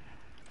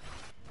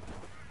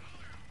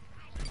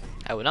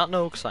 I would not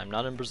know because I'm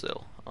not in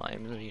Brazil.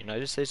 I'm in the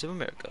United States of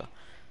America.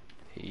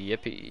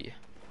 Yippee.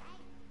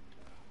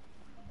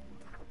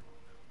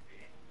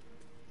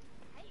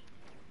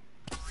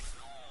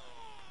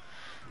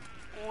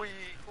 Oi,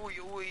 oi,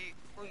 oi,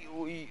 oi,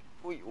 oi,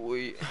 oi,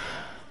 oi.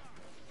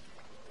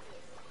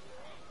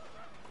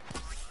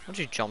 What'd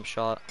you jump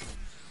shot?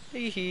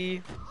 Hee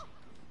hee.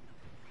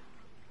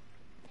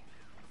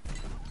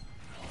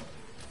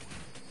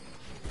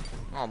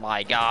 Oh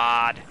my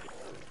god.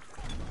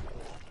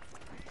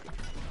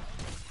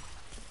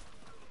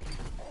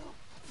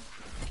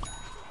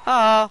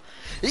 Ah.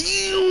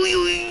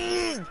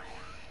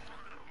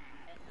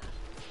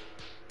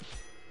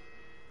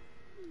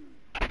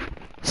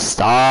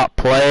 Stop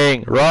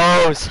playing,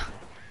 Rose.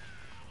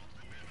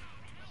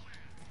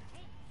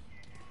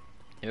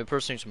 If a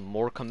person who's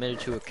more committed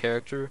to a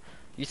character,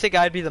 you think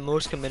I'd be the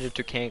most committed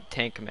to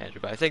tank commander,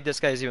 but I think this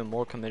guy's even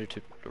more committed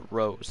to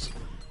Rose,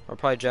 or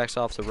probably jacks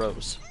off the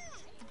Rose.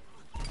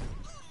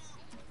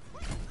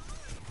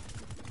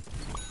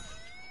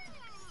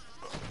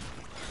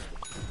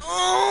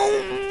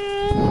 Oh!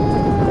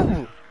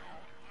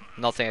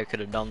 Nothing I could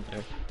have done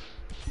there.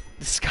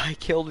 This guy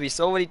killed me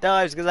so many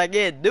times because I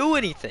can't do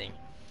anything.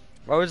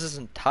 Why was this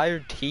entire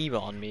team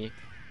on me?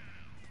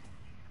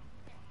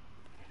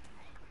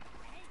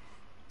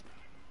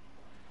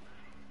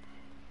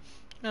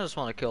 I just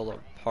want to kill the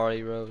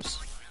party Rose.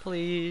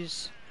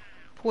 Please.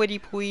 Pretty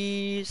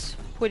please.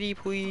 Pretty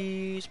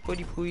please.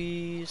 Pretty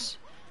please.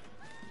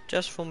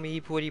 Just for me,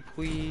 pretty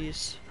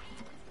please.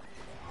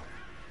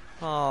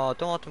 Oh,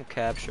 don't let them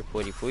capture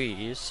pretty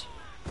please.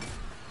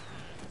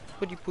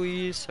 Pretty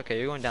please. Okay,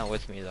 you're going down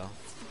with me though.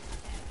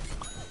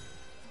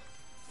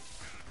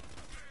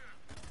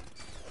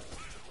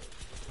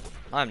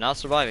 I'm not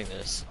surviving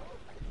this.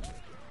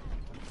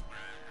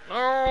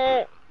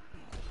 No!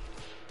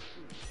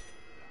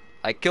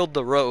 I killed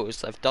the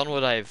Rose. I've done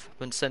what I've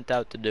been sent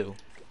out to do.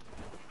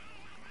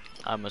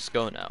 I must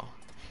go now.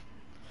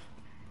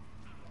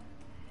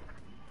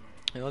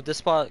 You know what this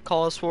spot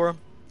calls for?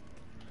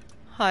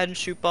 Hide and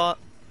shoot bot.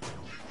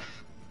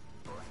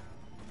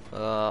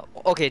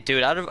 Okay,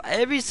 dude. Out of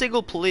every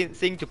single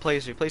thing to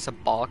place, replace a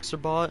boxer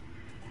bot.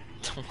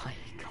 Oh my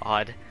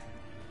god.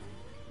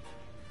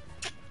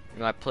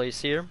 My place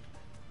here.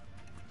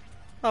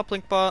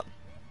 Uplink bot.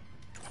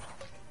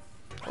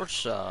 Or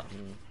shout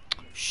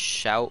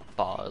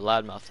bot.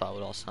 Loudmouth bot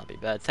would also not be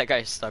bad. That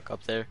guy's stuck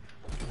up there.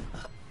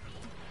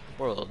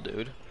 Poor little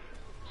dude.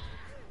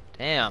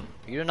 Damn,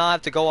 you do not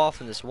have to go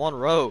off in this one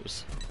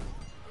Rose.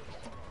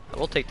 I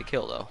will take the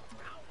kill though.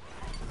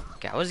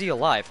 Okay, how is he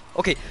alive?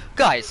 Okay,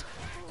 guys,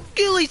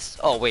 Gilly's.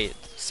 Oh wait,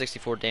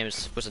 64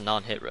 damage was a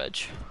non-hit reg.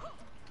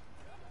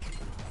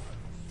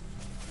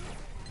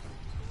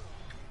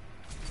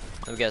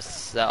 I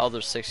guess that other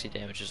 60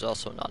 damage is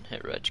also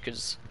non-hit reg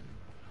because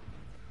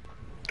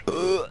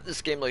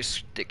this game likes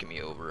sticking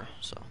me over.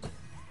 So.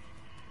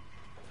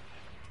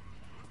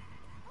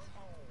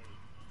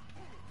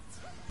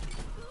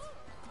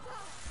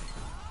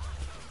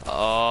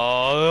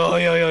 Oh,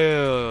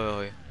 yeah.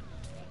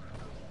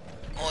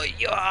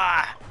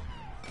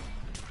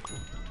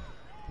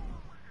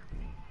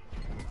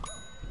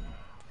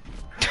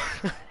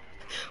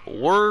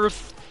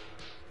 Worth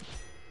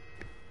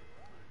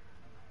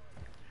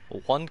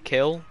 1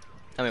 kill.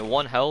 I mean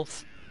 1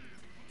 health.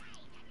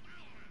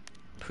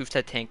 Proof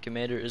that tank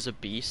commander is a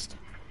beast.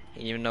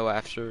 And even though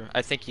after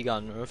I think he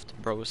got nerfed,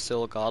 bro is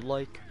still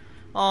godlike.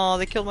 Oh,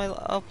 they killed my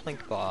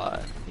uplink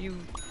bot. You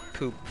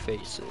poop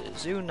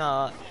faces. You're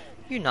not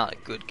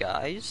good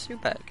guys. You're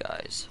bad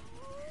guys.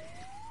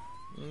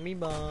 Me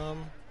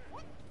bomb.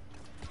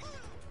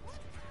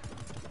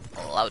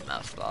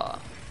 Loudmouth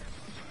bot.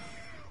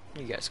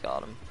 You guys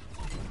got him.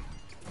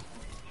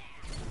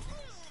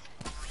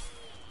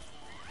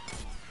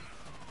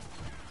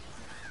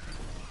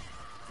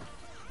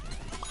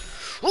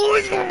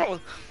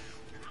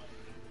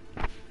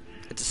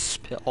 It's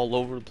spit all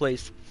over the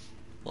place.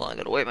 Well, I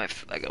gotta wipe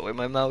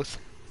my mouth.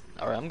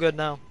 Alright, I'm good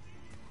now.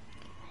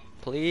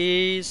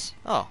 Please.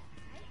 Oh.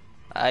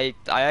 I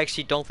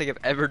actually don't think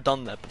I've ever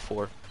done that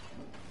before.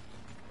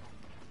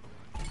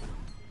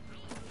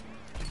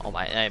 Oh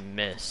my, I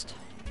missed.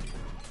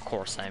 Of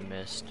course I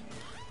missed.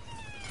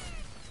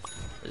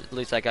 At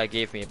least that guy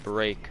gave me a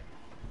break.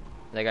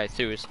 That guy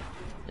threw his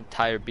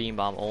entire beam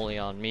bomb only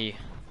on me.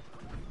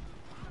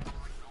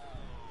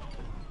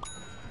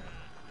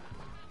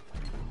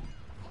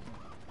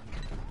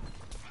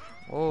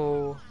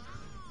 Oh.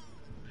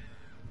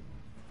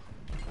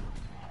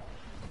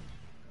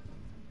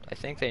 I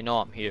think they know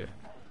I'm here.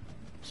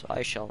 So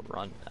I shall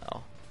run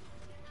now.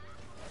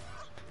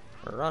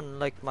 Run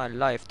like my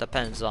life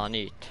depends on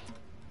it.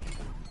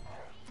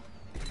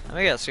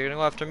 I guess you're gonna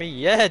go after me?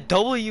 Yeah,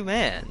 W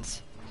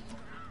mans.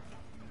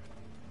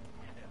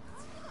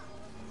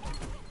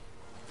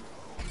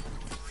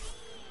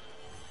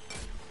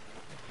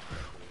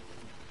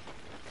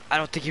 I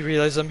don't think he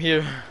realized I'm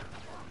here.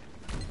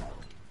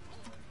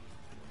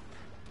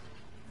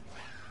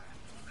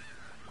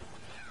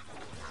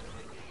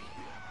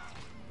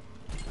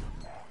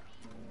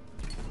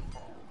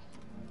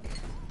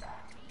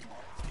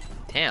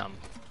 Damn.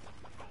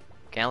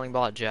 Gambling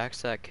bot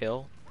jacks that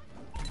kill.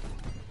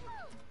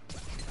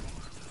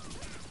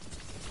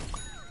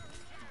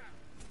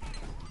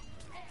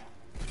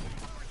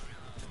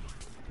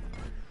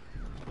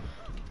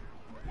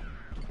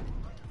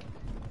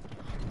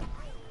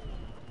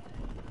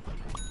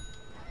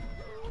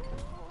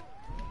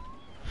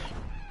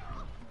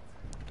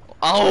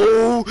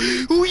 Oh!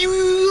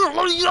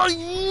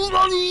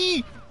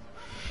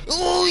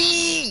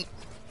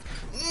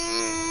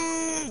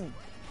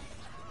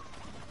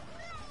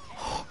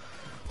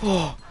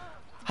 Oh!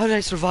 How did I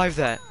survive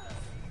that?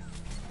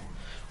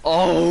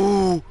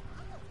 Oh!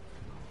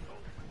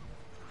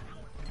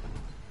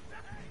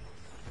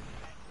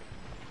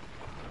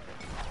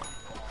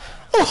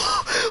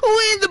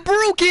 Oh! And the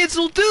burrow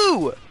cancel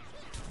too!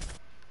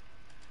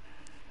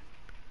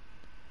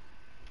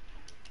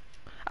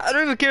 I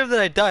don't even care that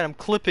I died. I'm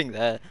clipping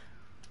that.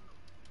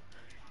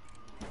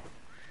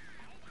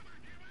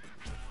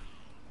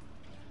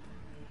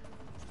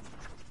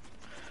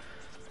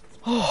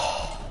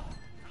 Oh,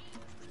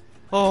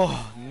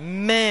 oh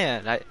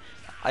man,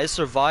 I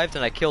survived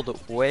and I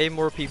killed way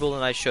more people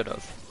than I should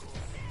have.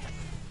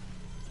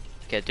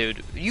 Okay,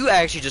 dude, you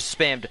actually just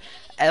spammed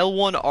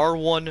L1,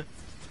 R1.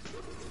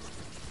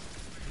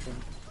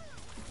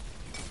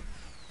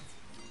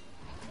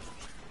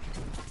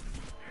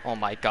 Oh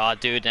my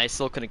god, dude, and I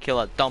still couldn't kill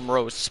that dumb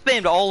Rose.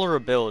 Spammed all her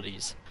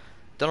abilities.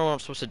 Don't know what I'm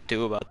supposed to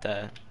do about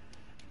that.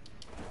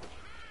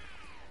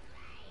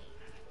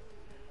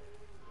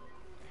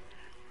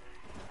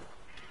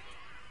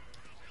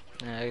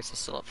 I guess I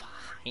still have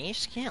high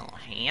skill,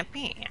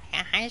 happy,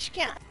 high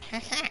skill.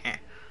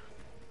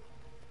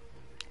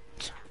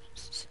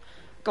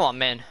 Come on,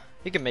 man,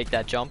 you can make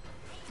that jump.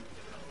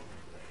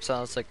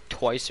 Sounds like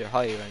twice your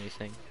height or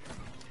anything.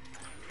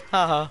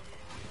 Haha.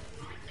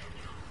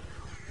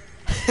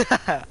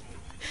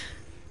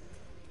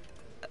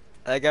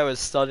 That guy was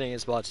studying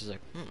his bots. He's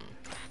like,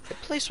 if I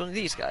place one of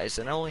these guys,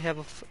 and I only have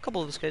a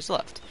couple of these guys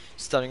left.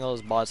 Studying all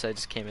his bots, I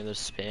just came in there,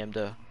 spammed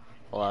a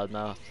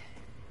loudmouth.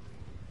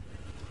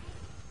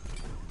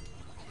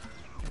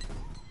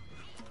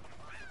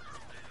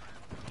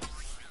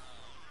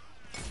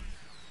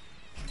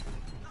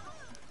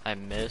 I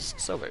missed.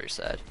 So very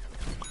sad.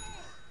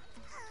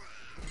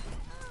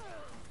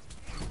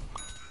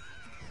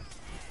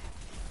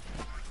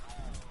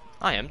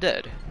 I am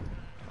dead.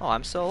 Oh,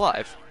 I'm still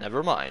alive.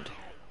 Never mind.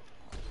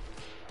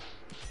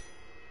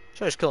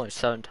 Should I just kill him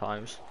 7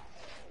 times?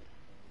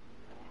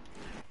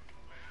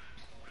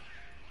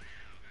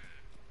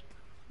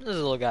 What's this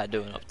little guy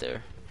doing up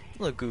there?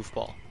 Little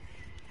goofball.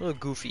 Little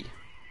goofy.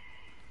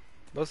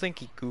 Don't think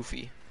he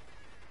goofy.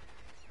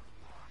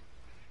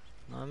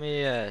 Let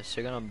me guess,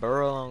 you're gonna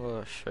burrow and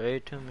go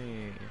straight to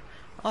me.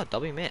 Oh,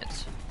 W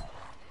mans.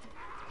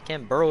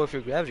 Can't burrow if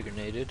you're gravity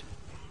grenaded.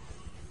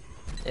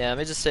 Yeah, let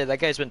me just say, that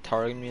guy's been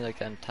targeting me like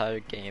the entire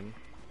game.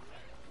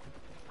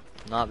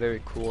 Not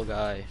very cool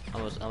guy.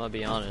 I'm gonna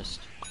be honest.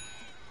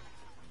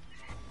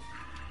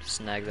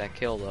 Snag that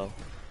kill though.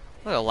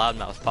 Look at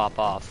loudmouth pop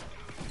off.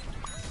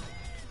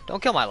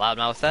 Don't kill my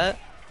loudmouth, that.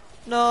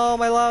 No,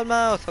 my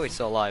loudmouth. Oh, he's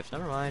still alive.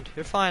 Never mind.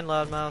 You're fine,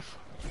 loudmouth.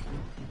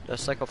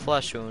 Just like a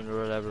flesh wound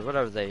or whatever.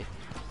 Whatever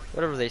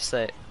they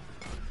say.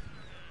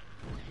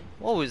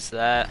 What was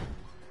that?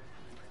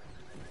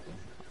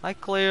 I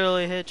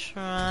clearly hit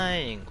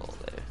triangle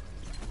there.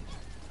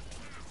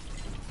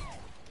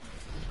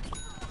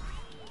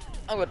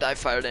 I'm gonna die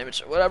fire damage.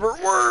 Whatever.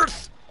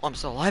 Worth. Oh, I'm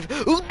still alive.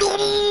 Oh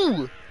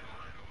no!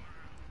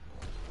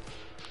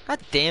 God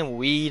damn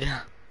weed.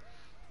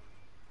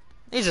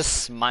 He's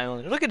just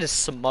smiling. Look at his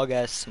smug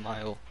ass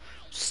smile.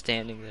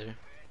 Standing there.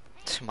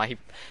 My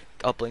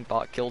uplink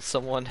bot killed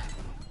someone.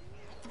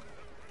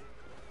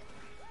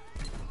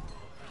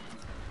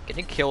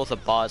 Getting killed with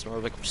a bot is more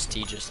of like a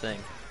prestigious thing.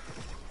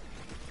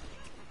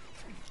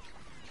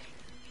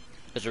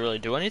 Does it really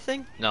do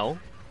anything? No.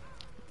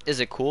 Is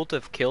it cool to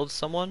have killed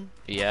someone?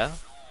 Yeah.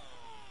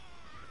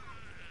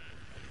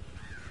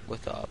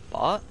 With a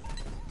bot?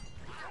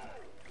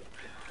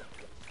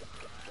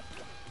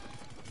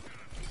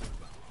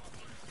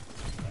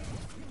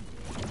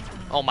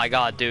 Oh my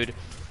god, dude.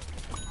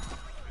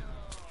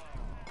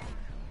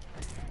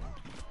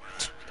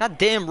 God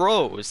damn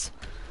Rose.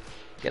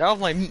 Get off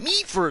my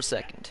meat for a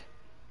second.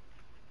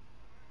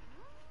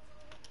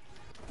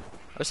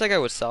 I wish that guy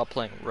would stop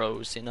playing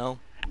Rose, you know?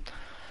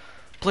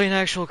 Play an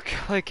actual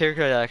character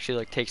that actually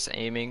like takes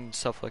aiming and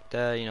stuff like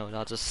that, you know,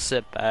 not just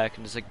sit back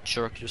and just like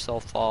jerk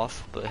yourself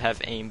off, but have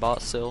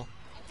aimbot still.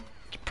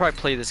 You could probably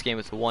play this game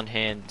with one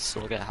hand and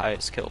still get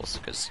highest kills,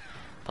 because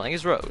playing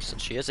as Rose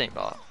and she has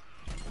aimbot.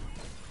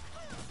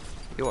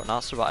 You are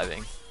not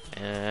surviving.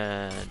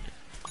 And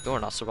you're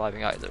not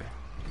surviving either.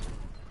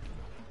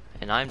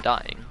 And I'm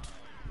dying.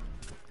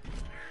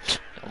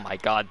 Oh my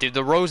god, dude,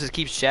 the roses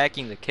keeps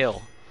jacking the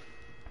kill.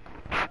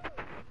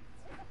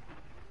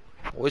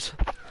 Always,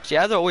 she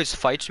either always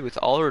fights you with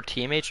all her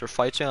teammates or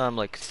fights you on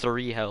like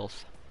 3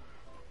 health.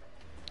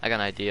 I got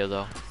an idea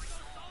though.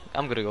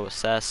 I'm gonna go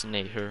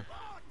assassinate her.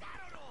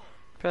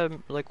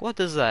 Like, what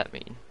does that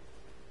mean?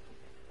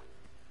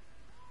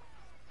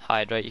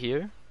 Hide right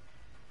here.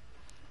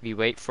 We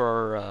wait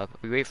for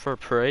our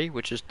prey,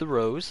 which is the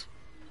rose,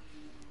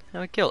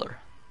 and we kill her.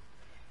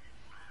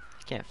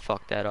 Can't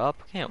fuck that up,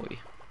 can't we?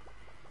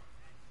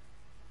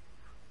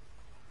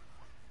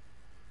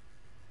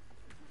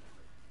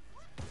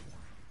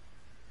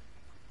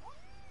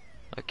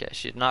 Okay,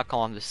 she did not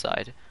call on this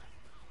side.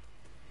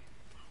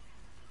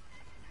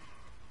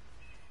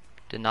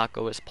 Did not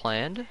go as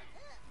planned.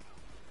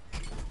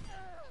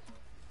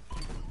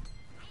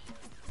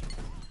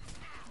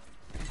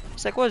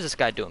 It's like, what is this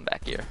guy doing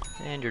back here?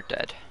 And you're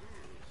dead.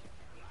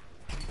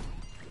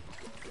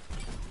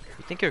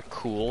 You think you're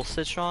cool,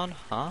 Citron?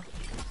 Huh?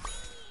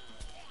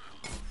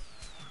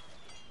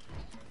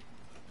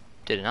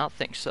 Did not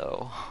think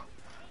so.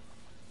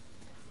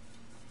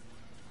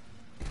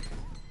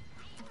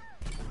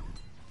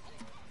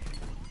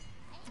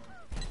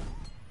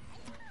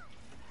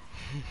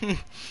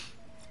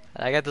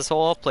 I got this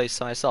whole place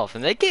to myself,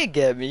 and they can't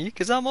get me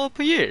because I'm up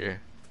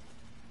here.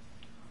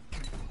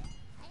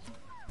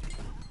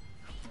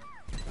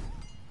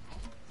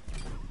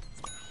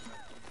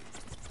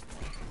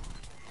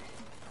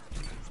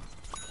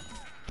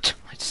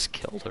 I just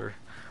killed her.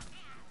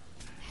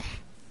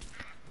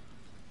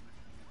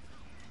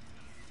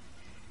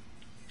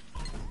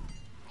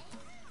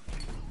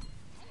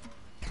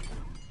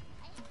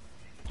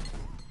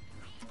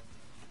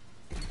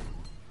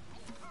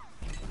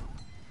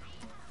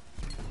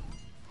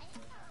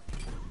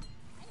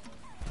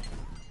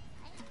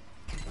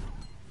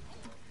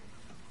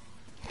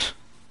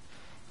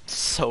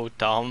 So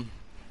dumb.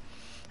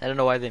 I don't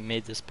know why they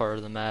made this part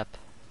of the map.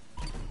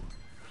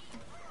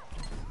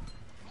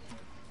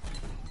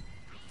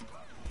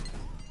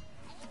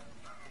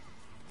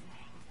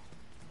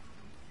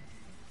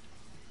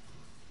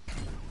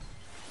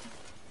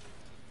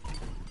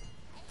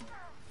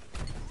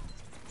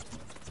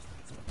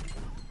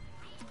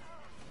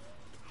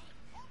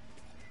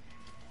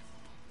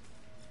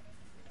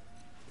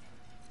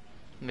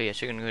 But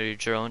yes, you're gonna go to your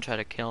drone and try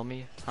to kill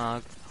me, huh,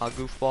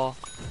 goofball?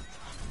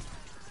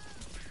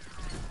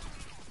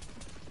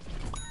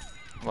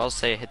 Well, I'll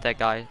say I hit that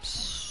guy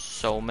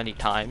so many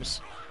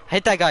times. I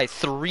hit that guy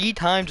 3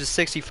 times at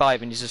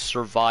 65 and he just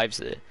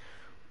survives it.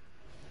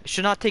 It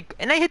should not take...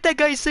 And I hit that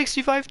guy at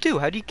 65 too.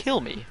 How'd he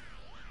kill me?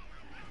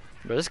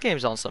 Bro, this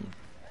game's on some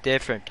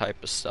different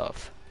type of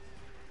stuff.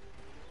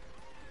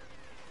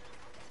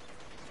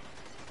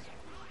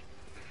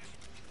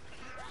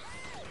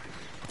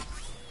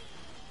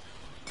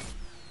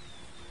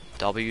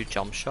 W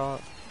jump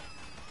shot.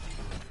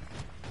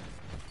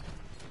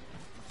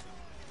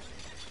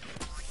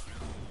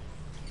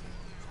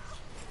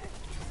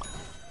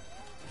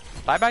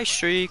 Bye bye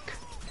streak.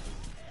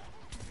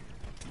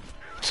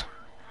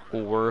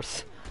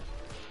 Worth.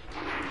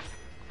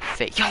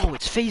 Yo,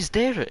 it's FaZe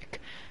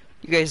Derek.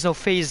 You guys know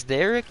FaZe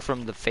Derek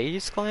from the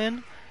FaZe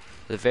clan?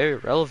 The very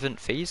relevant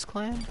FaZe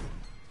clan?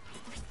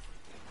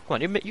 Come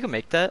on, you can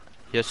make that.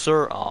 Yes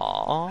sir.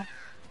 Aww.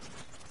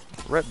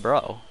 Rip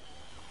bro.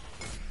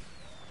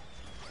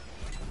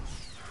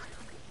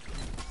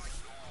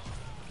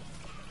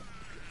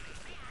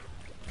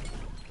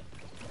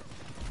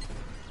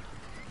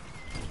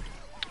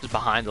 Just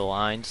behind the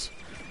lines,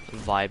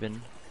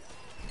 vibing.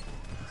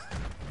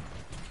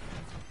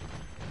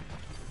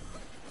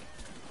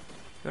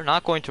 You're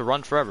not going to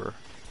run forever.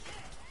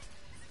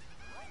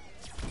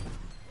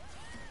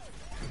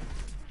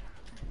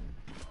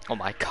 Oh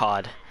my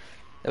god.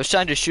 I was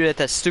trying to shoot at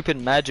that stupid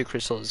magic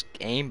crystal, is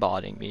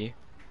aimbotting me.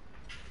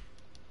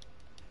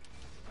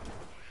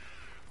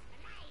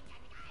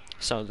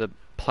 So the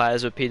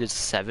plasma P did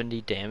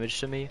 70 damage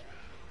to me.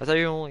 I thought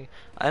you only...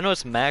 I know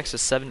its max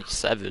is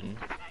 77.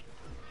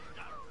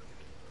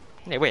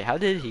 Hey, wait, how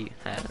did he...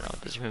 I don't know,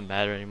 it doesn't even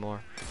matter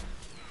anymore.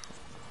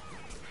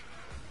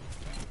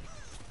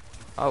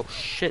 Oh,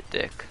 shit,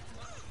 dick.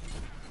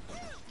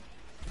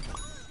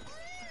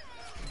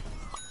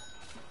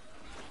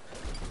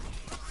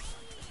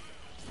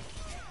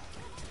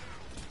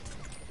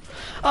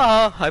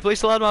 I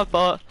placed a loudmouth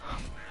bot.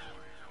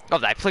 Oh,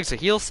 did I place a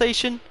heal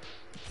station?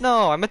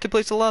 No, I meant to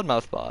place a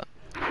loudmouth bot.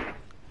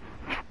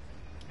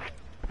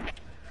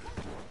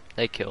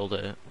 They killed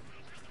it.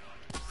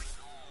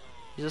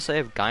 You just say I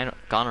have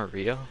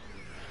gonorrhea?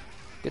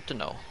 Good to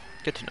know.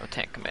 Good to know,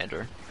 Tank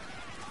Commander.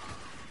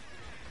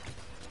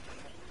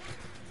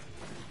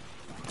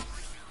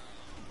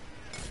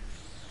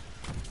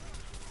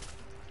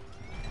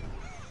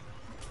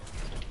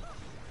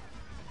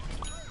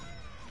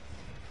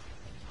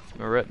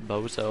 Rip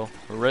Bozo.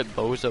 Rip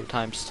Bozo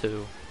times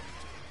 2.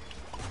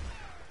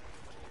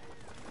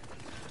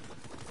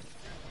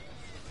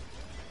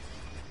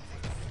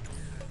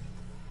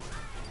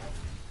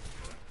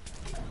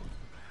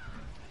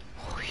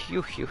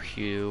 Phew, phew,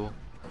 phew.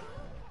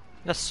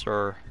 Yes,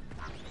 sir.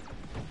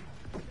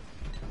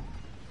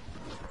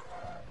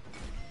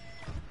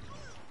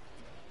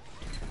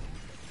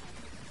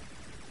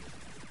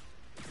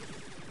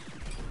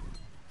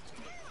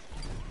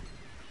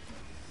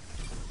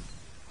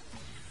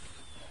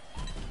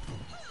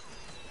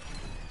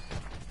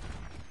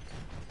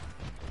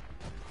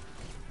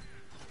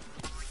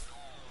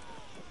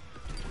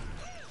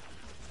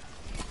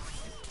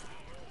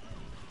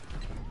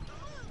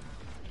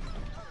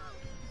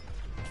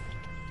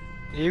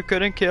 You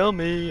couldn't kill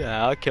me,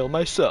 I'll kill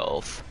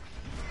myself.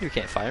 You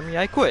can't fire me,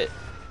 I quit.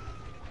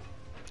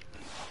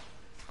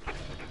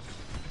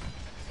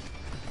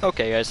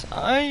 Okay guys,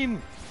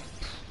 I'm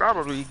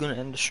probably gonna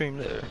end the stream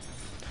there.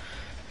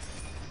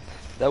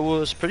 That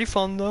was pretty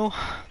fun though.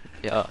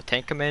 Yeah,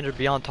 Tank Commander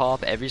be on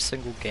top every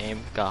single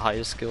game. Got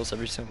highest skills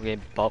every single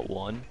game but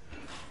one.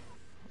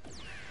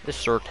 This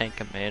Sir Tank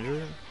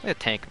Commander. Look at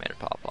Tank Commander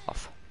pop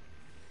off.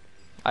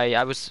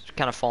 I was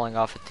kind of falling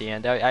off at the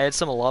end. I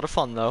had a lot of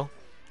fun though.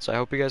 So I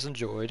hope you guys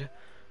enjoyed.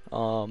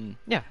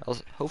 Yeah,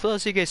 hopefully I'll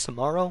see you guys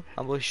tomorrow.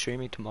 I'm really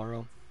streaming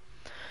tomorrow.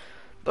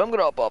 But I'm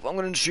gonna hop off. I'm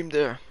gonna stream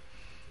there.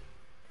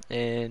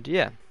 And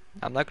yeah,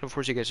 I'm not gonna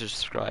force you guys to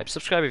subscribe.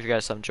 Subscribe if you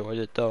guys have enjoyed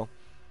it though.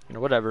 You know,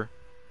 whatever.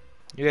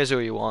 You guys do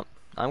what you want.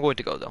 I'm going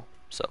to go though.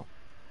 So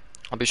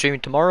I'll be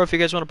streaming tomorrow if you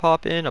guys want to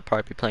pop in. I'll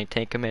probably be playing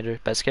Tank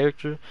Commander, best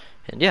character.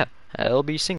 And yeah, I'll be seeing